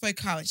mum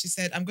spoke out and she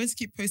said, I'm going to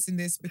keep posting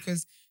this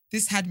because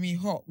this had me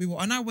hot. We were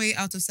on our way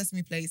out of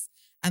Sesame Place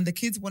and the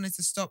kids wanted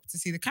to stop to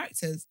see the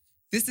characters.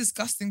 This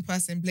disgusting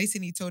person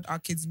blatantly told our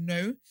kids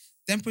no,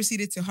 then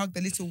proceeded to hug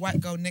the little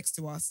white girl next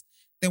to us.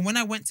 Then when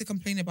I went to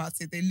complain about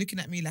it, they're looking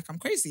at me like I'm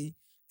crazy.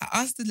 I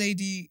asked the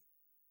lady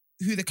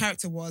who the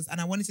character was and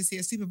I wanted to see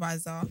a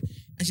supervisor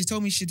and she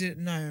told me she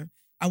didn't know.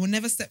 I will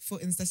never step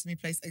foot in Sesame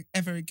Place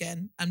ever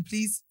again and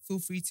please feel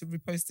free to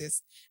repost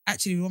this.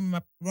 Actually,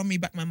 run me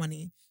back my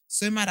money.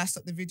 So mad I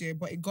stopped the video,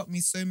 but it got me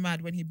so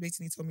mad when he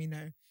blatantly told me no.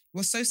 It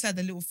was so sad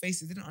the little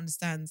faces didn't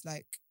understand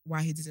like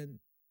why he didn't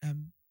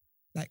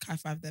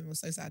high-five them. It was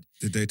so sad.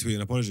 Did they tweet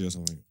an apology or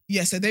something?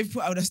 Yeah, so they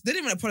didn't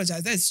even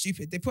apologize. They're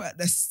stupid. They put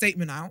their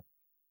statement out.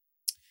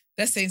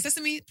 They're saying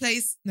Sesame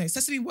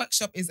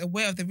Workshop is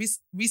aware of the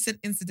recent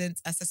incident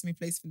at Sesame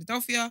Place,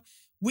 Philadelphia,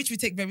 which we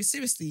take very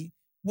seriously.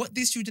 What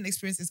these children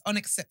experience is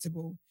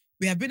unacceptable.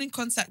 We have been in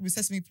contact with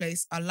Sesame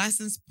Place, our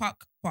licensed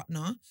park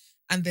partner,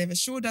 and they've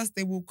assured us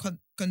they will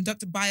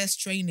conduct bias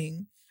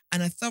training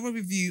and a thorough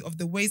review of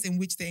the ways in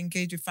which they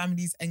engage with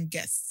families and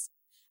guests.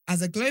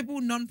 As a global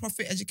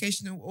non-profit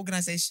educational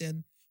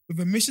organization with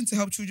a mission to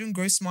help children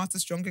grow smarter,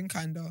 stronger, and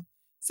kinder,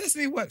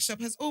 Sesame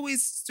Workshop has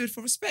always stood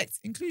for respect,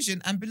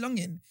 inclusion, and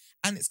belonging,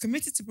 and it's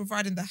committed to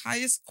providing the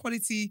highest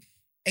quality,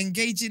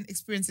 engaging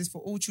experiences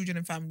for all children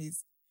and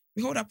families.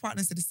 We hold our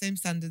partners to the same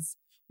standards.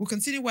 We'll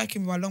continue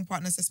working with our long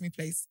partner, Sesame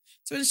Place,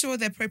 to ensure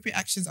the appropriate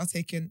actions are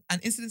taken and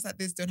incidents like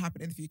this don't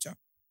happen in the future.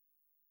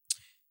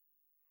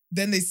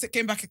 Then they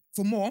came back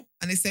for more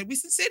and they said, we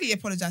sincerely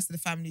apologize to the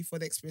family for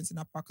the experience in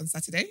our park on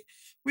Saturday.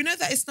 We know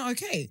that it's not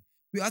okay.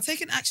 We are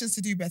taking actions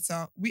to do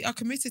better. We are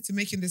committed to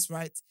making this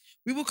right.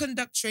 We will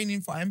conduct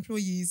training for our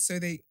employees so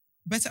they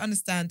better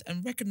understand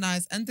and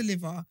recognize and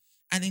deliver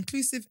an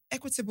inclusive,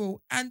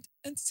 equitable, and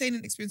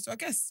entertaining experience to our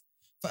guests.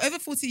 For over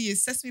 40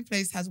 years, Sesame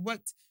Place has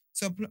worked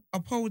to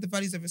uphold the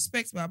values of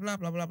respect, blah, blah,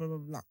 blah, blah, blah, blah,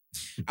 blah.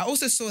 I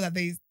also saw that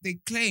they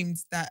claimed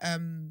that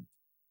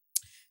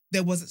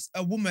there was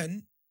a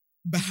woman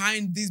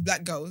behind these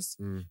black girls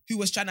who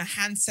was trying to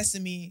hand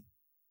Sesame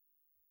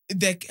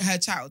her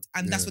child,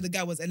 and that's what the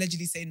guy was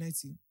allegedly saying no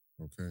to.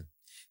 Okay.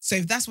 So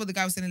if that's what the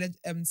guy was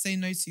saying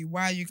no to,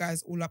 why are you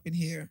guys all up in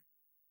here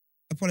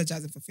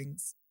apologizing for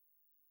things?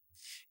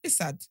 It's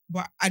sad,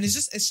 and it's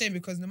just a shame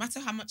because no matter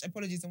how much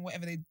apologies and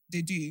whatever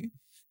they do,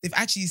 they've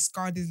actually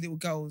scarred these little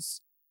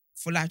girls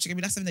for life. I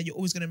mean, that's something that you're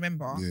always going to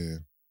remember. Yeah.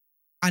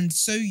 And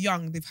so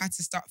young, they've had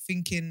to start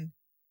thinking,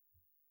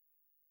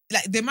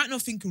 like, they might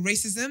not think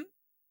racism,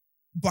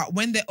 but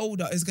when they're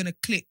older, it's going to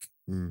click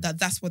that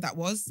that's what that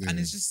was. Yeah. And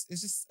it's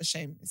just a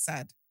shame. It's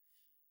sad.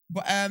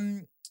 But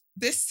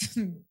this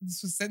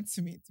was sent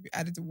to me to be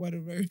added to Water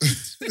Road.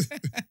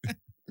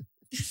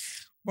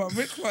 But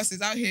Rick Ross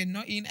is out here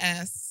not eating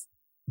ass,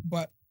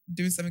 but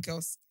doing something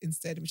else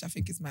instead, which I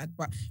think is mad.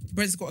 But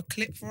Brent's got a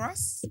clip for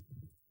us.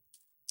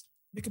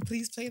 We can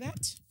please play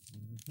that.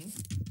 You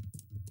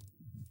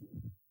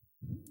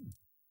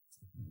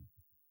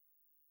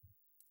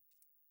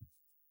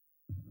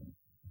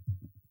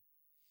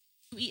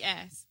eat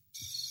ass.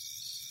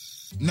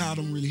 Nah, I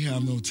don't really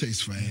have no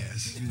taste for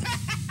ass.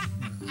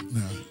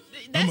 Nah.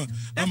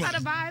 That's not a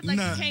vibe. Like,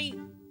 you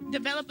can't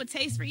develop a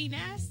taste for eating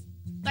ass.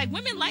 Like,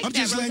 women like I'm that.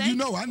 I'm just letting Rosé. you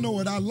know. I know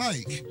what I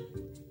like,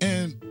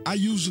 and I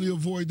usually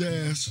avoid the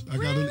ass. I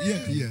gotta,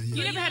 yeah.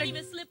 You never had to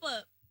even slip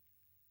up.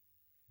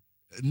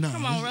 Nah,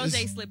 come on,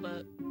 Rosé, slip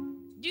up.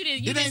 You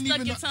didn't. You didn't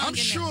stuck your tongue in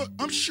there.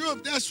 I'm sure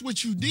if that's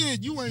what you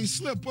did, you ain't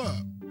slip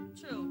up.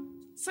 True.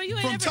 So you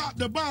ain't From never, top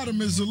to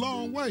bottom is a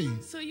long way.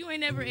 So you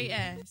ain't never ate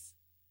ass.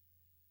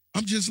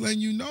 I'm just letting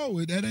you know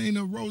it. That ain't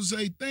a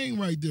Rosé thing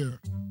right there.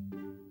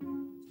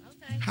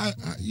 Okay. How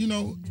you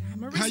know?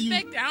 I'ma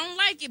respect it. I don't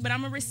like it, but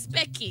I'ma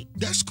respect it.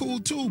 That's cool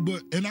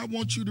too, and I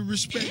want you to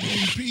respect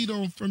being peed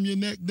on from your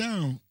neck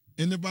down.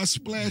 And if I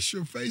splash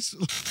your face,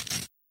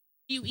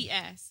 you eat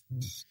ass.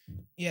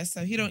 Yeah,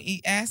 so he don't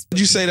eat ass. Would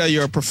you say that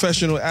you're a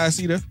professional ass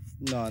eater?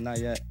 No, not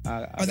yet.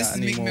 I this is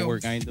need Meek more Mill.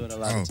 work. I ain't doing it a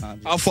lot of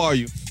times. How far are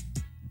you?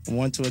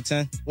 1 to a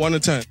 10? 1 to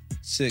 10.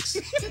 6.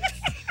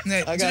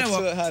 No, I got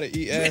taught how to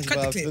eat ass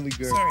by a Philly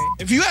girl. Sorry.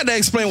 If you had to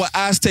explain what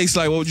ass tastes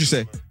like, what would you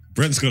say?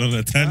 Brent's gone on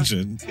a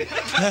tangent.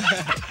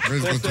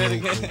 Brent's gone to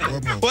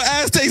What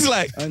ass tastes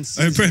like? Hey,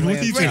 Brent, what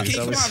are you Brent, doing? can you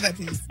come out of that,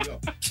 please?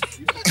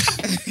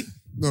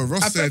 No,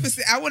 Ross said.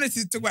 I wanted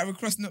to talk about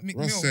Rick Ross, not Meek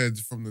Mill. Ross said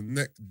from the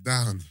neck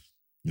down.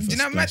 Do you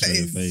know how mad that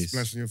is?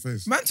 Splash in your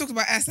face. Man talked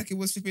about ass like it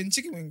was flipping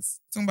chicken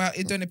wings. Talking about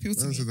it don't appeal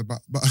to me. Said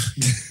but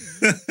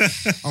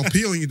I'll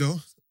pee on you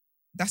though.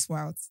 That's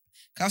wild.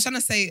 I was trying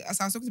to say, so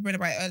I was talking to Brenda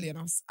about it earlier,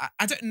 and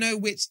I don't know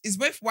which is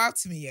both wild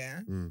to me,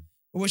 yeah.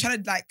 But we're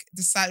trying to like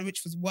decide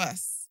which was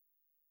worse.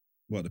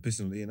 What, the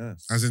pissing on the eating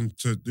ass? As in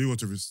to do or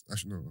to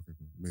actually no. Okay,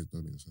 cool.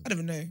 Don't make sense. I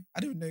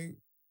don't know.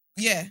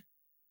 Yeah,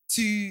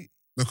 to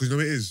no, because you know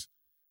what it is.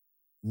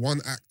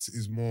 One act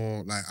is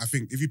more like I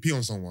think if you pee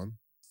on someone,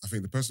 I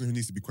think the person who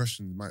needs to be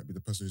questioned might be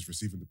the person who's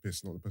receiving the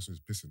piss, not the person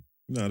who's pissing.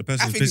 No, the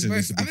person who's pissing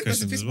needs to be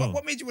questioned as well.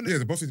 What made you want to? Yeah,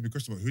 the both need to be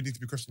questioned, but who needs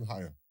to be questioned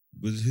higher?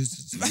 But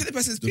who's I think the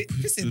person's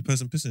pissing. The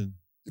person pissing.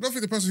 You don't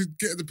think the person who's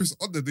getting the piss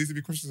on there needs to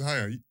be questioned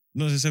higher?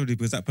 Not necessarily,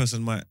 because that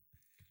person might,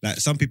 like,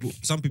 some people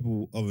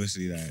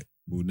obviously like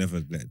will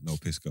never let no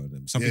piss go on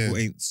them. Some people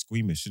ain't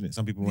squeamish, innit?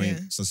 Some people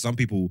ain't. So some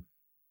people,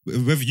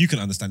 whether you can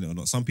understand it or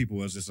not, some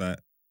people are just like,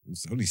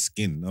 it's only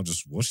skin. I'll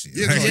just wash it.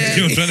 Yeah, Like, no, you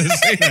know what I'm trying to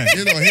say? Like,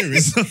 You're not hearing.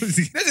 Those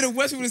are the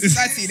worst people in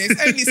society. There's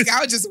only skin.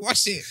 I'll just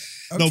wash it.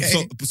 Okay. No,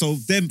 so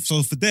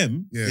for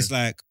them, it's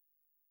like,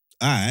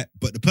 all right,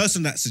 but the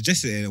person that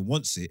suggested it and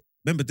wants it,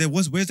 remember,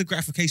 where's the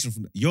gratification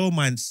from your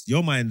mind's and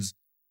your mind's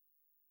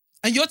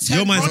a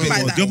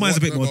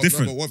bit more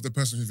different. But what if the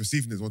person who's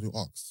receiving it is the one who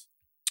asks?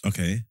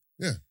 Okay.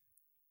 Yeah.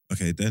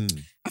 Okay, then.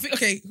 I think,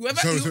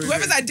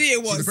 whoever's idea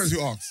it was. So the person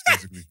who asks,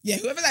 basically. Yeah,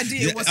 whoever's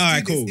idea it was all to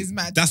right, do cool. this is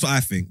mad. That's what I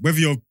think. Whether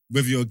you're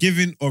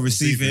giving or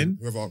receiving,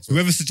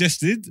 whoever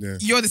suggested,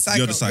 you're the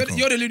psycho.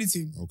 You're the Looney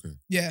Tune. Okay.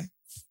 Yeah.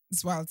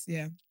 It's wild,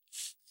 yeah.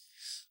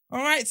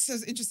 All right, so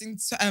it's interesting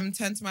to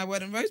turn to my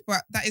word and road,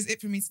 but that is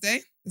it for me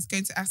today. Let's go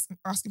into asking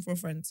for a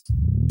friend.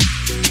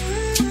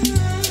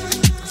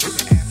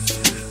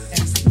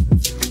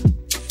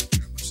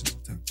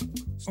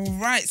 All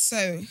right,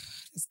 so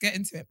let's get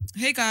into it.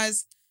 Hey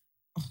guys.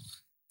 Oh,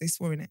 they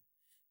swore in it.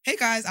 Hey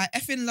guys, I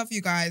effing love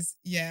you guys.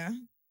 Yeah.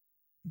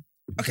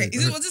 Okay,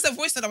 was this a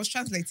voice that I was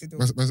translated?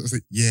 Or?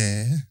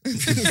 Yeah.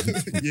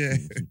 Yeah.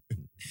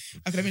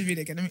 Okay, let me read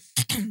it again.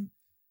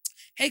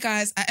 Hey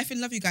guys, I effing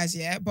love you guys,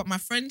 yeah, but my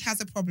friend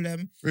has a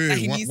problem.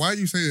 Wait, why are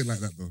you saying it like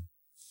that though?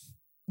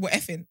 What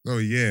effing? Oh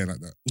yeah, like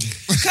that.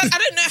 Because I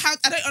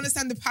don't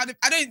understand the part of,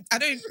 I don't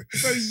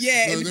go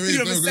yeah in the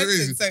middle of a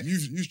sentence. So.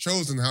 You've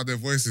chosen how their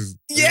voices.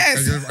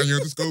 Yes. And you're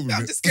just going with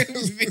I'm it. just going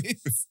with it.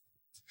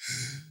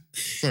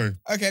 Sorry.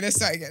 Okay, let's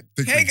start again.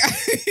 Hey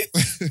guys.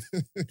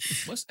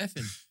 What's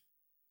effing?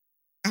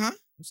 Uh-huh.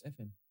 What's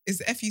effing? It's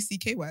the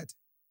F-U-C-K word.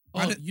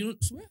 Oh, you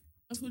don't swear?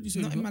 I thought you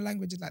said Not in my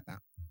language like that.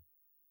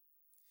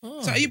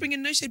 So are you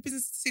bringing no shade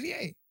business to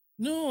CDA?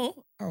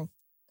 No. Oh.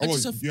 Oh,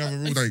 what, you have a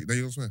rule that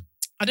you don't swear?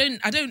 I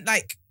don't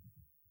like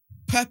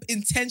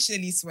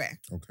intentionally swear.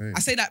 Okay. I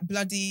say that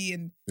bloody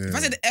and if I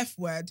say the F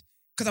word,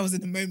 because I was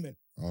in the moment.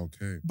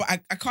 Okay.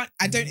 But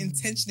I don't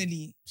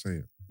intentionally say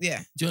it.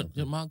 Yeah. Do you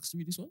want Marcus to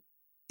read this one?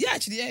 Yeah,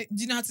 actually, yeah.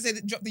 Do you know how to say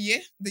that? Drop the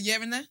year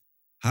in there?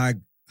 Hi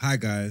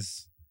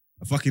guys.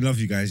 I fucking love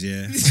you guys,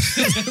 yeah.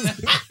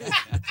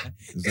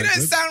 It don't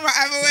sound right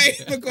either way,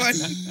 but go on.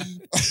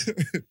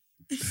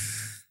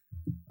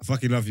 I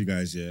fucking love you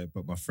guys, yeah.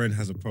 But my friend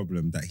has a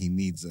problem that he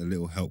needs a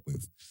little help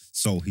with.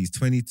 So he's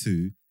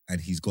 22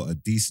 and he's got a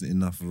decent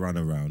enough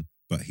runaround,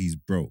 but he's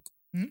broke.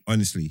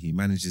 Honestly, he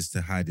manages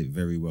to hide it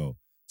very well.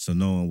 So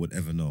no one would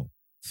ever know.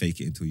 Fake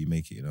it until you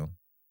make it, you know?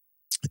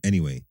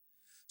 Anyway,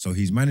 so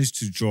he's managed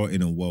to draw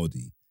in a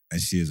worldie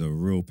and she is a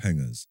real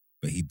pengers,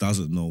 but he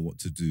doesn't know what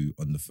to do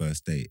on the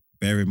first date.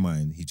 Bear in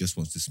mind, he just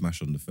wants to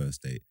smash on the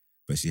first date,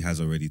 but she has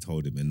already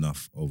told him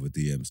enough over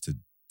DMs to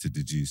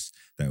deduce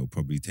that it will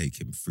probably take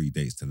him 3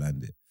 dates to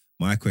land it.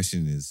 My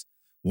question is,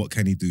 what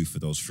can he do for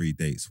those 3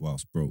 dates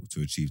whilst broke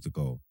to achieve the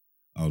goal?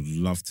 I would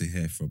love to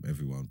hear from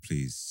everyone,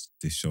 please.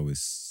 This show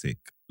is sick.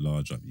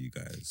 Large up, you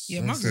guys.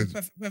 Yeah, Mark's the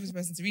perfect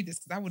person to read this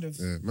because I would have.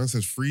 Yeah, man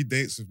says 3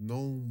 dates with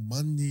no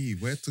money.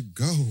 Where to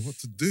go? What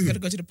to do? Gotta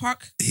go to the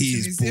park. He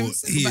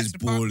is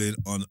balling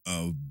on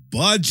a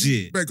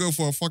budget. Better go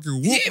for a fucking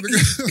walk. Yeah,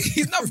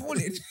 he's not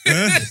balling.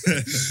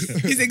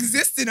 He's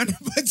existing on a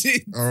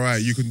budget. All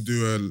right, you can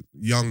do a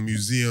young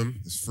museum.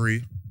 It's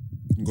free.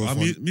 You can go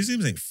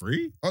museums ain't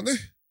free, aren't they?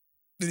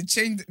 They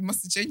changed.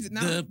 Must have changed it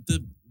now.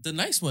 The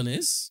nice one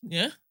is,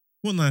 yeah.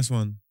 What nice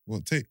one?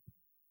 What tape?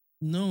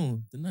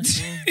 No, the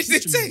National Is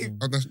it tape?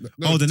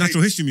 The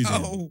Natural History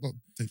Museum. Oh,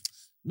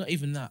 not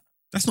even that.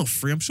 That's not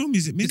free. I'm sure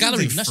museum. The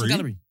gallery, National free.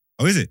 Gallery.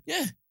 Oh, is it?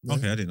 Yeah.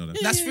 Okay, I didn't know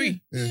that. That's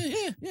free.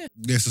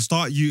 Yeah, so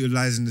start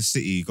utilising the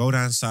city. Go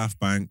down South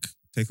Bank,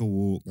 take a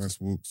walk. Nice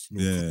walks.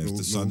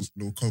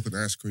 Little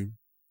coconut ice cream.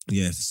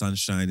 Yeah, if the sun's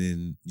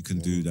shining, you can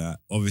do that.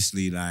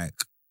 Obviously, like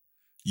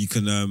you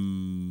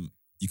can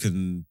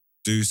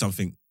do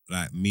something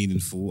like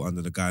meaningful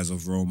under the guise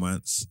of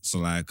romance. So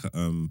like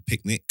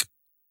picnic.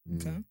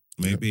 Okay.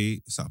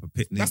 Maybe set up a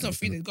picnic. That's not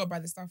free. You gotta buy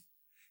the stuff.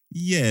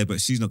 Yeah,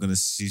 but she's not gonna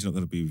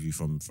be with you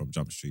from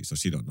Jump Street, so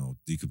she don't know.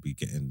 You could be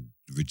getting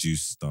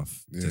reduced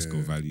stuff,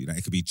 Tesco value. Like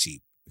it could be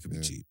cheap. It could be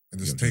cheap. And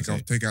just take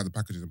out the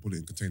packages and put it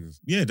in containers.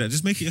 Yeah,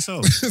 just make it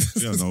yourself.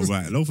 You know,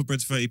 right? A loaf of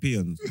bread's 30p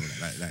and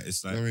like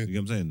it's like, you know what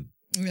I'm saying?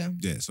 Yeah.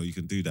 Yeah, so you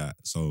can do that.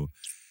 So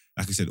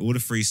like I said, all the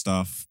free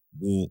stuff,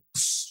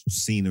 walks,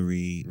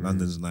 scenery,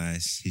 London's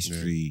nice,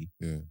 history.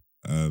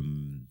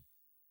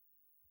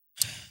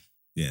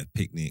 Yeah,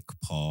 picnic,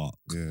 park.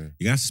 Yeah. You're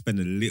gonna have to spend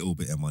a little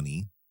bit of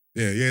money.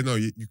 No,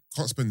 you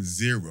can't spend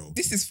zero.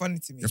 This is funny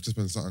to me. You have to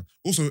spend something.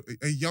 Also,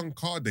 a young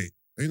car date.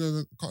 You know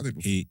the car date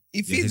before?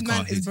 If his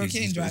man is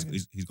broken in driving.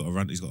 He's got a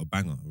run. He's got a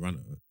banger, a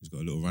runner. He's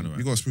got a little runner.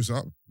 You got to spruce it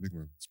up, big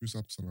man. Spruce it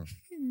up somehow.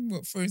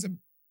 What, for some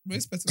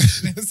roast petal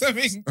or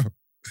something?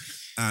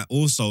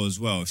 Also, as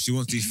well, if she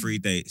wants these 3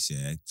 dates,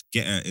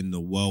 get her in the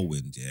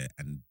whirlwind,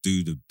 and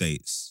do the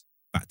dates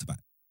back to back.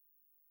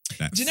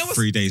 Like, do you know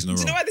 3 days in a row.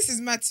 Do you know why this is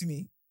mad to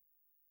me?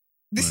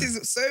 This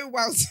is so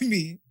wild to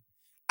me.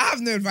 I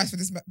have no advice for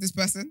this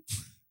person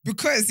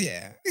because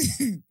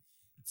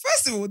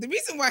first of all, the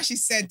reason why she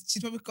said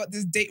she's probably got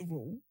this date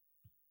rule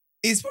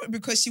is probably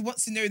because she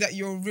wants to know that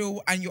you're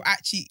real and you're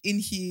actually in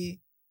here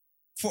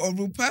for a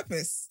real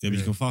purpose. Yeah, but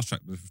you can fast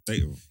track the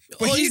date rule.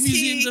 But all these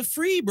museums are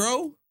free,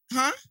 bro.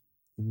 Huh?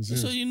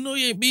 So you know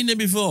you ain't been there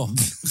before.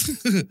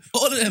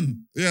 All of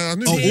them. Yeah, I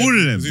knew. All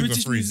of them.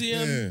 British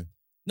Museum,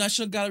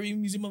 National Gallery,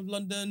 Museum of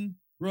London,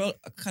 Royal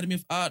Academy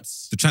of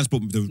Arts, the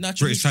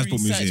British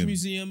Transport Museum.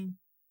 Museum,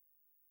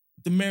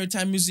 the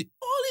Maritime Museum.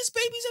 All these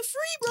babies are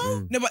free,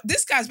 bro. No, but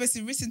this guy's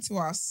basically written to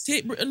us.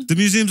 Tate Britain. The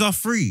museums are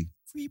free.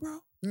 Free, bro.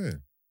 Yeah.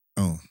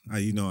 Oh,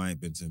 you know I ain't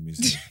been to a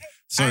museum.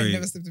 Sorry.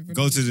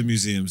 Go to the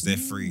museums. They're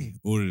free.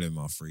 All of them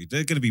are free.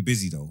 They're gonna be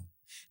busy though.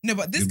 No,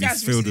 but this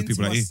guy's filled with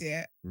people to us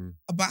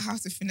about how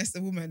to finesse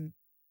a woman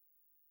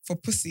for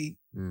pussy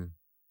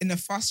in a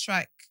fast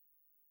track,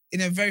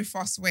 in a very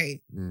fast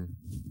way.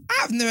 I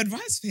have no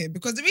advice for him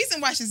because the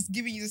reason why she's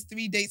giving you this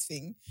 3 dates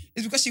thing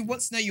is because she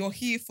wants to know you're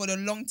here for the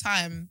long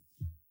time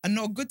and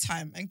not a good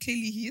time, and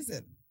clearly he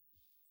isn't.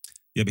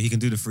 Yeah, but he can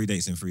do the 3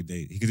 dates in 3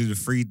 days. He can do the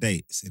 3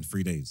 dates in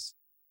 3 days.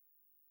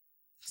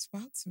 That's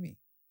wild to me.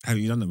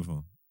 Haven't you done that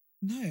before?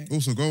 No.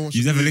 Also, go watch.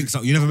 You never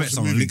met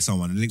someone, link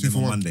someone, and link them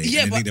on Monday,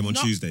 yeah, and then link them on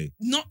not, Tuesday,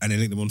 and then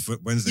link them on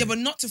Wednesday. Yeah, but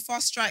not to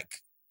fast track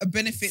a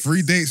benefit.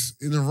 3 dates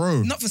in a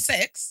row. Not for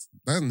sex.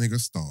 That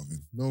nigga's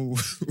starving. No.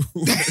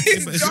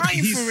 He's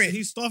dying for it.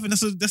 He's starving.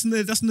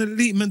 That's an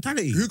elite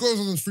mentality. Who goes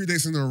on 3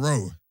 dates in a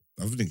row?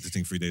 I've linked the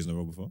thing 3 days in a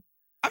row before.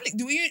 I'm like,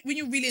 when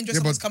you really enjoy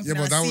someone's company,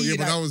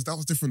 that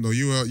was different though.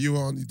 You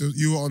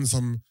were on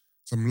some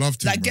love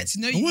thing. Like, get to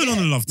know you. I weren't on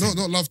a love thing.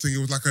 No, not love thing. It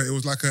was like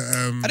a.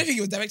 I don't think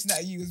it was directing that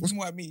at you. It was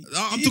more at me.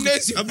 I'm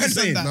just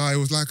saying. No, it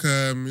was like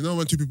you know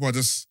when two people are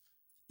just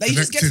Like you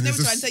just get to know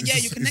Connecting, each other and say, yeah,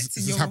 you're connecting.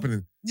 It's just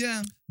happening.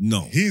 Yeah.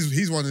 No.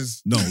 His one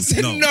is No. I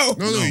said no.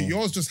 no.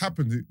 Yours just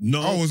happened.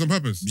 No. Oh, it was on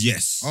purpose.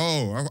 Yes.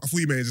 Oh, I thought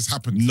you meant it just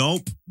happened.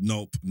 Nope.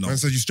 Man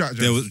said you strategized.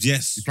 There was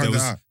You planned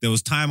it out. there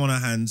was time on our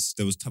hands.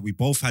 We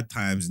both had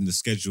times in the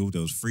schedule.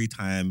 There was free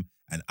time,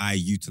 and I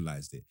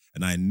utilized it.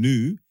 And I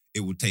knew it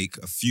would take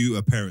a few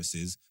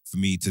appearances for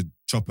me to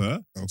chop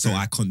her. Okay. So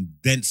I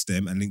condensed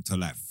them and linked her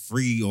like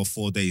 3 or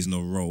 4 days in a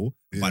row.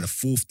 Yeah. By the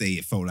 4th day,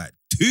 it felt like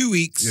 2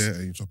 weeks. Yeah,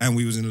 and you chop it. And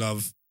we was in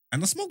love.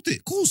 And I smoked it.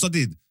 Of course I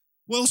did.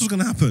 What else was going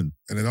to happen?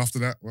 And then after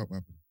that, what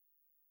happened?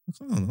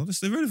 I don't know. This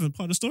is the irrelevant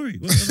part of the story.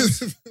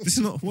 This is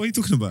not. What are you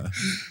talking about?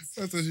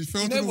 So she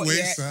fell You to know the what,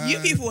 wayside. You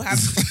people have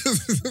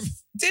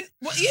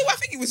I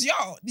think it was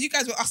y'all. You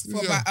guys were asking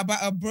for about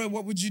a bro,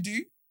 what would you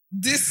do?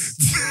 This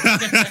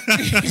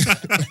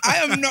I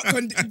am not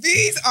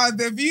these are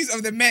the views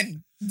of the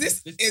men.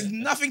 This is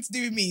nothing to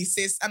do with me,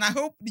 sis. And I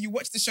hope you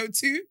watch the show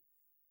too.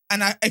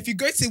 And if you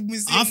go to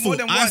museum I more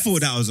than once,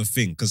 thought that was a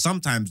thing because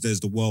sometimes there's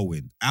the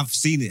whirlwind. I've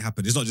seen it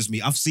happen. It's not just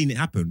me. I've seen it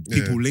happen.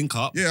 Yeah. People link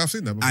up. Yeah, I've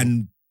seen that before.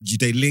 And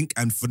they link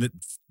and for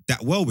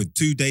that whirlwind,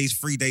 2 days,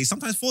 3 days,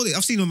 sometimes 4 days.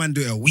 I've seen a man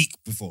do it a week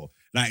before.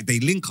 Like they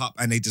link up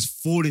and they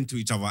just fall into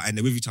each other and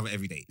they're with each other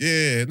every day.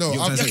 Yeah, no, You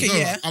know what I'm I've, saying? no,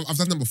 Yeah. I've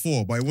done that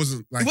before, but it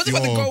wasn't like It wasn't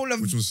for the goal of-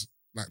 which was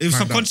like It was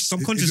planned out.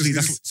 subconsciously. It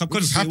That's just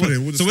subconsciously.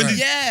 happening. So when did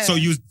Yeah. so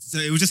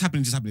it was just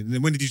happening, And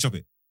then when did you chop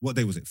it? What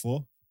day was it?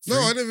 4? No,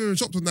 3? I never even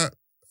chopped on that.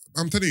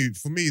 I'm telling you,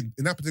 for me,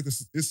 in that particular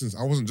instance,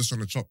 I wasn't just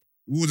trying to chop.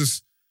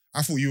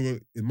 I thought you were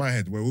in my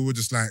head where we were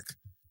just like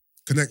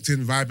connecting,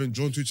 vibing,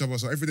 drawn to each other.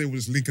 So every day we were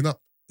just linking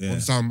up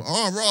on some,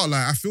 raw,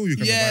 like I feel you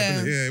kind of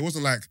vibe, innit? Yeah, it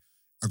wasn't like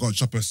I got to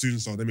chop her soon,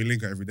 so let me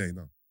link her every day.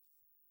 No.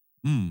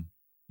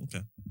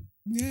 Okay.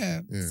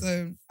 Yeah. Yeah.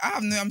 So I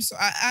have no. I'm so.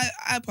 I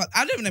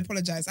don't even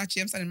apologize.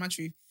 Actually, I'm standing my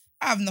truth.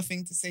 I have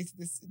nothing to say to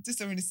this. It just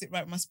don't really sit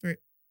right with my spirit.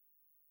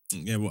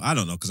 Yeah, well, I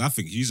don't know because I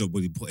think he's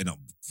already putting up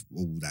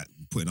all that,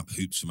 putting up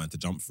hoops for man to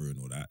jump through and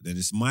all that. Then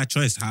it's my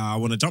choice how I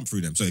want to jump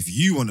through them. So if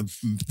you want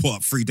to put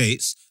up 3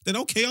 dates, then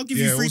okay, I'll give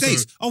you 3 also,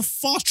 dates. I'll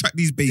fast track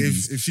these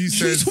babies. If she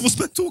said, what's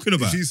man talking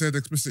about? If she said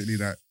explicitly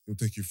that it'll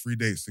take you 3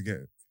 dates to get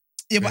it.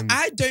 Yeah, but And-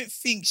 I don't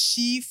think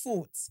she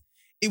thought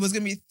it was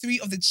going to be 3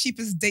 of the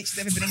cheapest dates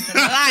she's ever been on in her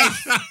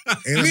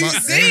life.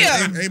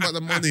 Ain't about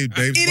the money,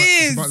 babe.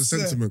 It's about the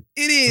sentiment.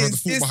 It is.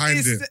 It's about the thought behind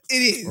it. It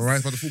is. All right,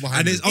 it's about the thought behind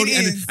And it. it's only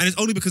and it's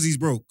only because he's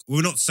broke.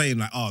 We're not saying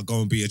like,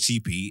 go and be a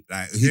cheapie.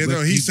 Like,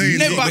 He's saying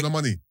No, he's but- got the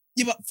money.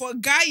 Yeah, but for a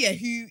guy,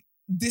 who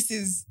this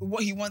is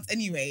what he wants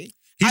anyway.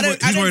 He's I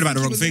don't worried about think the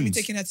he wrong was gonna be things.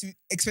 taking her to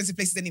expensive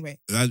places anyway.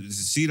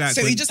 See, like,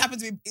 So he just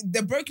happens to be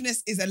the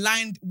brokenness is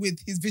aligned with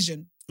his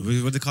vision.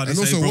 what the Cardi And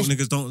say? also, Broke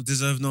what's- niggas don't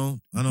deserve no.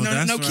 I know No,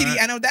 that's no, right. Kitty.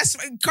 I know that's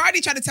Cardi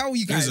trying to tell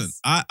you guys. Listen,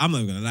 I'm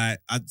not even gonna lie.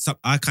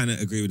 I kind of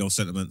agree with those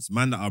sentiments.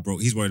 Man that are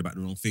broke, he's worried about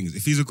the wrong things.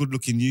 If he's a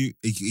good-looking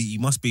he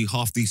must be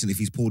half decent. If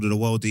he's pulled at a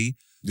wealthy,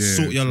 Yeah,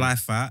 sort your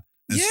life out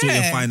and sort your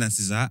Yeah.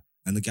 finances out,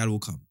 and the gal will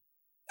come.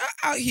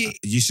 Out here,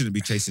 You shouldn't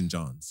be chasing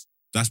Johns.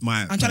 That's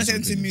my. I'm trying to take personal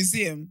him to a opinion.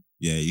 museum.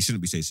 Yeah, you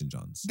shouldn't be chasing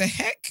Johns. The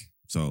heck?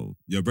 So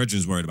your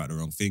brethren's worried about the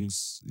wrong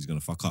things. He's gonna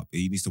fuck up.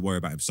 He needs to worry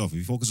about himself. If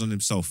he focuses on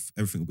himself,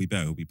 everything will be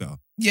better. It'll be better.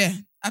 Yeah,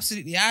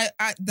 absolutely. Now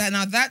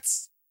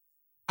that's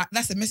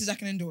a message I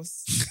can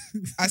endorse.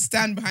 I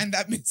stand behind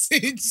that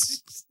message.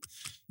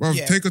 Well,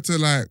 Yeah. take her to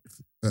like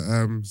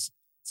the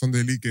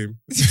Sunday league game.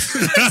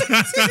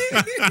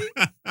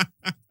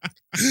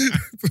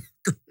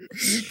 Do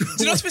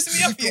you know what's pissing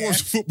me off? Go Yeah.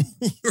 watch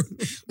football.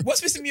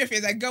 What's pissing me off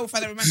is that girl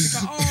find it romantic.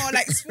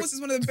 Like sports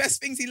is one of the best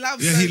things he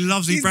loves. Yeah, he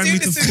loves. He he's ran doing me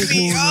to this with football.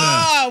 me.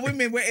 Yeah.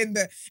 Women, we're in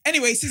the.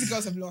 Anyway, City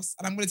girls have lost,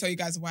 and I'm going to tell you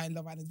guys why in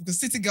Love Island because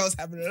City girls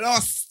have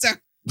lost.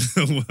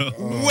 Well,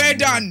 Oh, We're man.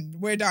 done.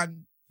 We're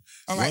done.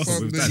 All right,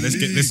 well, with that, let's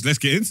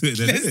get into it.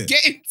 Then, let's innit?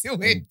 get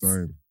into it. I'm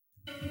dying.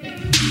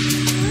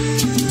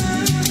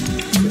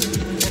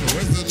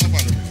 Where's the Love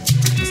Island?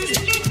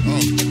 Oh,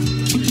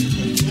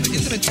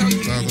 He's going to tell you.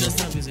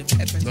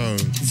 no.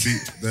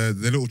 The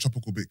little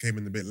tropical bit came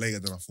in a bit later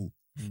than I thought.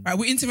 Right,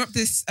 we interrupt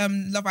this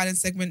Love Island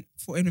segment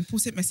for an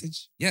important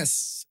message.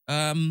 Yes.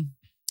 A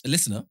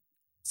listener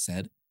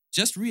said,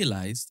 just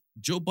realized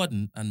Joe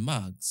Budden and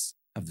Margs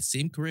have the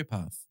same career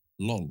path.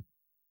 Lol.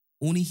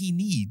 Only he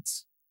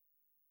needs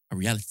a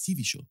reality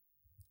TV show.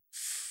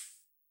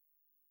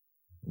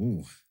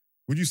 Ooh,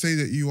 Would you say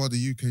that you are the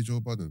UK Joe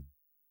Budden?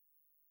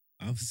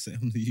 I would say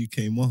I'm the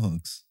UK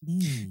Marks. Do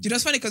you know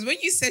what's funny? Because when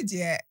you said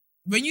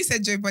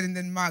Joe Budden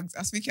then Margs,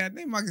 I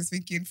know Margs is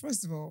thinking,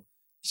 first of all,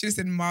 you should have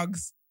said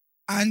Margs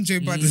and Joe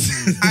Budden.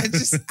 I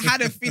just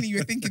had a feeling you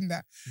were thinking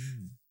that.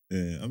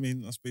 Yeah, I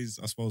mean, I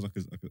suppose I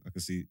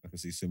could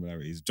see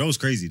similarities. Joe's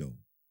crazy though.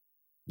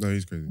 No,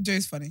 he's crazy.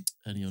 Joe's funny.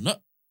 And you're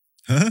not.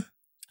 Huh?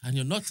 And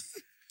you're not.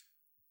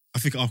 I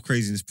think our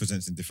craziness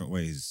presents in different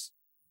ways.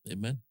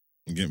 Amen.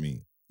 You get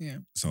me? Yeah.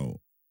 So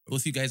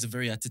Both you guys are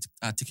very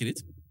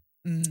articulate,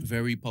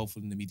 very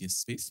powerful in the media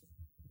space.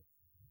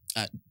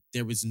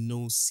 There is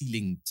no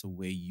ceiling to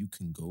where you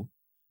can go.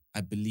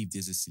 I believe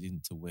there's a ceiling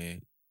to where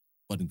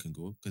Budden can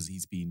go because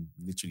he's been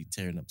literally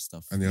tearing up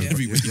stuff And he has-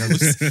 everywhere. he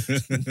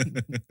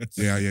has-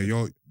 Yeah,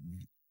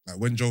 like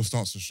when Joe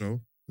starts the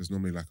show, there's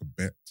normally like a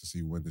bet to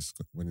see when is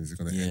it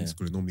gonna end,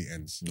 because it normally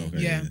ends. Okay,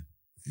 Yeah.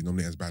 He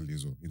normally ends badly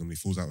as well. He normally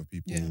falls out with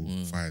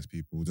people, fires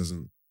people,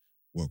 doesn't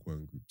work well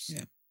in groups.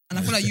 Yeah. And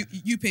I feel like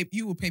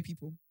you will pay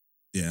people.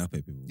 Yeah, I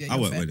pay people. Yeah, I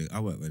you're work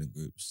fair. well in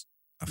groups.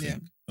 I Yeah.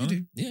 think. You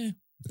do. Yeah.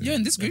 You're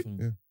in this group.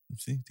 Definitely. Yeah.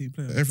 See, team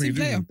player. Everything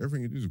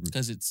Team you do is a group.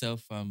 Because it's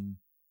serving.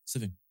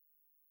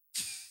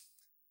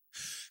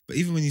 But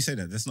even when you say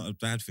that, that's not a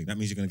bad thing. That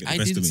means you're going to get the I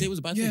best didn't of me. say it was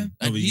a bad Yeah. thing.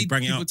 No, I but you need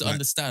bring it people up, to like-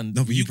 understand.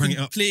 No, but you bring can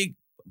it up. play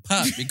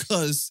part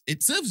because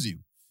it serves you.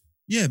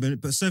 Yeah,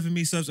 but serving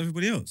me serves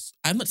everybody else.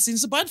 I'm not saying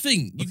it's a bad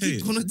thing. You Okay.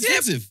 keep going on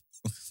defensive.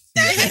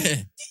 Yeah.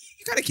 Yeah.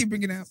 You gotta keep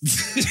bringing it up.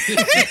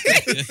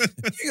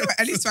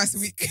 At least twice a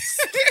week.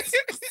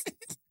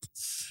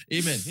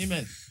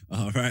 Amen.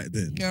 All right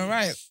then. You're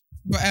right.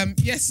 But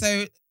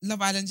so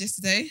Love Island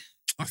yesterday.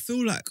 I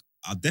feel like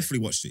I definitely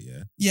watched it,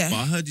 yeah. Yeah. But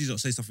I heard you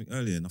say something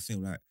earlier, and I feel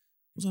like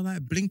was I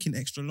like blinking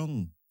extra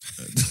long?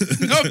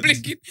 No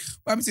blinking.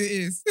 What happened to your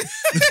ears?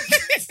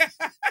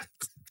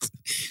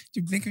 Do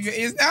you blink with your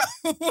ears now?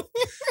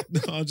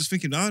 No, I was just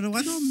thinking, I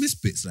don't miss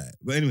bits like.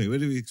 But anyway, where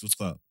do we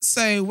start?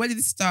 So where did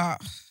it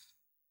start?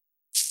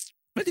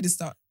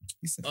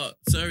 You said. Oh,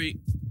 sorry.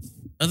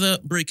 Other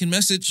breaking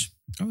message.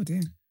 Oh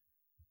dear.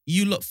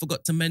 You lot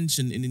forgot to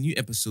mention in the new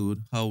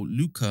episode how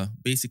Luca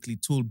basically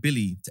told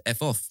Billy to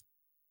F off.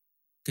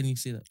 Can you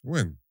say that?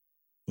 When?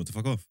 What the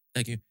fuck off?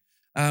 Thank you.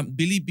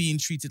 Billy being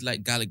treated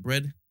like garlic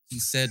bread. He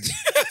said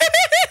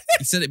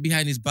he said it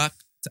behind his back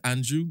to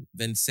Andrew,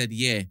 then said,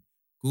 yeah,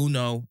 go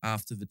now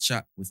after the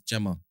chat with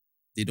Gemma.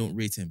 They don't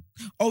rate him.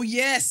 Oh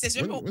yes.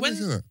 Remember When did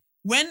you say that?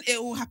 when it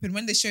all happened,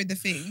 when they showed the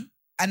thing,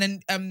 and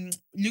then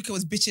Luca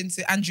was bitching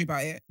to Andrew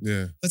about it.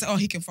 Yeah. It was like, oh,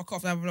 he can fuck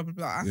off, blah blah blah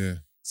blah. Yeah.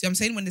 So I'm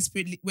saying when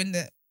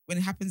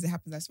it happens,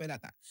 I swear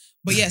like that.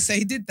 But yeah, so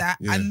he did that.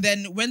 Yeah. And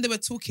then when they were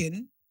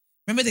talking,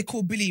 remember they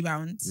called Billy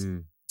round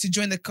to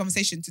join the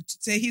conversation to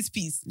say his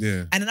piece.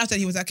 Yeah. And then after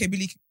he was like, okay,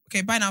 Billy,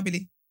 okay, bye now,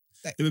 Billy.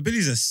 Yeah, but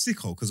Billy's a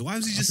sicko, because why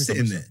was he just think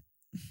sitting I'm there?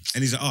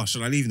 And he's like, oh,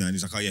 should I leave now? And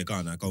he's like, oh yeah, go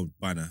on now, go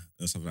bye now,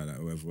 or something like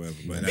that, or whatever.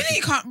 But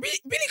Billy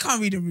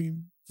can't read a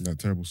room. That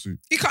terrible suit.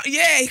 He can't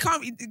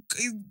read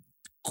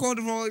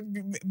Corduroy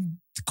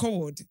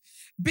cord.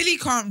 Billy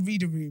can't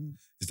read a room.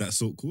 is that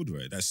salt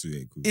corduroy? That's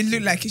ain't cool. It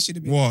looked like it should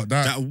have been. What?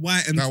 that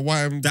white and That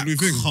white and that blue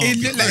thing. can't It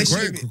be looked like it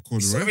corduroy. should have been.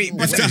 Corduroy. Sorry, Oh,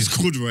 but If that's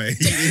corduroy,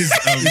 he is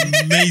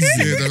Yeah,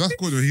 amazing. that's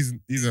Corduroy.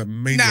 He's a Nah,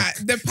 maniac.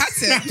 the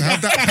pattern. To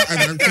have that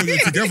pattern and Corduroy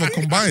together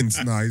combined,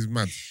 nah, he's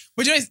mad.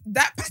 But you know,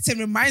 that pattern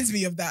reminds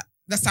me of that.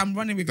 That's how I'm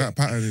running with That it.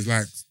 pattern is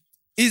like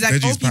It's like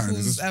Deji's old pattern.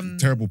 people's It's just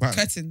terrible pattern.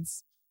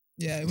 curtains.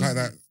 Yeah, it It's was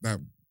like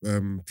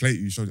that plate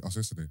you showed us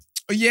yesterday.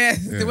 Oh yeah,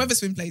 Yeah. the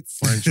Weatherspoon plates.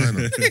 Fine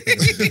China.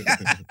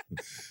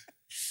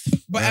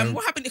 But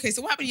what happened? Okay,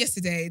 so what happened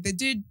yesterday? They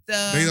did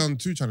the. They done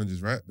 2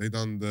 challenges, right? They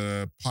done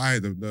the pie,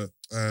 No, it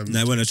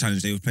wasn't a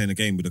challenge. They were playing a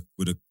game with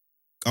a.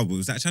 Oh,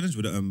 was that a challenge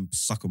with a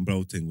suck and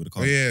blow thing with a Oh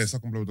card? yeah,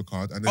 suck and blow the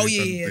card. And then Oh,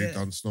 they've yeah.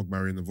 done Snog,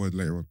 Marry and Avoid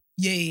later on.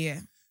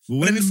 Yeah. Well,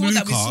 But when then before Luca,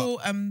 that, we saw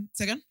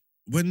second.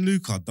 when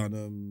Luca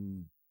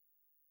done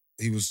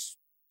he was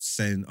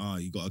saying,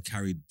 you got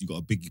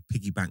to big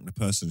piggy bank the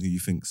person who you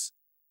think's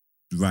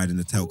riding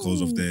the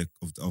tailcoats of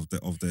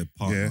their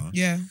partner.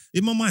 Yeah.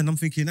 In my mind, I'm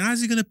thinking,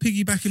 how's he gonna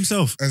piggyback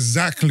himself?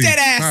 Exactly. Dead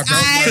ass. I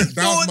That was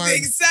thought the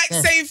exact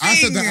bro, same thing. I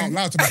said that out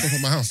loud to myself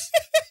in my house.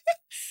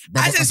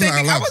 But I said the same that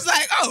out thing. I loud. was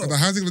like, oh, Like,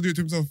 how's he gonna do it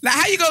to himself? like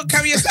how you gonna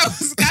carry yourself?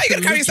 How you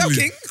gonna carry yourself,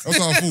 Literally. King? That's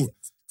what I thought.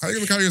 How you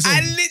gonna carry yourself?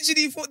 I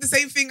literally thought the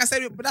same thing. I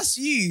said, but that's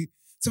you.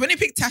 So when he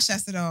picked Tasha, I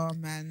said, oh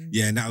man.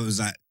 Yeah, and that was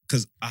like,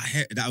 because I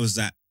heard that was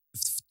that.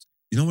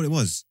 You know what it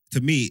was?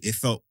 To me, it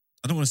felt.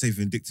 I don't want to say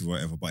vindictive or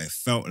whatever, but it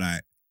felt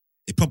like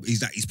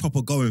he's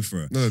proper going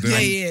for it. No, Yeah.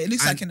 It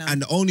looks like it now.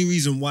 And the only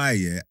reason why,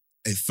 it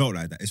felt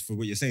like that is for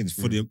what you're saying. Is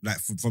for the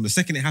from the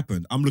second it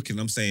happened,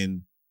 I'm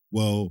saying,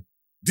 well,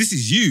 this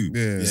is you.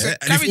 Yeah. So And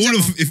carry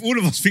if all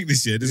of us think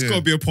this, there's got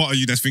to be a part of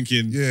you that's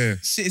thinking, Yeah.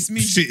 Shit, it's me.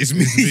 shit, it's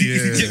me.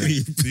 Yeah. You get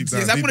me? Deep down,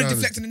 Yes, I'm deep gonna down.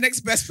 deflect on the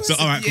next best person.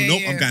 So all right, cool.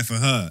 Nope, I'm going for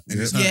her, and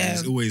it's her. Yeah.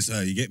 It's always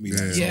her. You get me?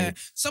 Yeah. Like, Yeah.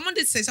 so-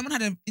 Someone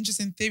had an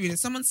interesting theory.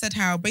 Someone said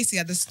how basically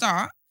at the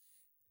start,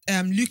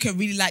 Luca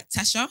really liked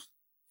Tasha,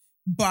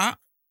 but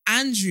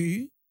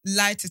Andrew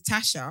lied to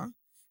Tasha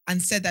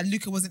and said that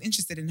Luca wasn't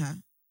interested in her.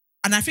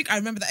 And I think I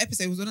remember that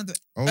episode was one of the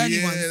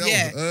early ones.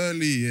 That was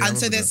early. Yeah, and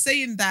so they're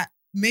saying that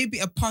maybe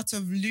a part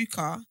of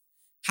Luca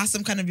has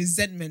some kind of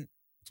resentment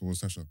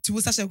towards Tasha.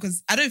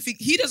 because I don't think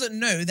he doesn't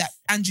know that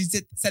Andrew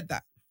said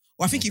that.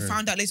 Or I think he Okay.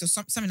 found out later or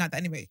something like that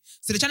anyway.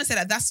 So they're trying to say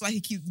that that's why he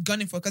keeps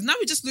gunning for it. Because now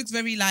he just looks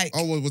very like,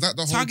 Oh, well, was that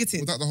the whole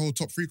targeted. Was that the whole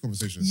top 3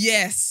 conversation?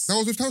 yes. That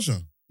was with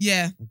Tasha.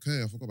 Yeah.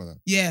 Okay, I forgot about that.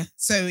 Yeah.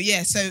 So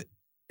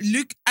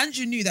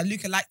Andrew knew that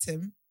Luca liked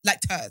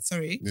her,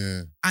 sorry.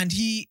 Yeah. And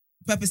he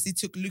purposely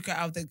took Luca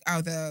out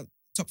of the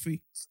top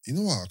 3. You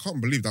know what? I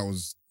can't believe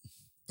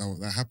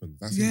that happened.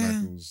 That seemed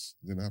Yeah. like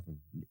didn't happen.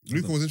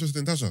 Luca was interested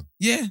in Tasha.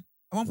 Yeah.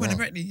 At one point, Wow.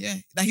 apparently, yeah.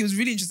 Like he was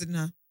really interested in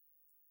her.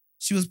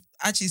 She was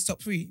actually his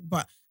top 3,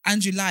 but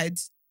Andrew lied.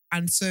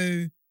 And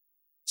so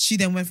she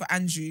then went for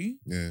Andrew.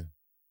 Yeah.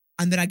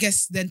 And then I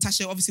guess then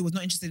Tasha obviously was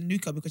not interested in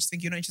Nuka because she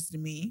think you're not interested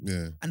in me.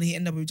 Yeah. And then he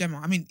ended up with Gemma.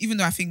 I mean, even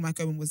though I think Mike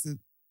Owen was the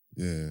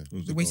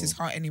waste his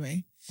heart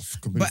anyway.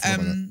 But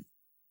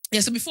yeah,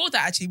 so before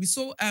that actually, we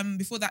saw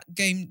before that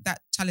game, that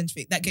challenge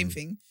thing, that game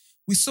thing,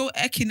 we saw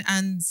Ekin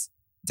and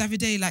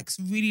Davide like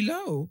really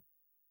low.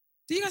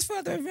 Do you guys feel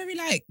like they were very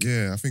like?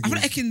 Yeah, I feel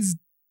like Ekin's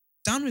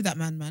down with that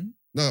man.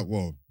 No,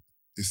 well,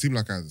 it seemed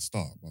like at the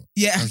start, but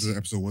as the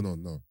episode went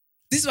on, no.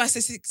 This is why I say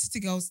City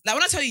Girls. Like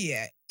when I tell you,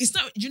 it's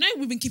not. You know,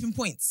 we've been keeping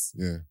points.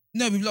 Yeah.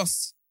 No, we've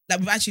lost.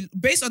 Like we've actually,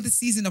 based on this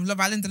season of Love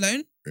Island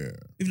alone,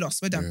 we've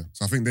lost. We're done. Yeah.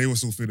 So I think they were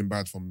still feeling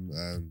bad from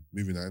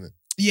moving that, innit?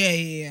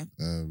 Yeah.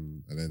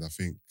 And then I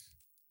think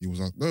he was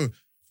like, no,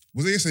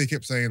 was it yesterday he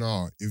kept saying,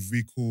 if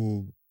we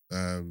call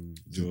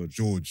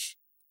George.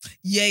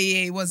 Yeah,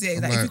 it was. Yeah,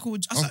 like, if we call,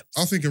 I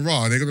was thinking,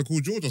 they're gonna call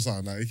George or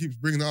something. Like he keeps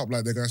bringing it up,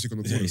 like they're actually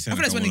gonna call him. I feel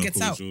like it's when he gets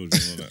out.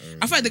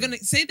 I feel like they're gonna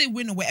say they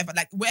win or whatever.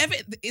 Like whatever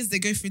it is they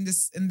go through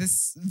in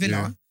this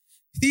villa,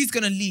 he's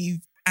gonna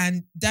leave,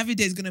 and Davide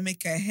is gonna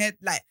make a head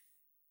like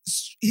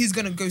he's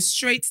gonna go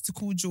straight to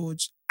call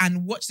George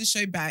and watch the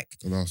show back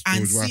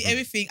and see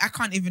everything. I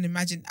can't even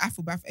imagine. I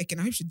feel bad for Ekin.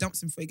 I hope she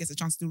dumps him before he gets a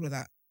chance to do all of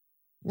that.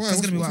 Why?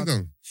 It's gonna be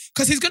wild.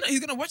 Because he's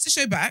gonna watch the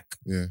show back.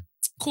 Yeah.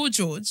 Call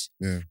George,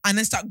 and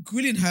then start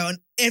grilling her on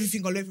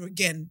everything all over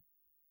again.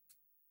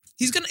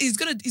 He's gonna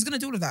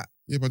do all of that.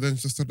 Yeah, but then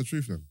just tell the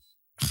truth then.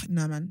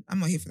 No, man, I'm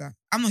not here for that.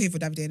 I'm not here for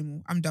Davide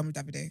anymore. I'm done with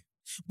Davide.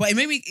 But it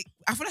made me.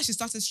 I feel like she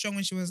started strong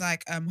when she was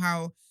like,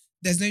 how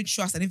there's no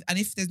trust, and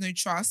if there's no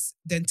trust,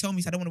 then tell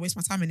me, so I don't want to waste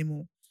my time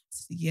anymore. I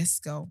said, yes,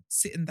 girl,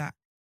 sit in that.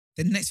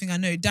 The next thing I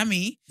know,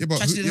 Dammy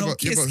tried to do the whole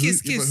kiss.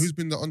 But who's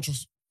been the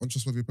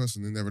untrustworthy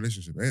person in their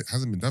relationship? It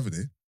hasn't been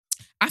Davide.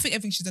 I think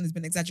everything she's done has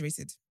been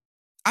exaggerated.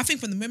 I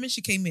think from the moment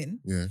she came in,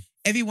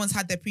 everyone's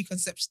had their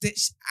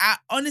preconceptions.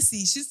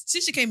 Honestly,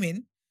 since she came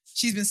in,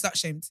 she's been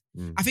slut-shamed.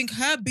 I think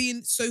her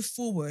being so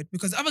forward,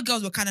 because the other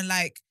girls were kind of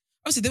like,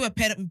 obviously they were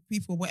paired up with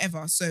people,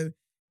 whatever, so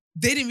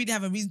they didn't really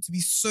have a reason to be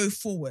so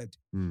forward.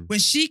 When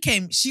she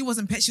came, she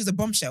wasn't paired, she was a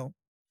bombshell.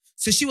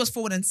 So she was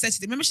forward and said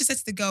to them, remember she said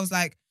to the girls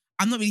like,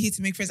 I'm not really here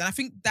to make friends. And I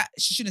think that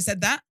she shouldn't have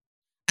said that.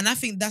 And I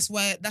think that's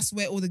where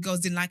all the girls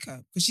didn't like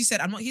her. Because she said,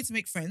 I'm not here to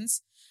make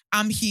friends.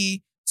 I'm here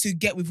to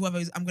get with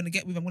whoever I'm going to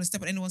get with. I'm going to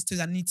step on anyone's toes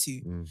I need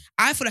to.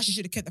 I feel like she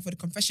should have kept that for the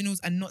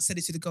confessionals and not said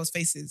it to the girls'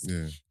 faces.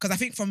 Because I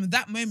think from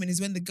that moment is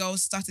when the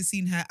girls started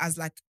seeing her as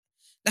like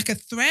a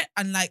threat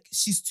and like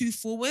she's too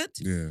forward.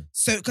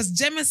 So, because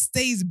Gemma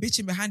stays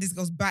bitching behind these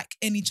girls' back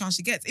any chance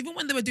she gets. Even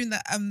when they were doing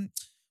that,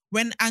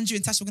 when Andrew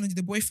and Tasha were going to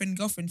do the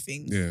boyfriend-girlfriend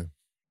thing,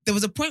 there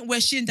was a point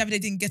where she and Davide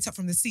didn't get up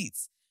from the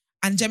seats.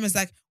 And Gemma's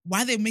like,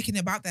 why are they making it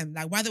about them?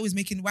 Like, why are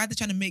they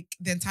trying to make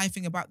the entire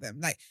thing about them?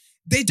 Like,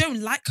 they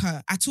don't like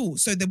her at all.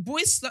 So the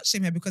boys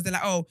slut-shame her because they're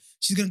like, oh,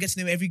 she's going to get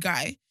to know every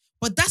guy.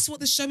 But that's what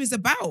the show is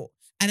about.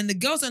 And then the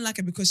girls don't like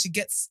her because she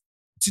gets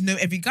to know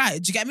every guy.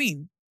 Do you get what I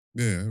mean?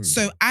 Yeah.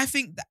 So I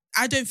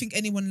don't think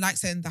anyone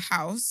likes her in the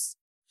house.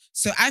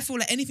 So I feel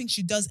like anything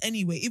she does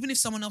anyway, even if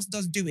someone else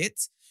does do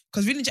it,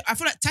 because really, I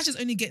feel like Tasha's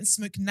only getting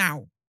smoked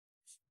now.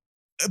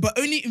 But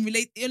only in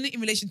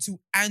relation to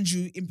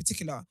Andrew in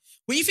particular.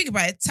 When you think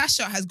about it,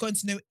 Tasha has gotten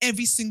to know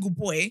every single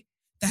boy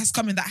that has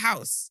come in that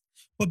house.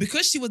 But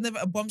because she was never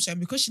a bombshell, and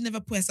because she never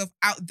put herself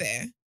out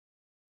there,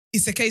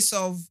 it's a case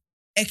of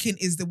Ekin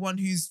is the one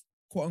who's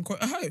quote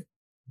unquote a hoe.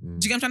 Do you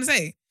get what I'm trying to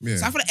say? Yeah.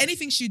 So I feel like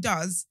anything she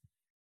does,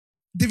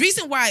 the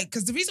reason why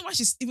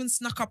she even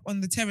snuck up on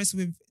the terrace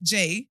with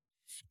Jay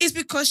is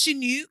because she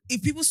knew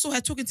if people saw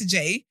her talking to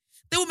Jay,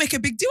 they would make a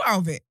big deal out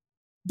of it.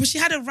 But she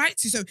had a right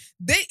to. So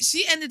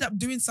she ended up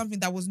doing something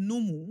that was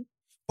normal,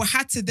 but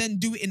had to then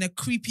do it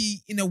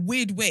in a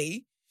weird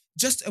way,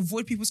 just to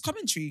avoid people's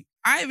commentary.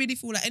 I really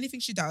feel like anything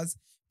she does,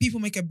 people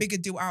make a bigger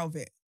deal out of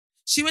it.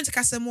 She went to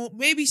Casa Amor,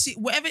 maybe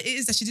whatever it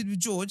is that she did with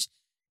George,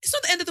 it's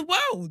not the end of the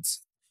world.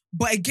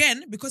 But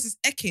again, because it's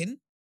Ekin,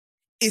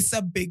 it's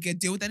a bigger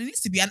deal than it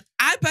needs to be. And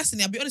I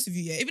personally, I'll be honest with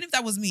you, even if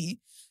that was me,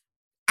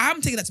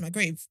 I'm taking that to my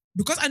grave.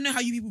 Because I know how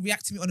you people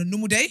react to me on a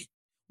normal day.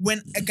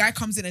 When a guy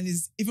comes in and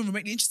is even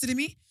remotely interested in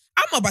me,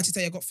 I'm not about to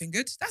tell you I got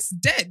fingered. That's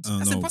dead.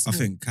 That's impossible. I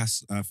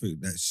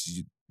think that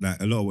she,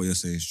 like, a lot of what you're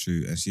saying is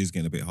true, and she is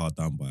getting a bit hard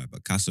down by it.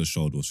 But Casa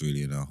showed what's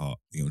really in her heart.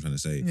 You know what I'm trying to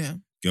say? Yeah.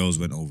 Girls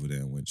went over there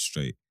and went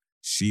straight.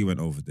 She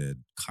went over there,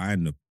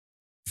 kind of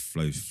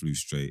flew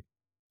straight,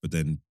 but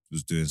then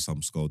was doing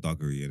some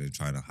skullduggery and then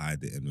trying to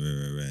hide it and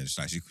it's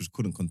like she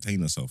couldn't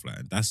contain herself. Like,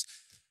 and that's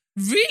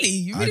really,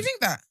 you really think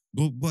that?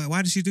 Well,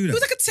 why did she do that? It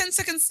was like a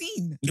 10-second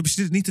scene. Yeah, but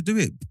she didn't need to do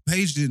it.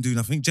 Paige didn't do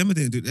nothing. Gemma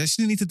didn't do that.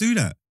 She didn't need to do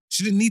that.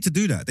 She didn't need to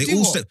do that. They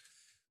all said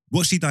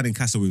what she done in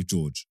Casa with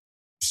George.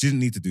 She didn't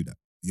need to do that.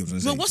 You know what I'm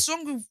saying? But what's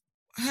wrong with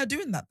her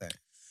doing that though?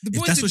 The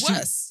boys did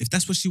worse. If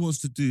that's what she wants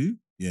to do,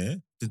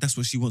 then that's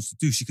what she wants to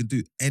do. She can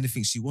do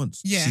anything she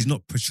wants. Yeah. She's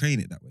not portraying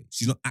it that way.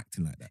 She's not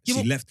acting like that.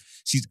 Yeah,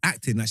 She's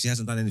acting like she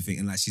hasn't done anything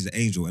and like she's an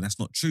angel, and that's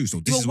not true. So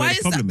this is where the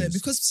problem is.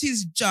 Because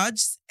she's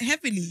judged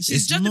heavily.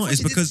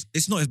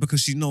 It's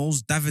because she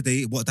knows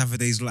what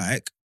Davide's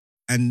like,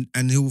 and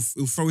he'll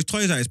throw his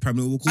toys at his pram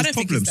and it will cause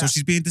problems. So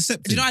she's being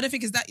deceptive. Do you know, I don't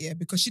think it's that,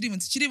 because she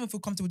didn't even feel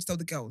comfortable to tell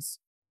the girls.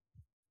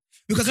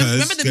 Because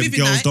remember the movie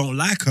girls night? don't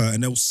like her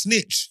and they'll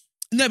snitch.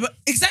 No, but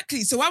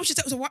exactly. So why would she?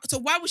 So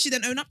why would she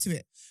then own up to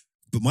it?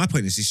 But my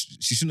point is,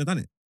 she shouldn't have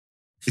done it.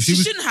 If She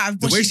shouldn't have,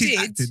 but the way she she's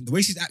did. acting, the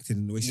way she's acting,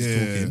 and the way she's Yeah.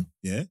 talking,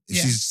 If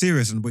Yeah. she's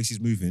serious and the way she's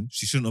moving,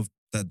 she shouldn't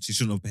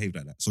have behaved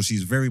like that. So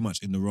she's very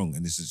much in the wrong,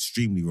 and it's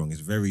extremely wrong.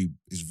 It's very,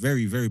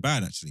 very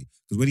bad actually.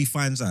 Because when he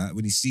finds out,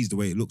 when he sees the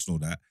way it looks and all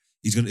that,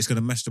 it's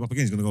gonna mess him up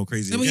again. He's gonna go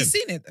crazy. No, but again. he's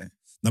seen it though.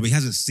 No, but he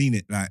hasn't seen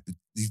it. Like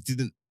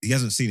he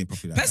hasn't seen it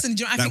properly. Like Personally,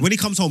 do you know, that. Like when he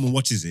comes home and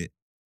watches it,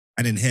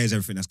 and then hears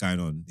everything that's going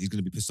on, he's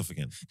gonna be pissed off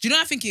again. Do you know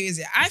what I think it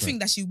is? I think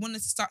that she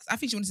wanted to start. I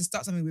think she wanted to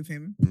start something with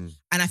him,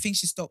 and I think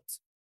she stopped.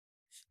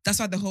 That's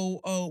why the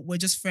whole we're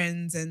just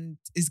friends and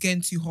it's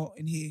getting too hot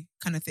in here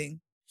kind of thing.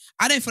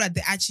 I don't feel like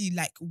they actually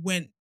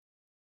went.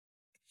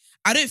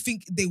 I don't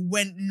think they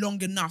went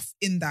long enough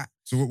in that,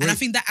 and I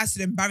think that adds to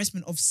the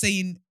embarrassment of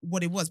saying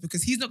what it was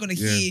because he's not gonna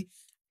hear.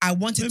 I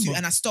wanted to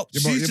and I stopped.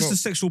 She's just a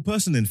sexual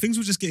person. Then things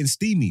were just getting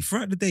steamy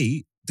throughout the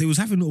day. They was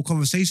having little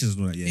conversations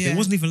and all that. Yeah, it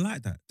wasn't even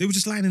like that. They were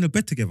just lying in a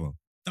bed together.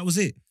 That was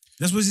it.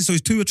 That's what it is. So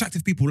it's two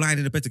attractive people lying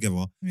in a bed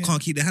together,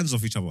 can't keep their hands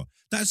off each other.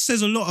 That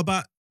says a lot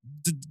about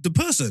the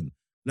person.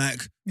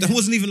 Like there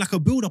wasn't even like a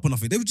build up or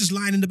nothing. They were just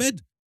lying in the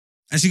bed,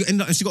 and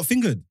she got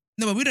fingered.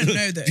 No, but we don't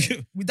know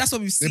that. That's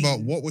what we've seen. Yeah,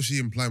 but what was she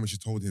implying when she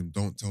told him,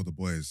 "Don't tell the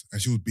boys"? And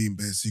she was being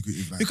very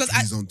secretive. Like, because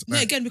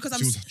because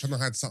she was trying to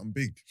hide something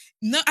big.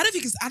 No, I don't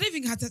think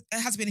it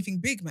has to be anything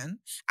big, man.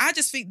 I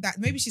just think that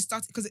maybe she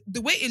started because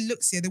the way it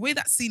looks here, the way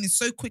that scene is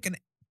so quick and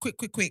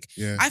quick.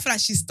 Yeah. I feel like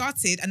she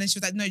started and then she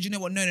was like, "No, do you know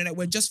what? No,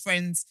 we're just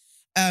friends."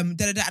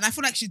 And I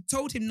feel like she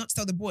told him not to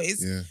tell the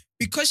boys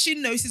because she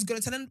knows he's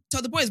gonna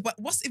tell the boys. But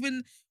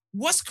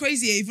what's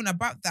crazier even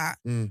about that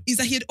is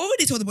that he had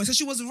already told the boys. So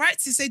she was right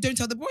to say, don't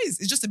tell the boys.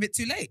 It's just a bit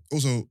too late.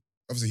 Also,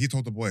 obviously, he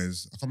told the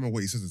boys, I can't remember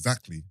what he said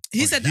exactly.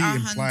 He said, he our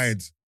implied,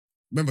 hands.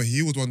 remember,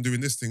 he was the one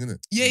doing this thing,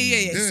 innit?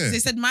 Yeah. They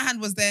said my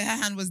hand was there, her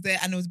hand was there,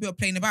 and it was a bit of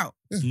playing about.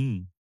 Yeah.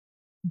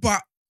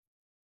 But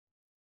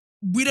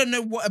we don't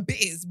know what a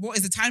bit is. What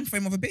is the time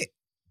frame of a bit?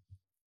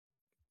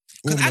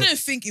 Because I don't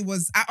think it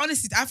was. I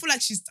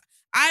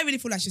really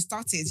feel like she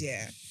started,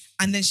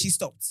 and then she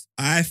stopped.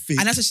 I think,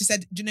 and that's what she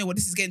said. Do you know what?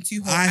 This is getting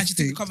too hot, and she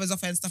took the covers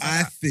off her and stuff like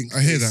that. I think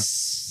I hear that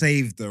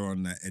saved her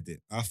on that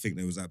edit. I think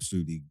they was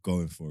absolutely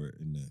going for it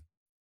in there.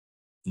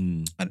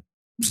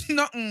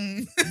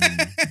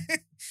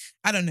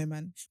 I don't know,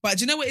 man. But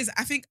do you know what it is?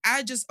 I think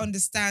I just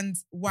understand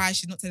why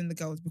she's not telling the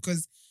girls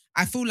because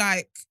I feel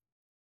like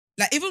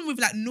even with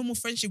normal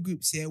friendship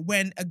groups here,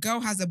 when a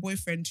girl has a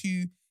boyfriend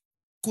who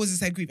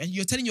causes her grief, and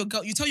you tell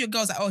your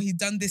girls like, oh, he's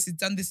done this,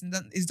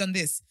 and he's done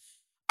this.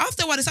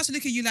 After a while, they start to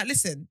look at you like,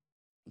 listen,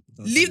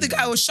 leave the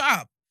guy or shut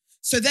up.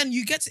 So then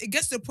it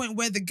gets to the point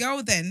where the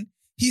girl then,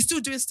 he's still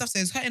doing stuff that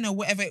is hurting her,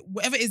 whatever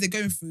it is they're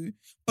going through.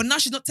 But now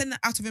she's not telling it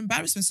out of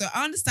embarrassment. So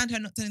I understand her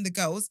not telling the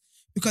girls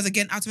because,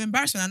 again, out of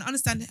embarrassment. And I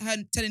understand her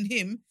telling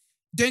him,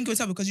 don't go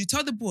tell because you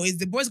tell the boys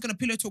are going to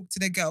pillow talk to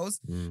their girls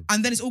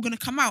and then it's all going to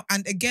come out.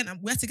 And again,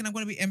 we're thinking I'm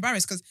going to be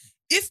embarrassed because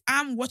if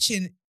I'm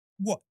watching,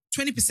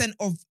 20%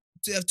 of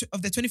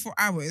the 24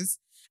 hours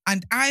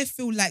and I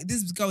feel like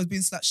this girl is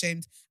being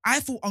slut-shamed,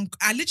 I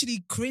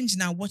literally cringe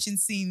now watching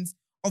scenes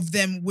of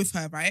them with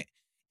her, right?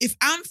 If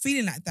I'm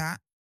feeling like that,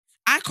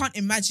 I can't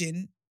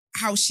imagine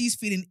how she's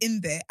feeling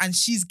in there and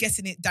she's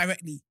getting it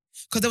directly.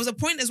 Because there was a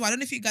point as well, I don't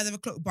know if you guys ever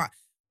clocked, but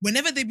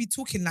whenever they be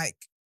talking,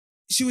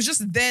 she was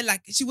just there,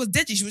 she was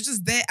deadly. She was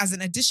just there as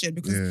an addition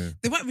because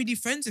they weren't really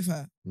friends with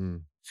her.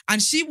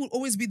 And she will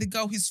always be the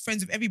girl who's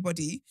friends with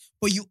everybody,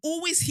 but you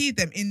always hear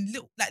them in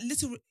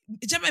little.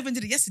 Gemma even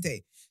did it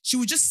yesterday. She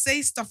would just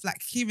say stuff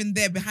here and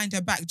there behind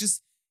her back. Do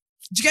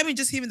you get me?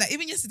 Just hearing that.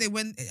 Even yesterday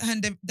when her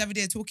and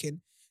Davide are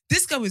talking,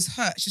 this girl is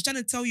hurt. She's trying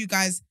to tell you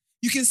guys,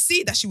 you can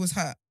see that she was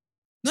hurt.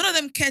 None of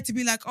them care to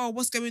be like, oh,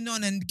 what's going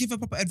on and give her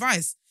proper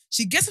advice.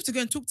 She gets up to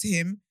go and talk to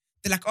him.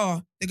 They're like,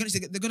 oh, they're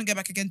gonna get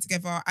back again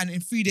together, and in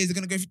 3 days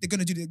they're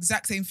gonna do the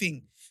exact same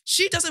thing.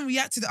 She doesn't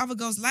react to the other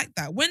girls like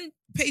that. When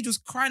Paige was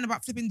crying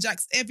about flipping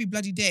jacks every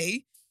bloody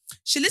day,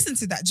 she listened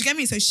to that. Do you get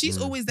me? So she's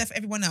always there for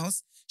everyone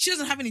else. She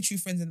doesn't have any true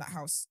friends in that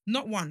house.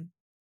 Not one.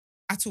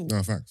 At all.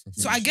 No, facts.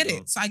 So I get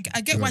it. So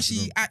I get why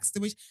she acts the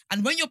way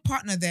and when your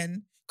partner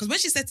then, because when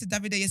she said to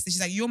Davide yesterday,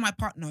 she's like, you're my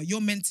partner, you're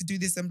meant to do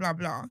this and blah,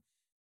 blah.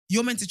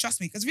 You're meant to trust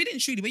me. Because really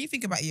and truly, when you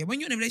think about it, when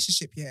you're in a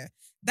relationship here,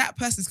 that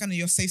person's kind of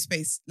your safe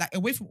space.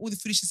 Away from all the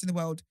foolishness in the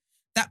world,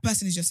 that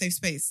person is your safe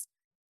space.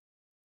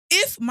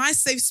 If my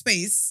safe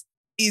space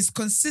is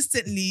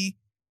consistently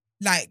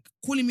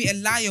calling me a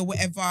liar or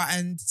whatever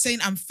and saying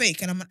I'm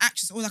fake and I'm an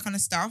actress, all that kind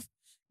of stuff,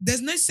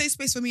 there's no safe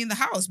space for me in the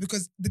house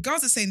because the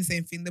girls are saying the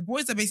same thing. The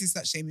boys are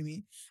basically slut shaming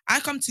me. I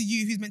come to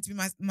you, who's meant to be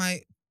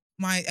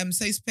my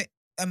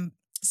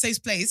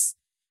safe place,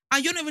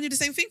 and you're not even doing the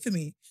same thing for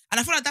me. And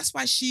I feel like that's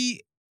why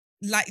she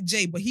liked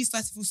Jay, but he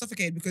started to feel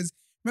suffocated because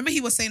remember he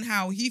was saying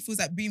how he feels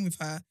like being with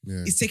her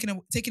is taking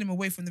him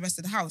away from the rest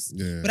of the house.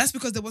 Yeah. But that's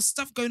because there was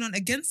stuff going on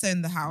against her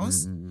in the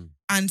house,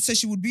 and so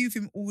she would be with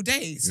him all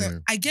day. So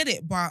I get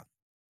it, but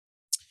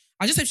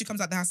I just hope she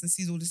comes out the house and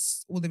sees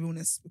all the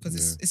realness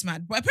because it's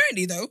mad. But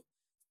apparently though,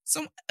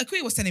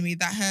 Akui was telling me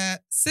that her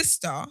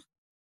sister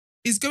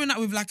is going out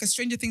with like a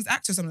Stranger Things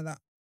actor or something like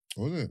that.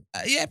 Was it?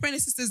 Yeah, apparently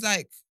sister's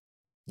like,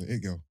 The It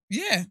Girl.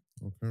 yeah.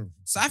 Okay.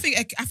 So I think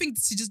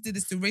she just did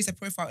this to raise her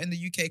profile in the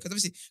UK because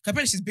obviously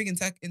apparently she's big in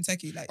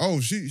Turkey. Like,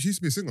 Oh, she used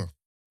to be a singer.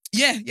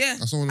 yeah.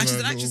 I saw one of And she's her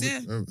an actress, yeah.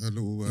 her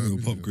little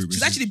pop group.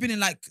 She's actually been in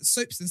like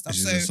soaps and stuff.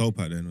 She's So a soap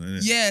out then, isn't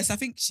it? yes, I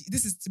think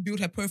this is to build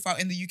her profile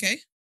in the UK. Okay,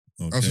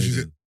 Oh, so she's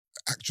then.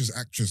 an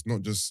actress,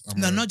 not just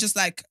Not just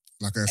like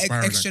like an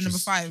aspiring extra number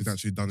actress. 5. She's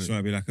actually done it. She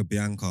might be like a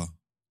Bianca.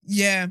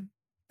 yeah.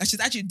 Like she's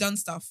actually done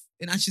stuff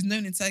and she's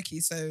known in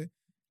Turkey. So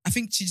I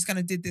think she just kind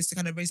of did this to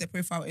kind of raise her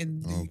profile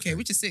in the Okay. UK,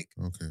 which is sick.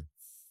 Okay.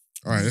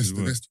 All right, This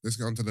let's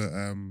get on to the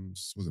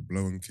was it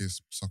blow and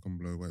kiss, suck and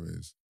blow, whatever it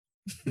is.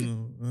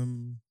 No,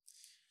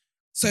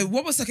 So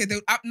what was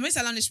the most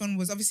outlandish one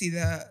was obviously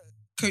the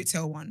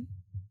coattail one,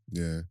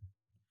 Yeah.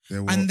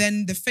 and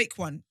then the fake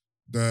one.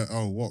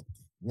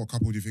 What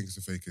couple do you think is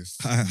the fakest?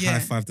 Yeah. high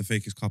five the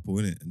fakest couple,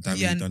 innit? And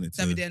Dami done it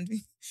too. Davide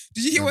Envy.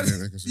 Did you hear what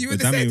you But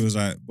said? Dami was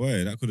like,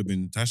 boy, that could have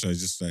been Tasha.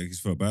 It's just like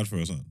he's felt bad for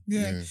her or something.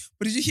 Yeah.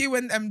 But did you hear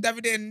when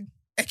Davide and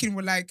Ekin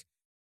were like,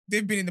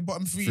 they've been in the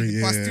bottom three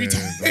the past 3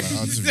 times? Like,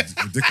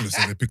 it's ridiculous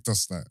that they picked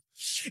us that.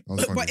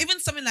 Was funny. But even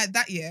something like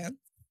that, yeah,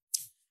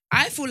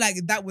 I feel like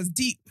that was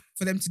deep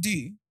for them to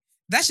do.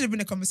 That should have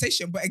been a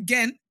conversation. But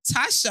again,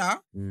 Tasha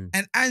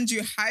and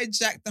Andrew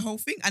hijacked the whole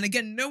thing. And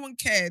again, no one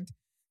cared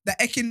that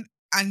Ekin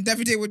and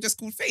Davide were just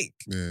called fake.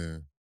 Yeah.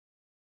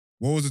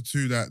 What was the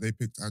two that they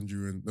picked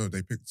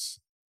they picked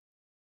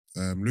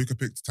Luca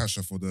picked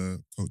Tasha for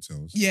the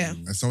coattails. Yeah.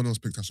 And someone else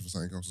picked Tasha for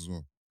something else as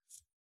well.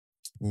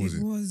 What was it?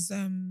 It was I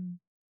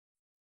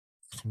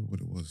can't remember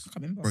what it was. I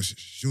can't remember. But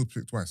she was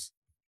picked twice.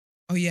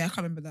 Oh yeah, I can't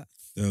remember that.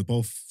 They were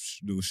both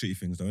little shitty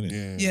things, though,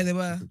 innit? Yeah, they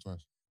were. She picked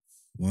twice.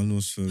 One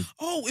was for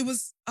It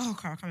was. Oh,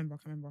 I can't remember.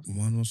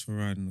 one was for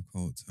riding the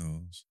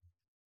coattails.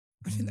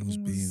 I think that was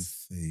one being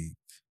was- fake.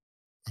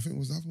 I think it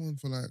was the other one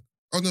for like,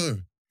 oh no,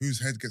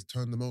 whose head gets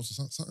turned the most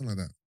or something like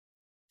that.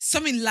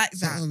 Something like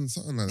that.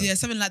 Something like that. Yeah,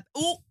 something like.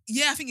 Oh,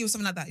 yeah, I think it was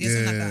something like that. Yeah,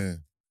 something like that.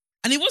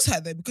 And it was her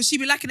though, because she'd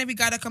be liking every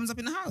guy that comes up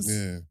in the house.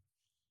 Yeah.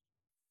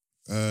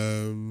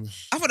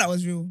 I thought that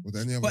was real. Were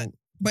there any other?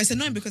 But it's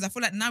annoying because I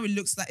feel like now it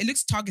looks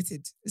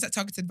targeted. It's like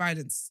targeted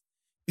violence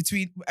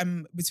between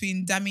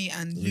Dami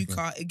and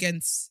Luca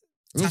against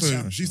And also,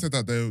 Tasha. she said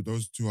that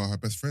those two are her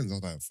best friends. I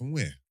was like, from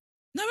where?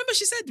 No, remember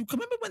she said.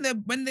 Remember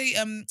when they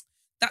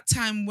that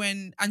time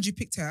when Andrew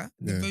picked her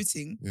in the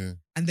voting,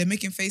 and they're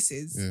making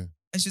faces, and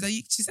she's like,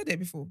 she said it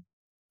before.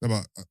 No,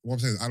 but what I'm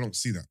saying is I don't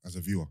see that as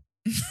a viewer.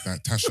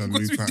 That Tasha, Of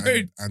course we Luca,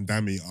 don't. and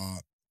Dami are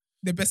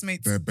They're best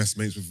mates. they're best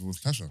mates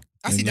with Tasha.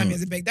 I see Dami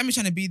as a big. Dami's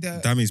trying to be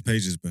the. Dami's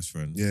Paige's best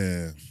friend.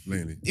 Yeah,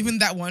 blatantly. Even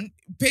that one,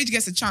 Paige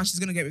gets a chance. She's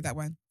gonna get with that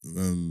one.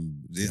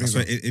 That's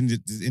why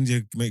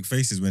India make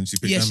faces when she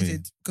picked Yeah, Dami. she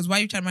did. Because why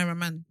are you trying to marry my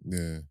man?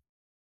 Yeah.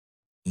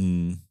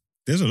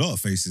 There's a lot of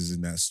faces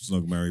in that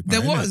Snog Marry Pie.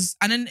 There innit? was,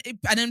 and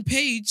then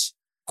Paige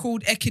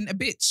called Ekin a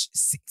bitch.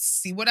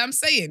 See what I'm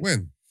saying?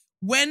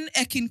 When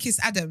Ekin kissed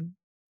Adam,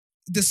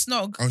 the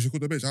snog. Oh, she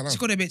called her bitch out loud? She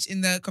called her bitch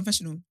in the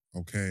confessional.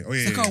 Okay. Oh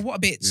yeah. It's like, yeah. oh, what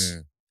a bitch. Yeah.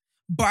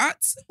 But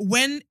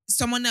when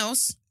someone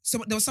else,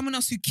 there was someone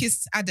else who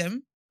kissed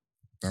Adam.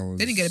 That was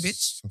They didn't get a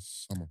bitch.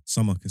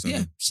 Summer kissed Yeah,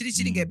 Adam. she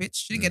didn't get a bitch.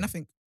 She didn't get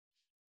nothing.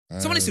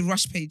 Someone needs to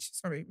rush Paige.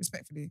 Sorry,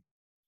 respectfully.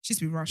 She needs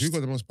to be rushed. Who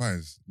got the most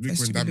pies? Luke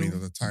Let's and keep it Dami low. are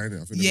the tie in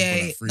it. I think Yeah, they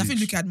both got like 3 I think each.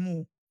 Luke had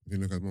more. I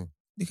think Luke had more.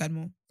 Luke had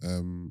more.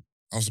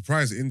 I was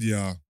surprised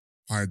India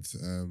pied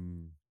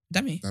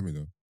Dami.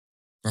 though.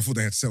 I thought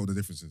they had settled the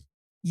differences.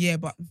 Yeah,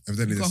 but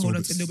Evidently, you gotta hold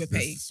on to a little bit of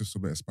pay. There's just a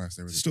bit of spice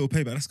there. Still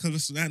pay, but that's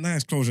because that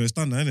nice closure. It's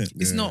done now, isn't it?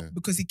 It's not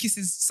because he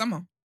kisses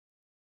Summer.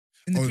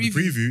 In the the preview.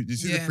 preview. Did you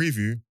see Yeah. the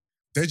preview?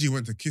 Deji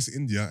went to kiss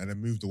India and then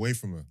moved away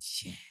from her.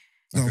 Yeah.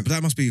 No, but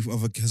that must be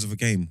because of a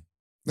game.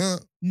 No,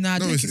 Nah,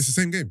 no, don't it's kiss- the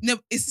same game. No,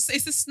 it's a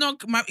snog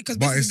because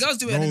But basically it's the girls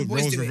do it and the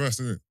boys roles do it. reversed,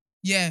 isn't it?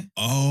 Yeah.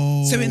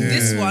 Oh. So in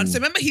this Yeah. one, so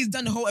remember he's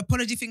done the whole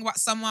apology thing about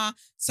Summer.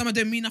 Summer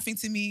don't mean nothing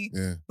to me.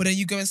 Yeah. But then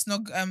you go and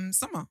snog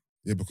Summer.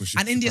 Yeah, because she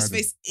And India's pied her.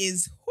 face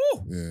is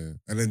whoo. Yeah.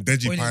 And then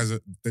Deji Boiling. pies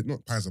her,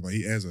 not pies her, but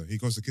he airs her. He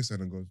goes to kiss her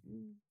and goes,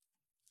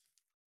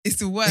 It's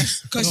the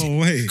worst. Because No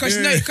way.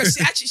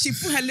 she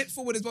put her lip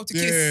forward as well to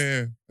yeah, kiss.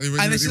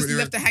 yeah. And then she just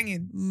left her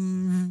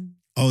hanging.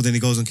 Oh, then he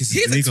goes and kisses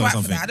He's a Nico or twat for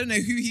something. that. I don't know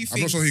who he thinks.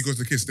 I'm not sure he goes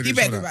to kiss. They He didn't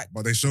better show go that, back.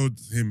 but they showed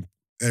him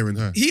airing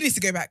her. He needs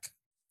to go back.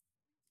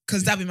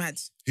 Because that'd be mad.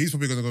 He's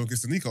probably going to go and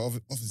kiss Tanika,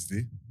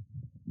 obviously.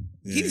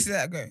 He needs to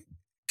let her go.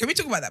 Can we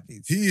talk about that,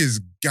 please? He is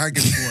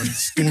gagging for a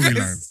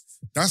storyline.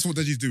 That's what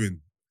Deji's doing.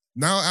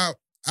 Now,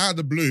 out of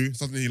the blue,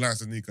 suddenly he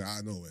likes Tanika out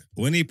of nowhere.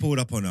 When he pulled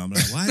up on her, I'm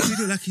like, why does he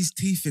look like his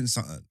teeth in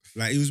something?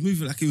 Like he was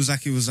moving like he was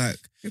like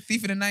A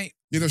thief in the night.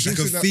 You know, like she'll a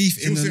sit down- thief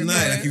in she'll the sit night,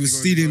 down, like he was goes-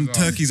 stealing goes,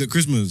 turkeys at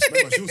Christmas.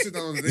 Remember, she'll sit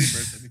down on the day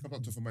bed and he comes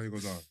up to her man and he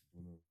goes,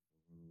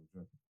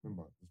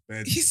 remember, it's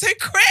bed. He's so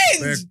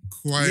cringe. Bed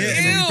quiet. Yeah,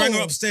 and then Ew. we bring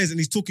her upstairs and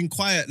he's talking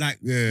quiet like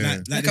Yeah.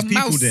 like Like there's a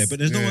people mouse. there, but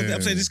there's no one there.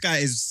 I'm Yeah. saying this guy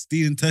is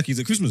stealing turkeys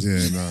at Christmas.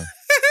 Yeah, nah.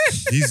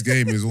 His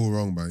game is all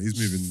wrong, man. He's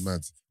moving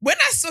mad. When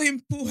I saw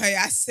him pull her,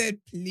 I said,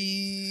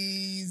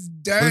 please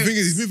don't. But the thing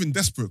is, he's moving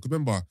desperate.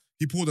 Remember,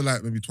 he pulled her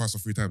like maybe twice or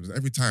 3 times. And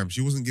every time,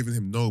 she wasn't giving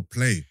him no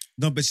play.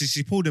 No, but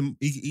she pulled him.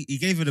 He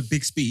gave her the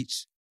big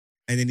speech,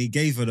 and then he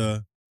gave her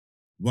the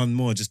one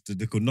more, just a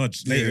little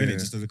nudge later, innit?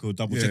 Just a little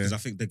double check. Because I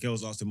think the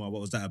girls asked him, "Oh,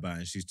 what was that about?"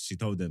 And she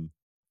told them.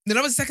 No,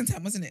 that was the second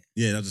time, wasn't it?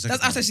 Yeah, that was the second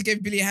That's after she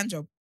gave Billy a hand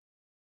job.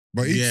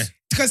 But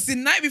because the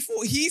night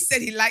before, he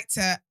said he liked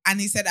her,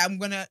 and he said,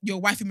 your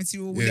wifey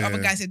material. The other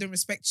guy said, don't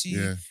respect you.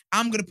 Yeah.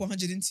 I'm going to put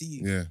 100 into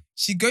you. Yeah.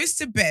 She goes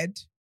to bed,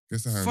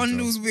 Gets the hand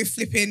fondles job. with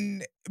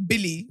flipping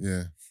Billy.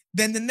 Yeah.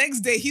 Then the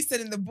next day, he's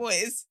telling the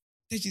boys,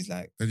 Deji's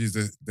like...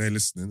 Deji's there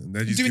listening. And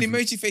Deji's doing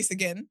emoji face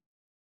again.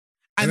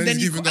 And then then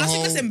he's giving the I whole,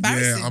 think that's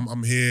embarrassing. yeah,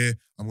 I'm here.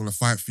 I'm going to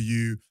fight for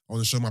you. I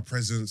want to show my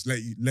presence. Let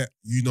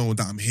you know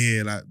that I'm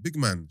here. Like, big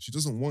man, she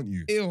doesn't want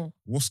you. Ew.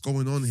 What's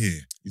going on here?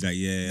 He's like,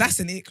 yeah. That's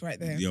an ick right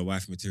there. Your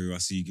wife material, I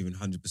see you giving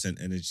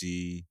 100%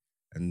 energy,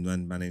 and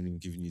man ain't even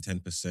giving you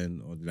 10%,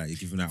 or like you're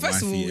giving that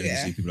First of wifey all, energy.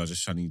 yeah. People are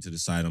just shunning you to the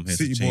side. I'm here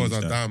City to change boys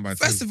are that. down by 10.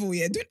 First of all,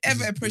 yeah, don't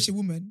ever approach a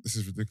woman This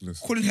is ridiculous.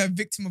 calling her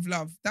victim of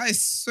love. That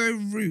is so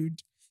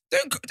rude.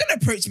 Don't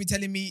approach me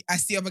telling me I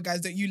see other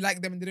guys, don't you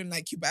like them and they don't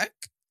like you back?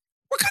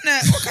 What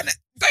kind of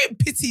don't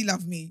pity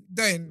love me.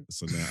 Don't.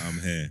 So now I'm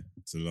here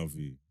to love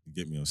you. You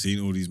get me? I'm seeing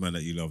all these men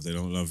that you love, they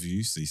don't love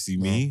you. So you see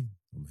me,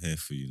 I'm here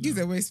for you now. He's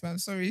a waste man.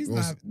 Sorry, he's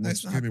not. No,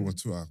 it's not What's me happening.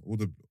 with Twitter?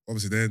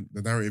 Obviously,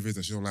 the narrative is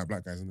that she don't like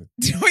black guys, isn't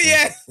it? Oh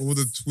yeah. All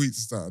the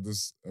tweets that are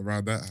just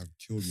around that have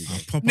killed me. I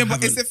proper No,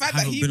 but it's the fact I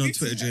that haven't he been on moved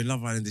to Twitter her. during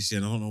Love Island this year,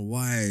 and I don't know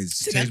why. It's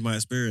To changed them. my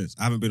experience.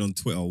 I haven't been on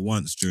Twitter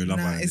once during Love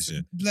Island It's this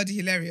year. bloody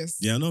hilarious.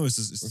 Yeah, I know.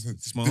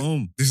 It's my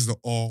home. This is the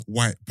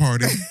all-white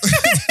party.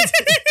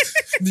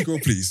 Nico,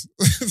 please.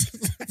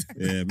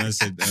 Yeah, man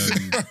said,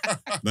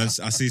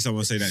 I see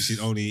someone say that she's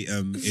only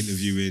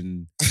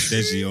interviewing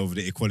Deji over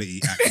the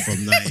Equality Act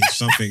from 90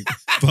 something,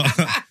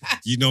 but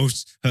you know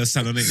her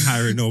salon ain't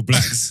hiring no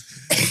blacks.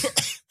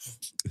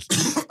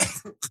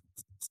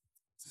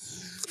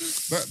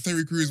 That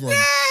Terry Crews one.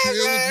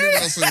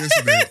 I saw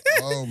yesterday.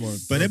 Oh my God.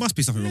 But there must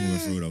be something wrong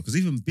with her though, because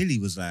even Billy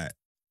was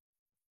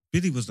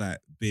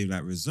being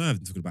like reserved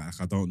and talking about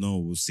like, I don't know,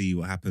 we'll see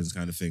what happens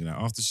kind of thing. Like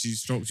after she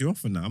stroked you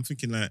off and that, I'm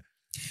thinking like,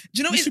 Do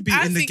you know you what should be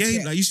I in the think, game.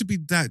 yeah. Like you should be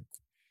that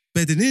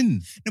bedding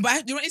in. No,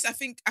 but you know what it is? I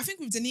think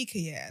with Danica,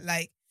 yeah,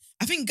 like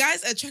I think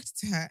guys are attracted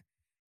to her.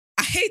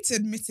 I hate to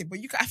admit it, but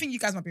I think you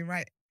guys might be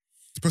right.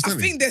 I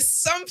think there's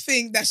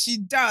something that she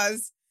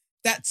does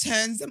that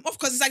turns them off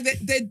because it's like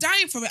they're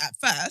dying for it at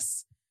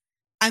first,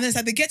 and then it's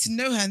like they get to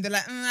know her and they're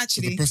like,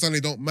 actually, the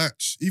personality don't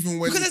match. Even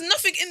when because there's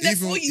nothing in there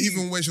for you.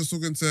 Even when she was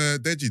talking to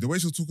Deji, the way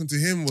she was talking to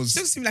him was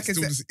Still seem like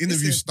still it's this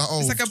interview style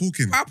it's like a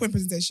talking. PowerPoint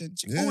presentation.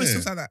 She always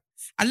talks like that.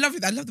 I love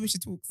it. I love the way she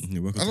talks.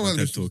 Welcome I to don't my like TED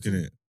this talk,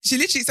 innit? She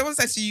literally, someone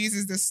said she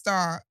uses the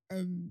STAR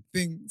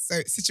thing.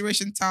 So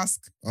situation,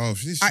 task, Oh,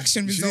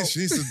 action, result. She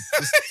needs to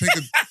just take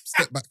a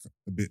step back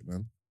a bit,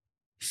 man.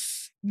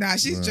 Nah,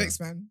 she's jokes,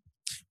 man.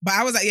 But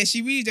I was like, yeah,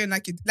 she really don't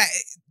like it. Like,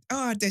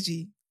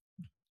 Deji,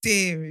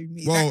 dear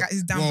me, that guy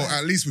is down bad.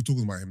 At least we're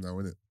talking about him now,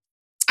 isn't it?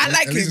 I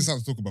like At least him. it's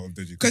something to talk about with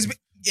Deji. Because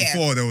yeah,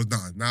 Before there was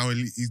nothing. Now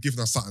he's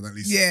giving us something at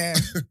least. yeah.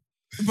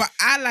 But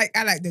I like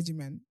Deji,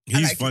 man.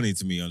 He's funny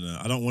to me.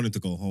 I don't want him to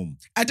go home.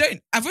 I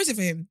don't. I voted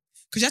for him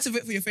because you have to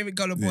vote for your favorite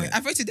girl or boy. Yeah. I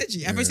voted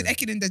Deji. I voted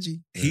Ekin and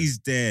Deji. He's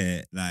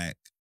there like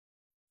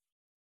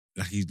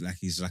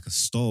he's like a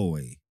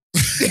stowaway.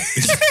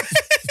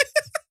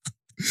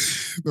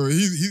 No,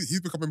 he's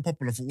becoming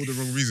popular for all the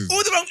wrong reasons. All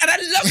the wrong, and I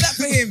love that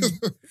for him.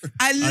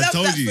 I love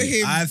that for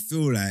him. I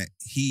feel like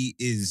he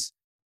is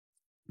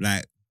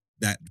like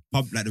that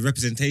like the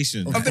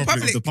representation Of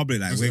the public.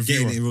 Like As we're a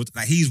getting viewer. it real,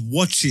 like he's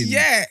watching.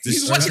 Yeah, this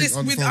he's show. watching this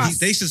with unfold. us.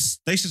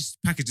 They should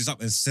package this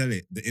up and sell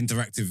it. The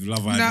interactive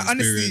Love Island Nah,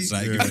 honestly, experience,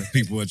 like yeah. giving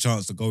people a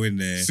chance to go in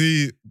there.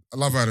 See, I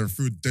love Adam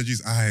through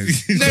Deji's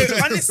eyes.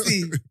 No,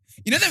 honestly.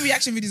 You know the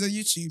reaction videos on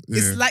YouTube? Yeah.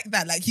 It's like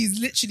that. Like he's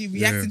literally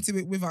reacting to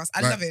it with us.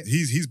 I Like, love it.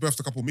 He's birthed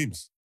a couple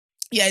memes.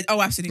 Yeah,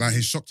 oh, absolutely. Like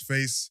his shocked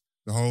face,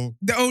 the whole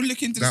They're all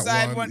looking to the that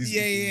side. one.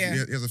 Yeah.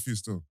 He has a few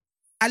still.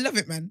 I love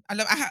it, man. I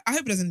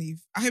hope it doesn't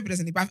leave. I hope it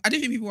doesn't leave. But I do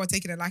think people are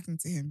taking a liking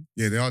to him.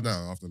 Yeah, they are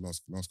now after the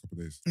last couple of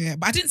days. Yeah,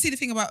 but I didn't see the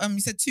thing about you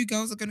said 2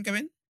 girls are going to go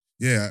in.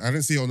 Yeah, I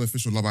didn't see it on the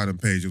official Love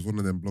Island page. It was one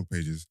of them blog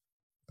pages.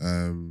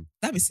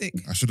 That'd be sick.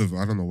 I should have.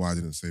 I don't know why I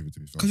didn't save it to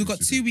be fair. Because we've got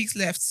 2 weeks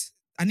left.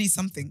 I need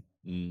something.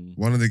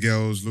 One of the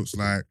girls looks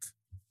like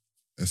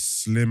a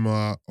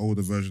slimmer,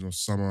 older version of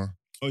Summer.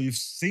 Oh, you've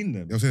seen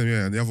them? I've seen them,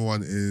 yeah. And the other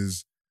one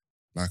is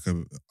like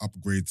a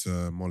upgrade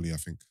to Molly, I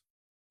think.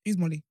 Who's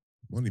Molly?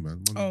 Molly,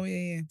 man. Molly. Oh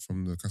yeah.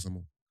 From the Casa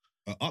Mall.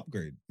 An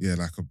upgrade. Yeah,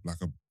 like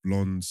a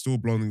blonde, still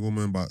blonde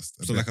woman, but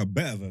So like a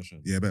better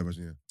version. yeah, better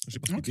version. Yeah. She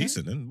must be Okay.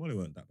 decent then. Molly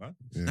weren't that bad.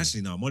 Yeah.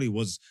 Actually, no, Molly. No,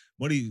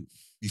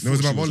 Before it was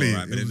about she Molly.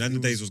 alright, but It then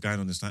was- the days was going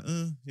on. It's like,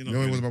 You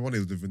know, it was about Molly. It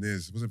was the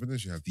veneers. Was it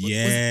veneers she had?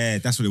 yeah,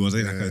 that's what it was.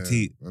 Like her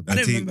teeth. I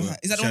don't remember her.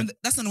 Is that the one?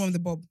 That's not the one with the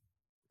bob.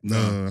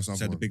 No, that's she not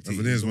had one. the big The teeth.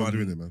 veneers It was weren't the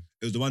doing one- it, man.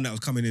 It was the one that was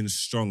coming in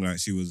strong, like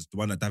she was the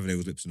one that Davide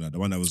was lip-syncing, like the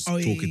one that was Oh,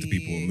 yeah, talking to yeah,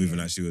 people yeah, and moving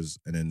yeah. like she was,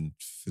 and then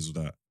fizzled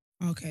out.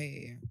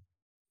 Okay, yeah.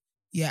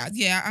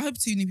 Yeah. I hope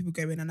 2 new people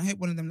go in, and I hope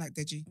one of them like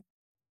Deji.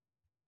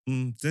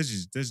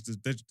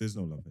 There's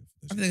no love here.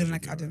 I think they're gonna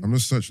like Adam. I'm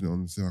just searching it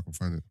on to see if I can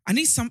find it.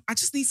 I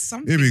just need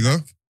something. Here we go.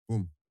 like-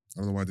 Boom. I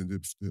don't know why I didn't do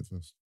it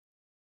first.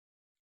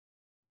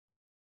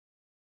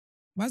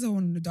 Why is there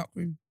one in the dark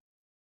room?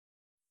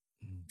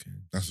 Okay.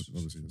 That's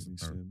obviously that's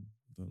apparent.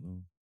 Don't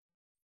know.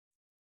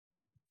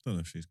 Don't know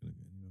if she's gonna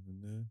get any love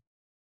in there.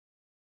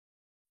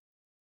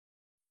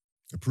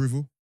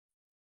 Approval?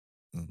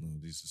 I don't know.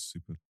 These are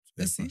super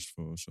Let's see. airbrushed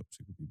Photoshop,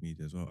 super big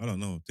media as well. I don't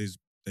know.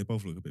 They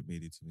both look a bit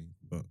meaty to me,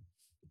 but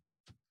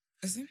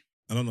Is it?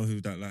 I don't know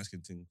who that light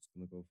skin thing's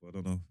gonna go for. I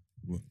don't know.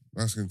 What?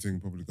 Last thing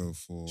probably go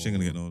for. She ain't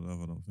gonna get no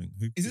love. I don't think.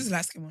 Who? Is this the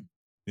light skin one?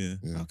 Yeah.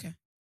 Yeah. Okay.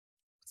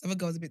 The other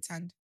girl's a bit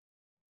tanned.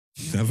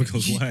 The other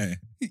girl's white.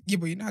 Yeah,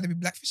 but you know how to be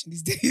blackfishing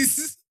these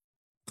days.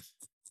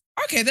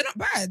 Okay, they're not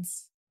bad.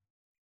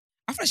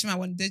 I thought she might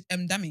want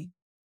Dami.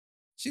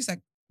 She's like,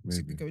 she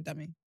Maybe. could go with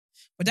Dami.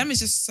 But Dami's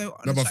just so.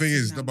 No, but thing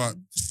is, unattractive no, now, but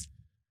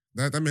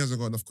man. Dami hasn't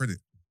got enough credit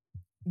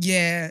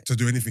Yeah. to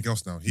do anything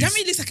else now.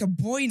 Dami looks like a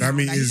boy now.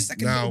 Dami Like, he's is just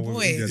like a now little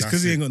boy. yeah, It's that's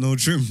because he it. ain't got no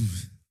trim.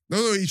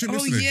 No, he trimmed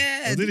Oh, yesterday.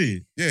 yeah. Oh, did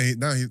he? Yeah,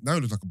 now he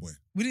looks like a boy.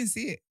 We didn't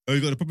see it. Oh, he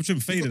got the proper trim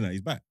fading that.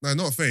 He's back. No,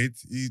 not a fade.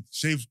 He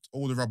shaved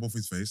all the rub off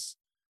his face,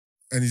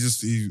 and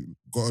he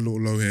got a little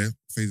low hair,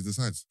 faded the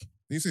sides. Can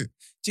you see it?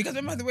 Do you guys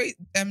remember the way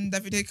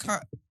Davide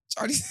cut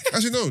Charlie?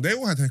 Actually, no, they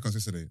all had haircuts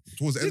yesterday.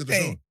 Towards the end Did of the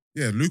they? show.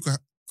 Yeah, Luca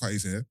cut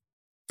his hair.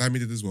 Dami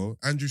did as well.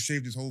 Andrew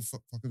shaved his whole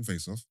fucking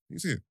face off. You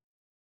see it?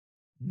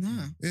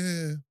 Nah.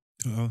 Yeah.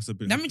 Oh, it's a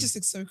bit. Dami just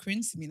looks so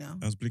cringe to me now.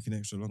 I was blinking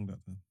extra long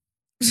that time.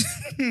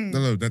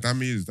 No,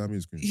 Dami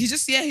is cringe. He's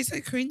just he's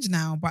so cringe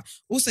now. But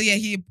also,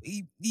 he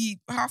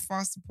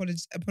half-assed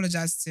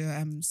apologized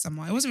to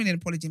someone. It wasn't really an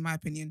apology in my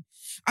opinion.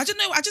 I don't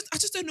know. I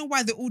just don't know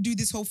why they all do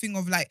this whole thing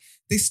of like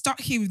they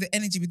start here with the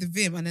energy with the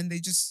vim and then they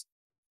just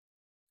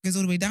goes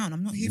all the way down.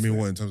 I'm not here. You for mean it.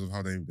 what in terms of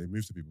how they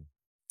move to people?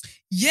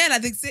 Yeah,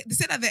 like they say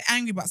that they're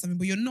angry about something,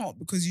 but you're not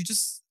because you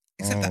just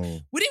accept that.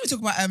 We didn't even talk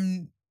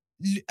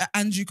about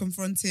Andrew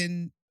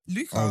confronting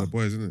Luca. Oh, the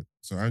boys, isn't it?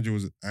 So Andrew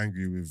was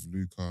angry with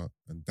Luca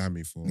and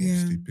Dami for Yeah.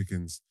 obviously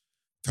Pickens,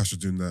 Tasha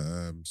doing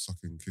that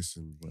sucking,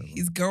 kissing, whatever.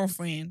 His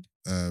girlfriend.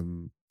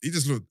 He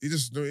just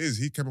no, it is.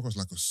 He came across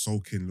like a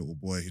sulking little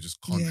boy who just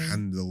can't Yeah.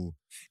 handle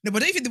No, but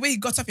don't you think the way he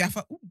got up here, I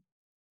thought, ooh,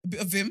 a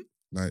bit of him.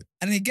 like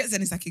And then he gets there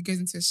and it's like he goes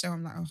into a show.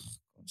 I'm like, oh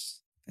gosh,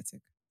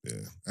 pathetic. yeah.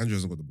 Andrew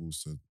hasn't got the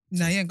balls to.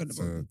 No, he ain't got the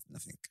So, ball.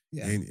 Nothing.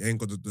 Yeah. He ain't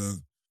got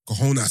the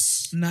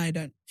cojones. No, I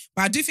don't.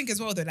 But I do think as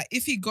well though, like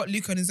if he got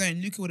Luca on his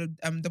own, Luca would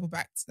have double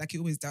backed like he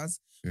always does.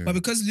 Yeah. But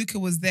because Luca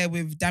was there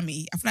with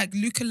Dami, I feel like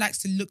Luca likes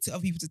to look to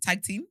other people to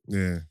tag team,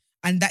 Yeah,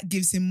 and that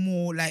gives him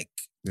more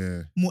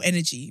more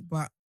energy.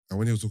 But And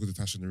when he was talking to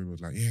Tasha in the room, he was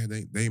like, "Yeah,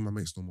 they ain't my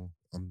mates no more.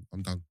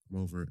 I'm done. I'm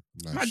over it."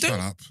 I'm like, I shut don't-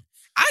 up.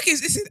 I guess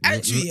this is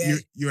Andrew. Yeah,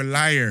 You're a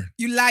liar.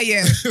 you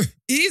liar.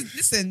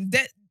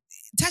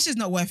 Tasha's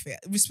not worth it.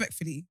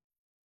 Respectfully,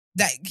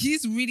 like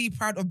he's really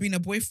proud of being a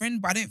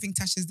boyfriend, but I don't think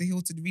Tasha's the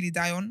hill to really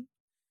die on.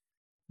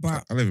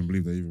 But I don't even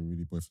believe they're even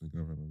really boyfriend and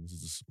girlfriend, man. This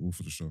is just all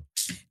for the show.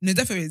 no,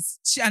 definitely is.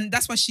 And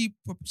that's why she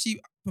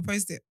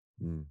proposed it.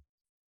 Mm.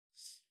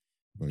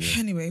 But yeah.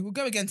 Anyway, we'll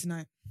go again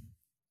tonight.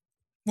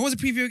 What was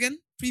the preview again?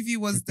 Preview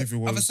was the If it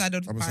was other side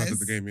of the other pies. side of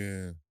the game,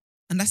 yeah.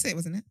 And that's it,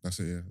 wasn't it? That's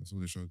it, yeah. That's all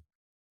they showed.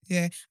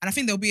 Yeah. And I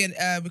think there'll be an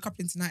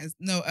recoupling tonight.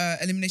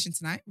 Elimination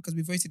tonight because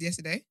we voted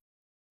yesterday.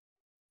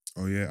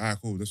 Oh yeah, alright,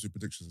 cool. Let's do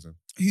predictions then.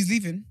 Who's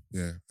leaving?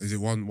 Yeah. Is it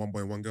one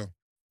boy and one girl?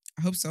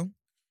 I hope so.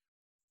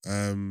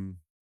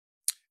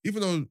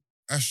 Even though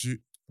Ashley,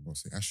 I'm about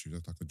to say Ashley,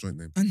 that's like a joint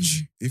name.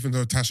 Andrew. Even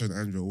though Tasha and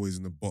Andrew are always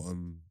in the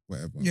bottom,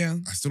 whatever. Yeah.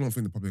 I still don't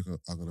think the public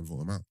are gonna vote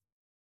them out.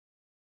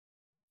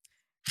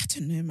 I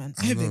don't know, man.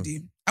 I I hope don't they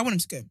do. I want him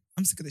to go.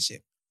 I'm sick of this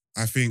shit.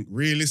 I think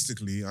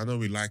realistically, I know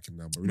we like him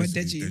now, but But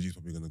realistically, Deji. Deji's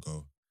probably gonna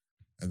go.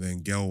 And then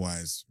girl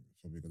wise,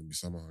 probably gonna be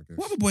Summer, I guess.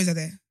 What other boys are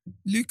there?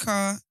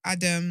 Luca,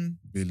 Adam,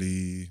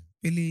 Billy,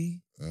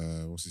 Billy,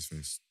 what's his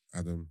face?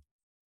 Adam.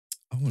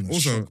 I want to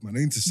Also, shock, man. I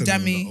need to send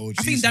them the Dami. OG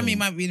I think Dami song.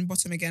 might be in the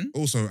bottom again.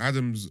 Also,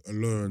 Adam's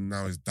allure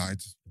now is died.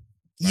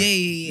 Yeah.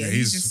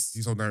 He's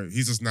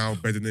He's just now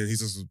bedding in. He's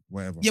just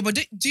whatever. Yeah, but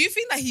do you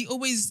feel like he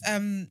always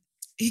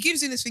he keeps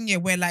doing this thing here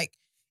where like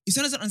if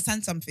someone doesn't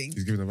understand something,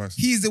 He's giving advice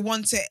he's the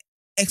one to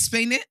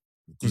explain it.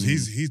 because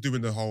he's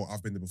doing the whole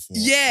I've been there before.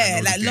 Yeah, I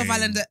know like the Love game.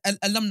 Island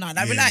alumni.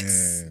 Like Yeah.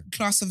 relax,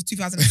 class of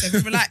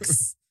 2007.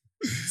 Relax.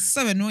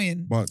 So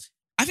annoying. But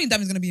I think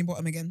Dami's gonna be in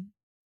bottom again.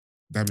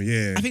 Dami,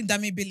 yeah, I think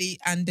Dami, Billy,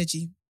 and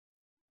Deji.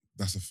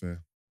 that's a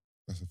fair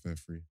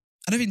three.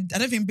 I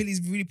don't think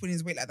Billy's really putting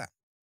his weight like that.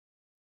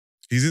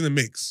 He's in the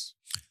mix.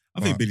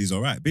 I think But- Billy's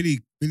all right.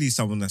 Billy's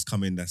someone that's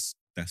come in that's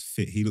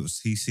fit.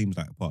 He seems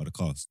like a part of the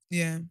cast.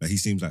 Yeah. Like he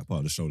seems like part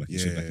of the show. Like he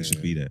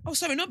should be there. Oh,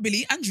 sorry, not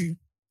Billy. Andrew.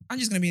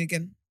 Andrew's gonna be in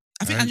again.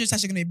 I think And- Andrew's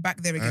actually gonna be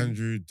back there again.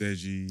 Andrew,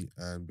 Deji,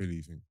 and Billy.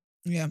 You think?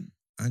 Yeah.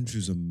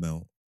 Andrew's a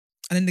melt.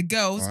 And then the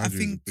girls, Oh, I Andrew's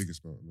think the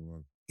biggest part in the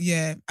world.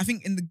 yeah, I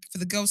think for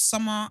the girls,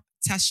 Summer,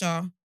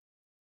 Tasha,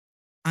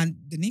 and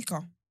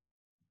Danica.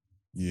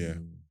 Yeah,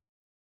 Mm.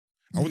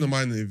 I wouldn't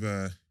mind if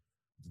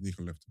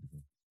Nico left. To be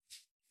fair.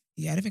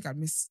 Yeah, I don't think I'd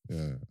miss.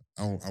 Yeah,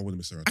 I wouldn't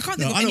miss her. I can't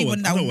think of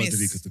anyone that I would miss.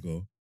 Danica to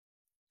go.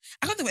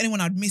 I can't think of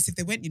anyone I'd miss if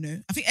they went, you know.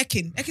 I think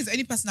Ekin's the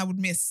only person I would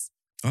miss.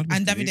 I'd miss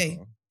And Danica.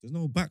 Davide. There's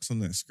no backs on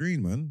that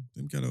screen, man.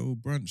 Them get a little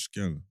branch,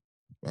 girl.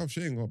 Well,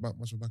 she ain't got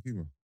much of a back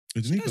either.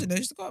 She doesn't know.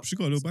 She's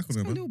got a little back on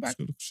her, man. Little back. She's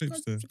got little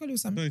shapes there. She's got a little Don't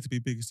something. need to be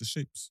big, it's the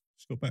shapes.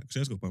 She's got back. She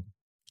has got bum.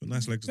 She's got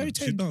nice legs. Very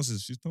She toned.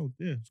 dances. She's toned.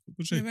 Yeah, she's got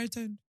good shape. Very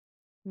toned.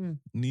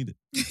 Need it.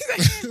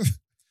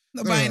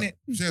 Not buying it.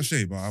 She has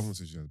shape, but I won't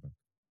say she has back.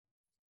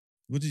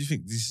 What did you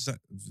think?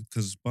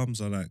 Because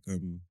bums are like,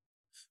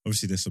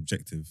 obviously they're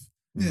subjective.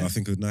 Yeah. I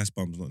think a nice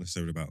bum's not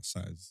necessarily about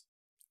size.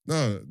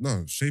 No,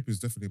 shape is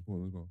definitely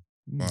important as well.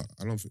 But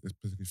I don't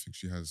particularly think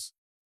she has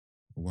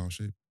a wild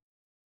shape.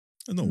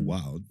 Not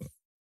wild, but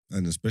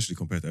and especially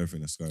compared to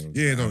everything that's going on.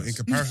 Yeah, no, in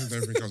comparison to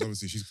everything else,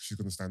 obviously she's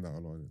gonna stand out a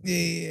lot.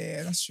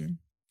 Yeah, that's true.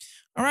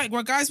 All right,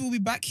 well, guys, we'll be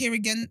back here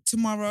again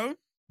tomorrow.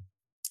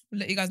 We'll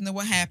let you guys know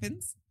what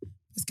happens.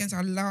 Let's get to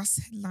our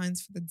last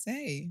headlines for the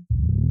day.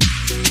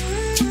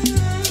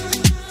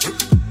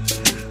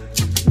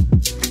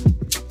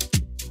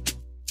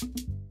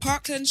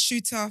 Parkland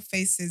shooter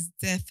faces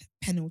death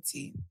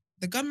penalty.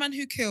 The gunman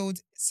who killed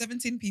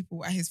 17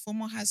 people at his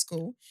former high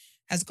school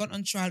has gone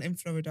on trial in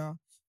Florida,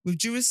 with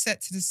jurors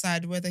set to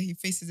decide whether he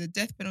faces a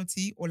death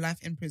penalty or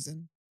life in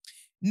prison.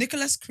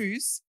 Nicholas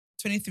Cruz,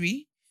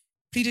 23,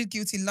 pleaded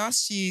guilty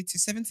last year to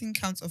 17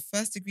 counts of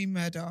first-degree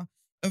murder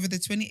over the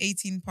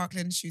 2018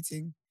 Parkland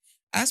shooting.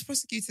 As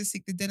prosecutors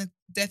seek the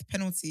death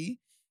penalty,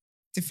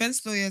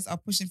 defense lawyers are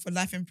pushing for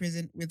life in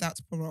prison without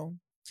parole.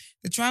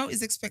 The trial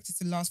is expected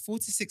to last 4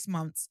 to 6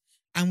 months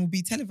and will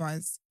be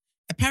televised.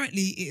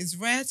 Apparently, it is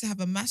rare to have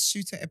a mass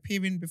shooter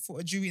appearing before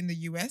a jury in the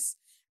US,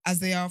 as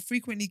they are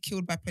frequently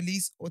killed by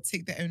police or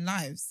take their own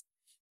lives.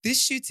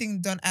 This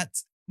shooting done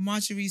at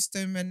Marjorie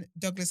Stoneman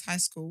Douglas High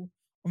School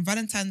on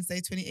Valentine's Day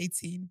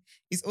 2018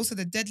 is also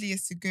the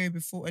deadliest to go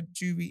before a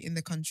jury in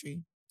the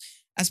country.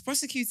 As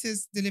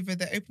prosecutors delivered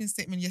their opening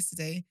statement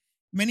yesterday,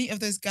 many of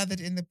those gathered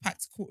in the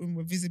packed courtroom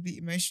were visibly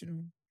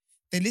emotional.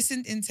 They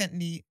listened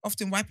intently,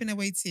 often wiping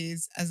away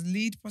tears, as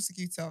lead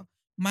prosecutor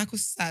Michael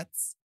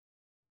Satz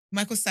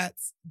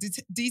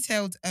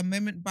detailed a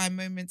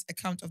moment-by-moment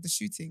account of the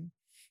shooting.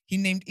 He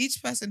named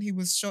each person who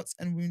was shot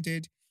and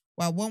wounded,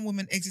 while one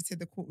woman exited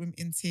the courtroom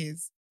in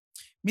tears.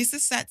 Mr.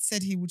 Satz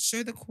said he would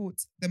show the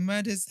court the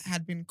murders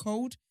had been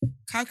cold,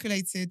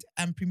 calculated,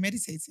 and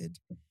premeditated.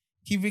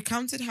 He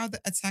recounted how the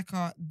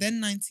attacker, then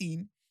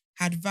 19,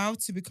 had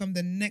vowed to become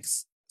the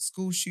next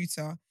school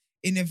shooter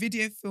in a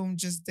video filmed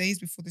just days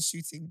before the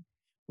shooting.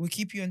 We'll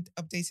keep you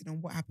updated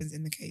on what happens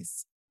in the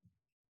case.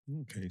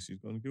 Okay, she's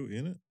gone guilty,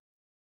 innit?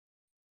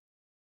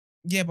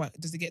 Yeah, but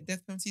does it get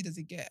death penalty? Does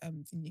it get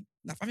thingy?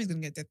 Like, I think it's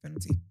gonna get death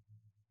penalty.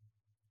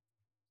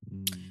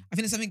 I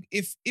think it's something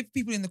if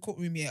people in the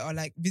courtroom here are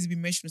like visibly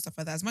emotional and stuff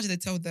like that, as much as they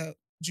tell the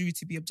jury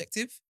to be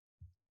objective.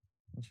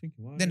 I was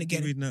thinking, why then are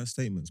again, you reading out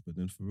statements, but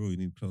then for real, you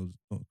need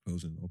not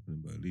closing,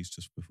 opening, but at least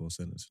just before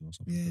sentencing or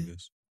something, I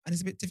guess. And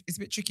it's a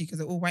bit tricky because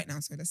they're all white now,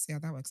 so let's see how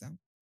that works out.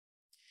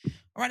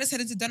 All right, let's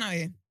head into Done Out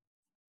here.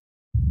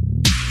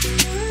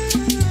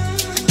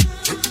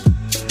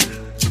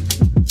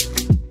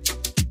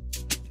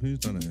 Who's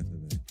done it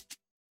today?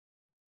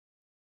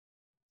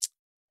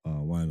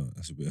 Oh, why not?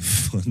 That's a bit of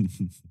fun.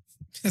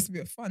 That's a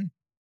bit of fun.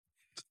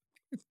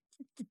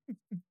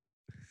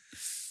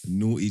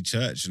 Naughty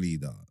church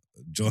leader,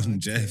 John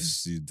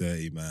Jeffs, you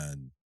dirty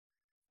man.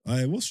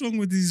 Alright, what's wrong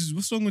with these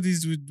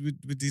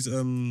with these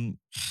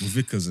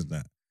vicars and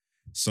that?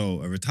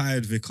 So a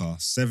retired vicar,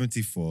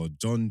 74,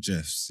 John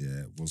Jeffs,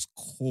 was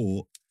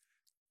caught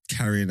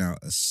carrying out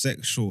a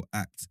sexual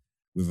act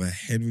with a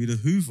Henry the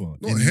Hoover.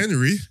 Not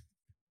Henry.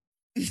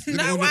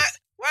 No, why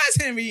is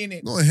Henry in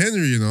it? Not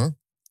Henry, you know.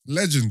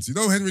 Legend. You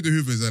know Henry the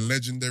Hoover is a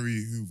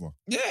legendary Hoover.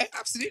 Yeah,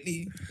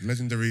 absolutely. A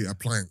legendary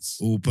appliance.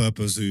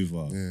 All-purpose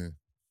Hoover. Yeah.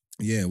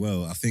 Yeah,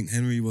 well, I think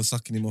Henry was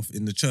sucking him off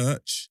in the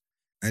church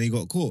and he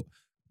got caught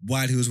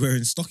while he was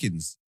wearing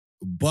stockings.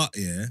 But,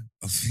 yeah,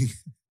 I think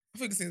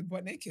it's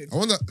butt naked. I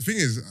wonder, the thing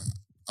is,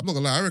 I'm not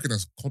gonna lie, I reckon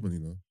that's common, you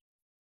know,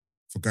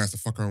 for guys to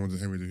fuck around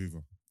with Henry the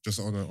Hoover. Just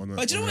on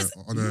a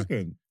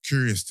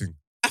curious thing.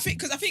 I think,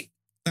 because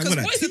Like,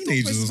 what is the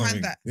thought process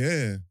behind that?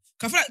 Yeah.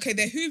 Because I feel like, okay,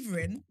 they're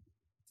hoovering, and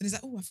it's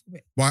like, oh, I feel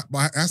it. But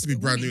it has to be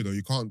brand new though.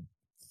 You can't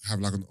have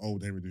like an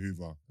old Henry the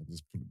Hoover and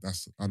just put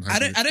that's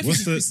unhygienic. I don't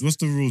what's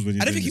the rules when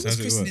you I don't think he this? was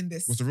How does it work? christening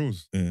this. What's the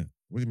rules? Yeah.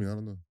 What do you mean? I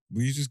don't know.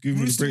 Will you just give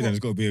me the breakdown? It's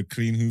got to be a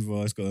clean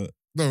Hoover. It's got to...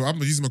 No, I'm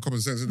using my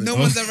common sense, isn't it? No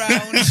one's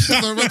around. So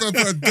I'm not gonna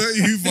put a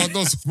dirty Hoover on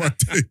my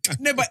dick.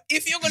 No, but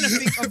if you're gonna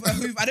think of a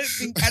Hoover, I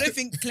don't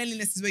think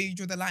cleanliness is where you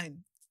draw the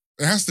line.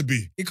 It has to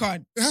be. You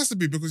can't. It has to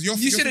be because you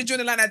shouldn't draw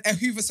the line at a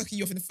Hoover sucking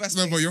you off in the first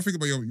place. No, but you're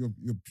thinking about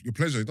your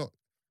pleasure. You're not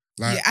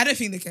like. Yeah, I don't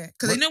think they care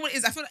because they know what it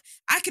is. I feel like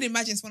I can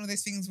imagine it's one of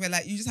those things where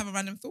like you just have a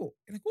random thought.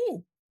 You're like, oh.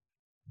 All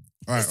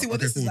right, let's see what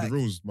this cool. is like. The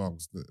rules,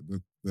 Marks.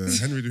 The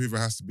Henry the Hoover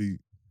has to be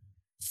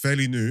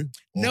fairly new.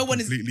 Or no one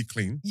is completely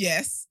clean.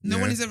 Yes, no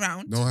one is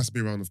around. No one has to be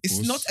around. Of course,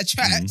 it's not a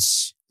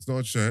church. It's not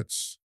a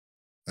church.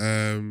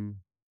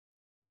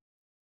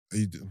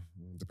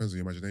 depends on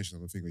your imagination. I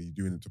don't think, are you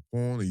doing it to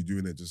porn? Are you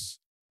doing it just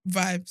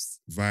Vibes.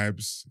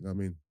 vibes? You know what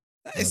I mean?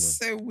 That is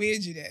so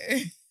weird, you know.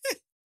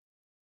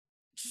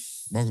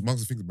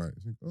 Mark's thinking about it.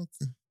 You think,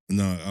 okay.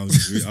 No, I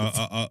was just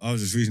I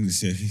was just reading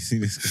this here. You see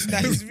this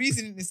guy? That his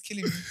reasoning is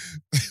killing me.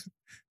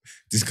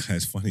 This guy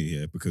is funny,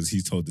 yeah, because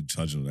he told the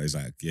judge, and he's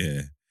like,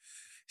 yeah.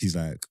 He's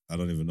like, I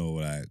don't even know,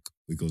 like,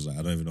 because like,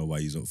 I don't even know why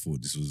you not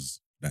thought this was,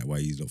 like, why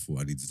you not thought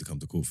I needed to come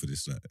to court for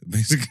this, like,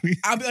 basically.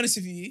 I'll be honest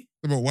with you.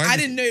 No, but why I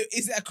didn't know,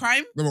 is it a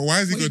crime? No, but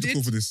why is he What going he to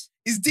court did? for this?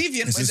 It's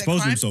deviant, He's but is it a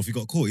exposed crime? himself. He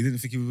got caught. He didn't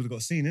think he would have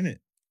got seen, innit?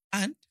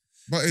 And?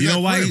 But Do you know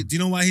why? Do you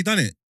know why he done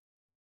it?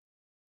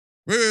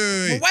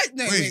 Wait. But why?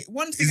 No, wait.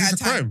 One thing Is at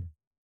this a a time. crime?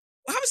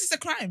 How is this a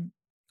crime?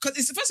 Because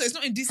it's first of all, it's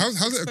not indecent.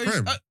 How's it a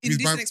crime?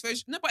 Indecent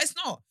exposure. No, but it's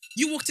not.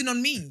 You walked in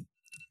on me.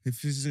 If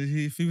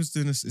he was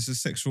doing this, it's a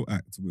sexual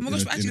act. Oh my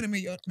gosh, we're actually gonna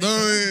make you. No,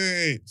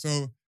 wait.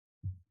 So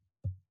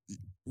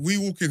we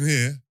walk in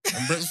here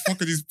and Brett's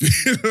fucking his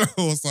pillow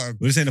or something.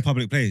 We're just saying a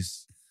public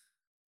place.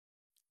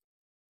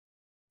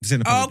 It's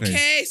in a public place.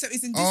 Okay, so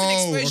it's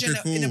indecent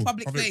exposure in a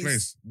public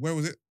place. Where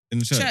was it? In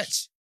the church.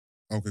 Church.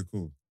 Okay,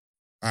 cool.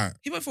 All right.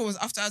 He went for was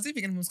after. I was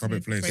thinking it was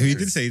Public place. So he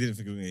did say he didn't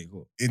think it was going to get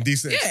caught.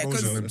 Indecent Yeah, exposure.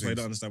 'cause- and them That's why I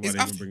don't things. understand why It's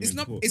they even after. bring him It's to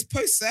not. court. It's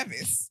post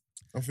service.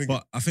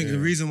 But I think the yeah.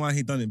 reason why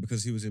he done it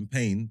because he was in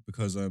pain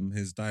because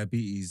his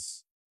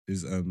diabetes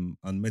is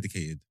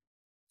unmedicated.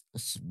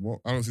 What?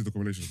 I don't see the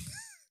correlation.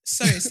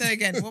 Sorry, say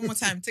again. One more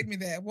time. Take me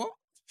there. What?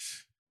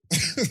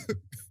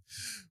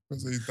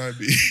 That's his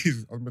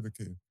diabetes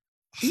unmedicated.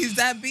 His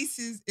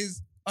diabetes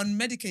is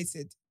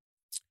unmedicated.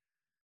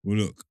 Well,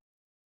 look,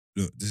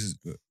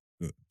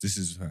 this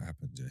is how it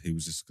happened. Yeah, he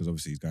was just because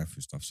obviously he's going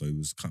through stuff, so he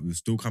was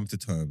still coming to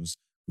terms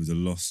with the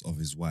loss of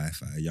his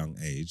wife at a young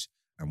age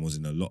and was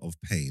in a lot of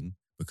pain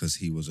because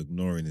he was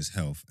ignoring his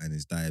health and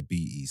his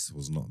diabetes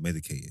was not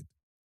medicated.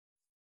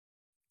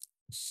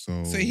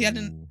 So he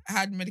hadn't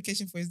had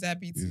medication for his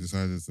diabetes. He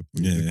decided to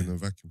put Yeah. it in a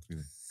vacuum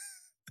cleaner.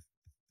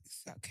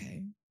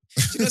 Okay.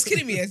 Do you know what's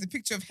kidding me? Is the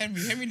picture of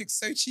Henry. Henry looks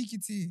so cheeky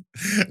too.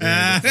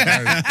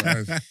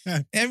 Nice.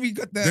 Henry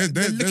got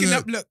the looking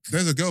up look.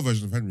 There's a girl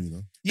version of Henry, you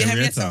know? Yeah,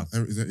 Henrietta.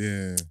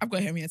 Yeah. I've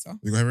got Henrietta.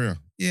 You got Henrietta?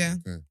 Yeah.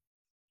 Okay.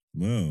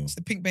 Well, It's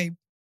the pink babe.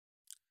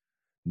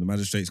 the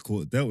magistrate's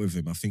court dealt with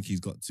him. I think he's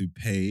got to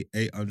pay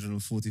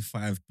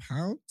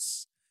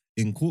 £845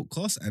 in court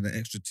costs and an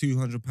extra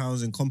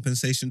 £200 in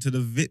compensation to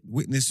the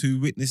witness who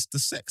witnessed the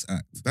sex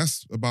act.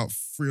 That's about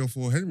 3 or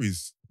 4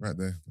 Henrys right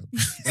there.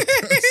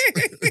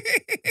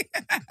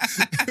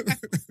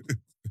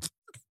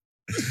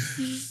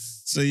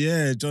 So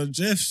yeah, John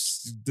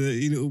Jeffs,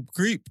 the little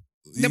creep.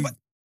 No, but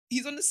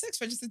he's on the sex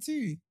register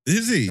too.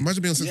 Is he?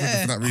 Imagine being on sex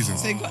register for that reason.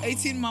 So he got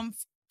 18-month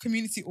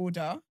community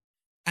order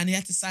and he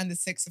had to sign the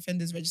sex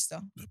offenders register.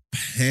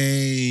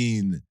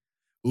 Pain.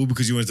 All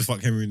because you wanted to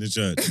fuck Henry in the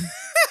church.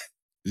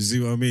 You see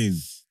what I mean?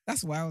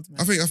 That's wild,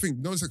 man. I think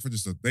no sex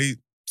register. They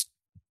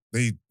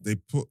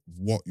put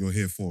what you're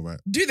here for, right?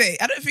 Do they?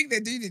 I don't think they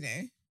do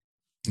they?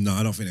 No,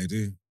 I don't think they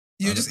do.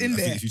 You're I just don't- in I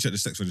think there. if you check the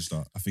sex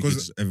register, I think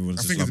Because everyone's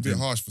I just think it's a lumped bit in.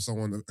 harsh for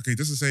someone. Okay,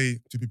 just to say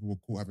 2 people were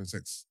caught having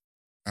sex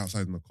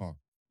outside in the car.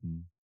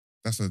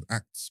 That's an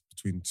act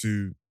between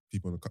 2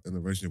 people in a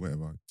relationship,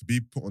 whatever. To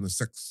be put on a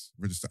sex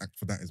register act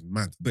for that is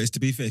mad. But it's to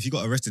be fair, if you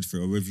got arrested for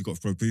it or if you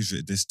got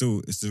appreciated, it's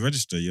the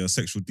register. You're a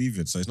sexual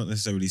deviant, so it's not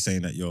necessarily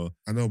saying that you're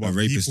I know, but a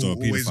rapist people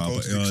or a always paedophile, go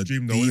but to the you're a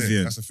extreme though, innit?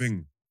 deviant. That's the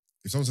thing.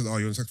 If someone says, "Oh,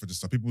 you're on sex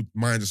register," people's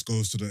mind just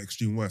goes to the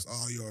extreme worst.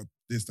 Oh, you're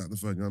this, that, and the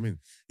third. You know what I mean?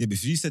 Yeah, but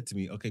if you said to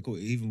me, okay, cool,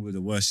 even with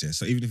the worst, yeah,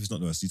 so even if it's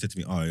not the worst, you said to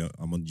me, oh,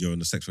 you're on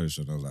the sex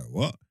register, and I was like,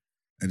 what?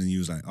 And then you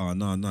was like, oh,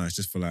 no, it's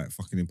just for like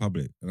fucking in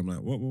public. And I'm like,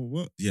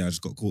 what? Yeah, I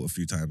just got caught a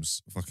few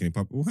times fucking in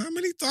public. Well, how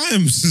many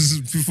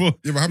times before?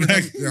 Yeah, but how many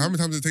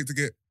times does it take to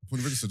get put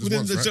on the register? Just Well,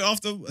 once, then right?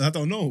 after, I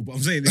don't know, but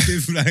I'm saying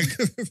if like,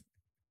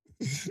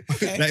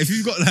 Okay. like if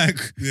you've got like,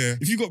 Yeah.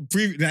 if you got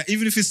like,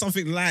 even if it's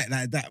something like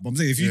that, but I'm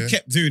saying if you Yeah.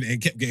 kept doing it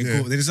and kept getting Yeah.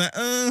 caught, then it's like,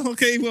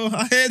 okay, well,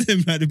 I heard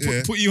him, man. They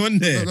Yeah. put you on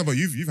there. No, but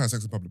you've had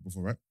sex in public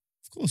before, right?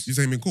 Of course. You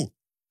say you've been caught.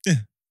 Yeah.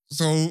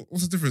 So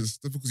what's the difference?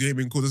 Just because you ain't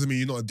been caught doesn't mean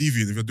you're not a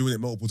deviant if you're doing it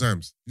multiple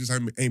times. You just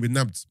ain't been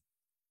nabbed.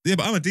 Yeah,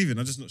 but I'm a deviant.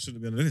 I just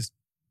shouldn't be on the list.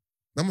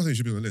 I'm not saying you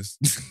should be on the list.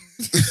 I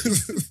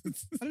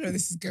don't know where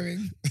this is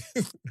going.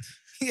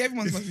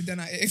 Everyone's must be done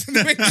at it.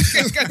 The way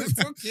this guy is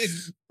talking.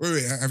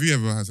 Wait, have you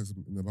ever had sex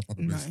in a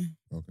public No. place?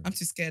 Okay. I'm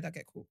too scared I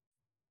get caught.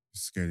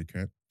 Scary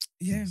cat.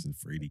 Yeah. It's a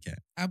fraidy cat.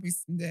 I'll be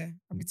there.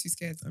 I'll be too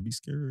scared. I'd be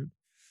scared.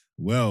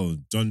 Well,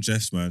 John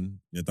Jeffs, man,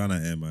 you're done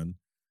at here, man.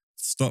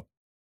 Stop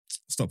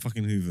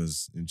fucking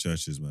Hoovers in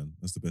churches, man.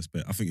 That's the best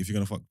bet. I think if you're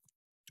gonna fuck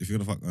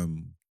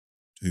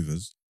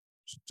Hoovers,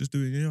 just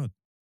do it in your yard.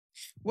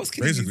 What's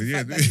killing Basically, me is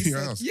yeah, the fact do that it he in your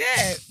said, house.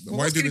 yeah. But Why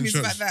what's do it killing in me is the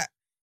church? fact that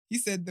he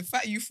said the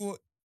fact you thought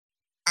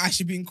I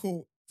should be in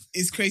court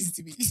is crazy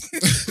to me.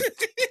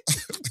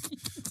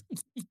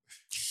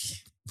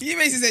 He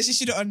basically said she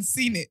should have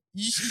unseen it.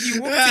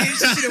 You walked in,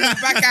 she should have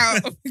went back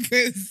out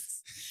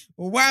because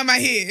Why am I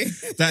here?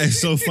 That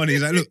is so funny.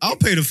 He's like, look, I'll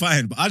pay the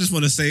fine, but I just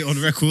want to say it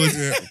on record.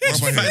 Yeah, The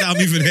fact that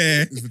I'm even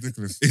here It's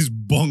ridiculous. is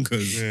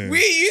bonkers. Yeah. We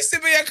used to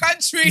be a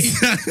country.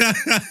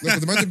 No,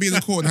 but imagine being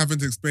in court and having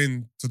to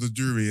explain to the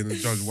jury and the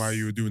judge why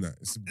you were doing that.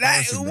 It's Like,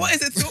 embarrassing. what is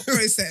the thought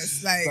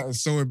process? Like, That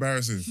is so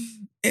embarrassing.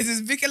 is his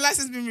vicar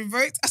license been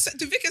revoked?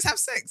 Do vicars have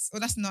sex? Or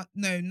that's not,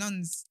 no,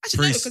 nuns. Actually,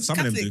 no, Priests, because some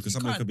of them do, Catholic, because you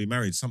some of them can't. could be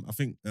married. I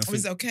think Oh,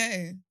 is it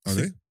okay? Are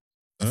they?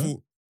 I Huh?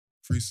 thought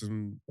priests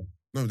and...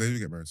 No, they do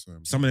get married. Sorry.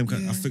 some of them.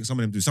 I Yeah. think some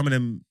of them do. Some of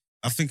them.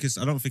 I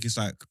don't think it's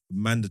like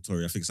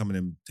mandatory. I think some of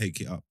them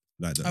take it up,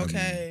 like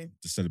the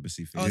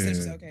celibacy thing. Oh, Yeah,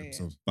 celibacy, yeah, okay, yeah.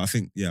 so- But I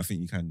think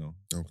you can though.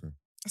 Okay.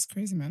 That's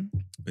crazy, man.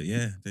 But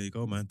yeah, there you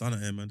go, man. Done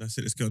it here, man. That's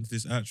it. Let's get on to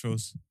this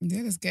outros.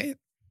 Yeah, let's get it.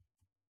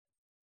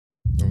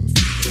 That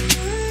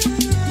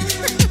was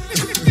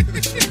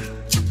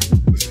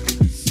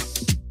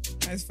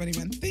That's funny,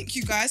 man. Thank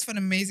you guys for an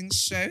amazing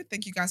show.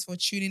 Thank you guys for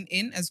tuning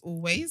in as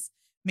always.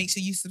 Make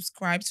sure you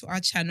subscribe to our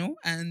channel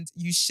and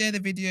you share the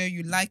video,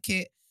 you like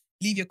it,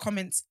 leave your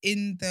comments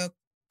in the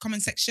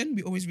comment section.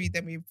 We always read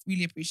them. We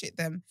really appreciate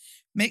them.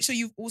 Make sure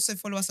you also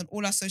follow us on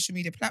all our social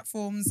media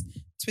platforms,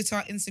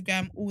 Twitter,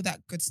 Instagram, all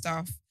that good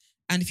stuff.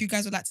 And if you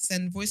guys would like to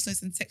send voice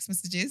notes and text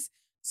messages,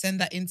 send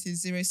that into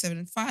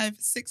 075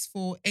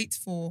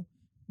 6484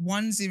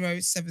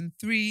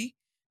 1073.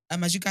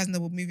 As you guys know,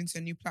 we're moving to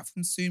a new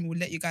platform soon. We'll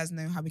let you guys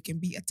know how we can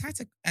be a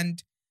tighter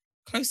and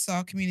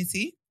closer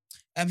community.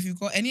 If you've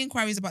got any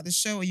inquiries about the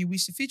show or you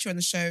wish to feature on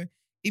the show,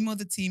 email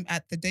the team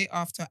at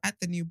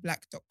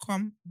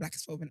thedayafter@thenewblack.com. Black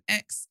is spelled with an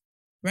X.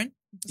 Brent?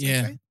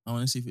 Yeah, I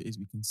want to see if it is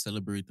we can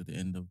celebrate at the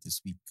end of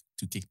this week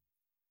 2K.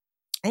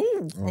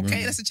 Oh, okay.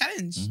 man. That's a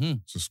challenge.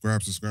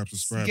 Subscribe.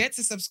 Get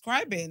to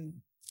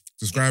subscribing.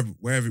 Subscribe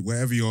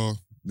wherever you're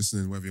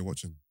listening, wherever you're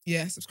watching.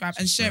 Yeah, subscribe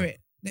and share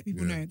it. Let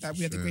people Yeah, know that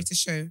we are the share.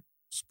 greatest show.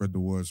 Spread the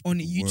word. On spread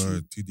the YouTube.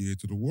 Word, TDA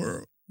to the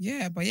world.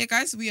 Yeah, but yeah,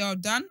 guys, we are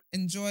done.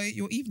 Enjoy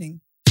your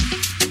evening.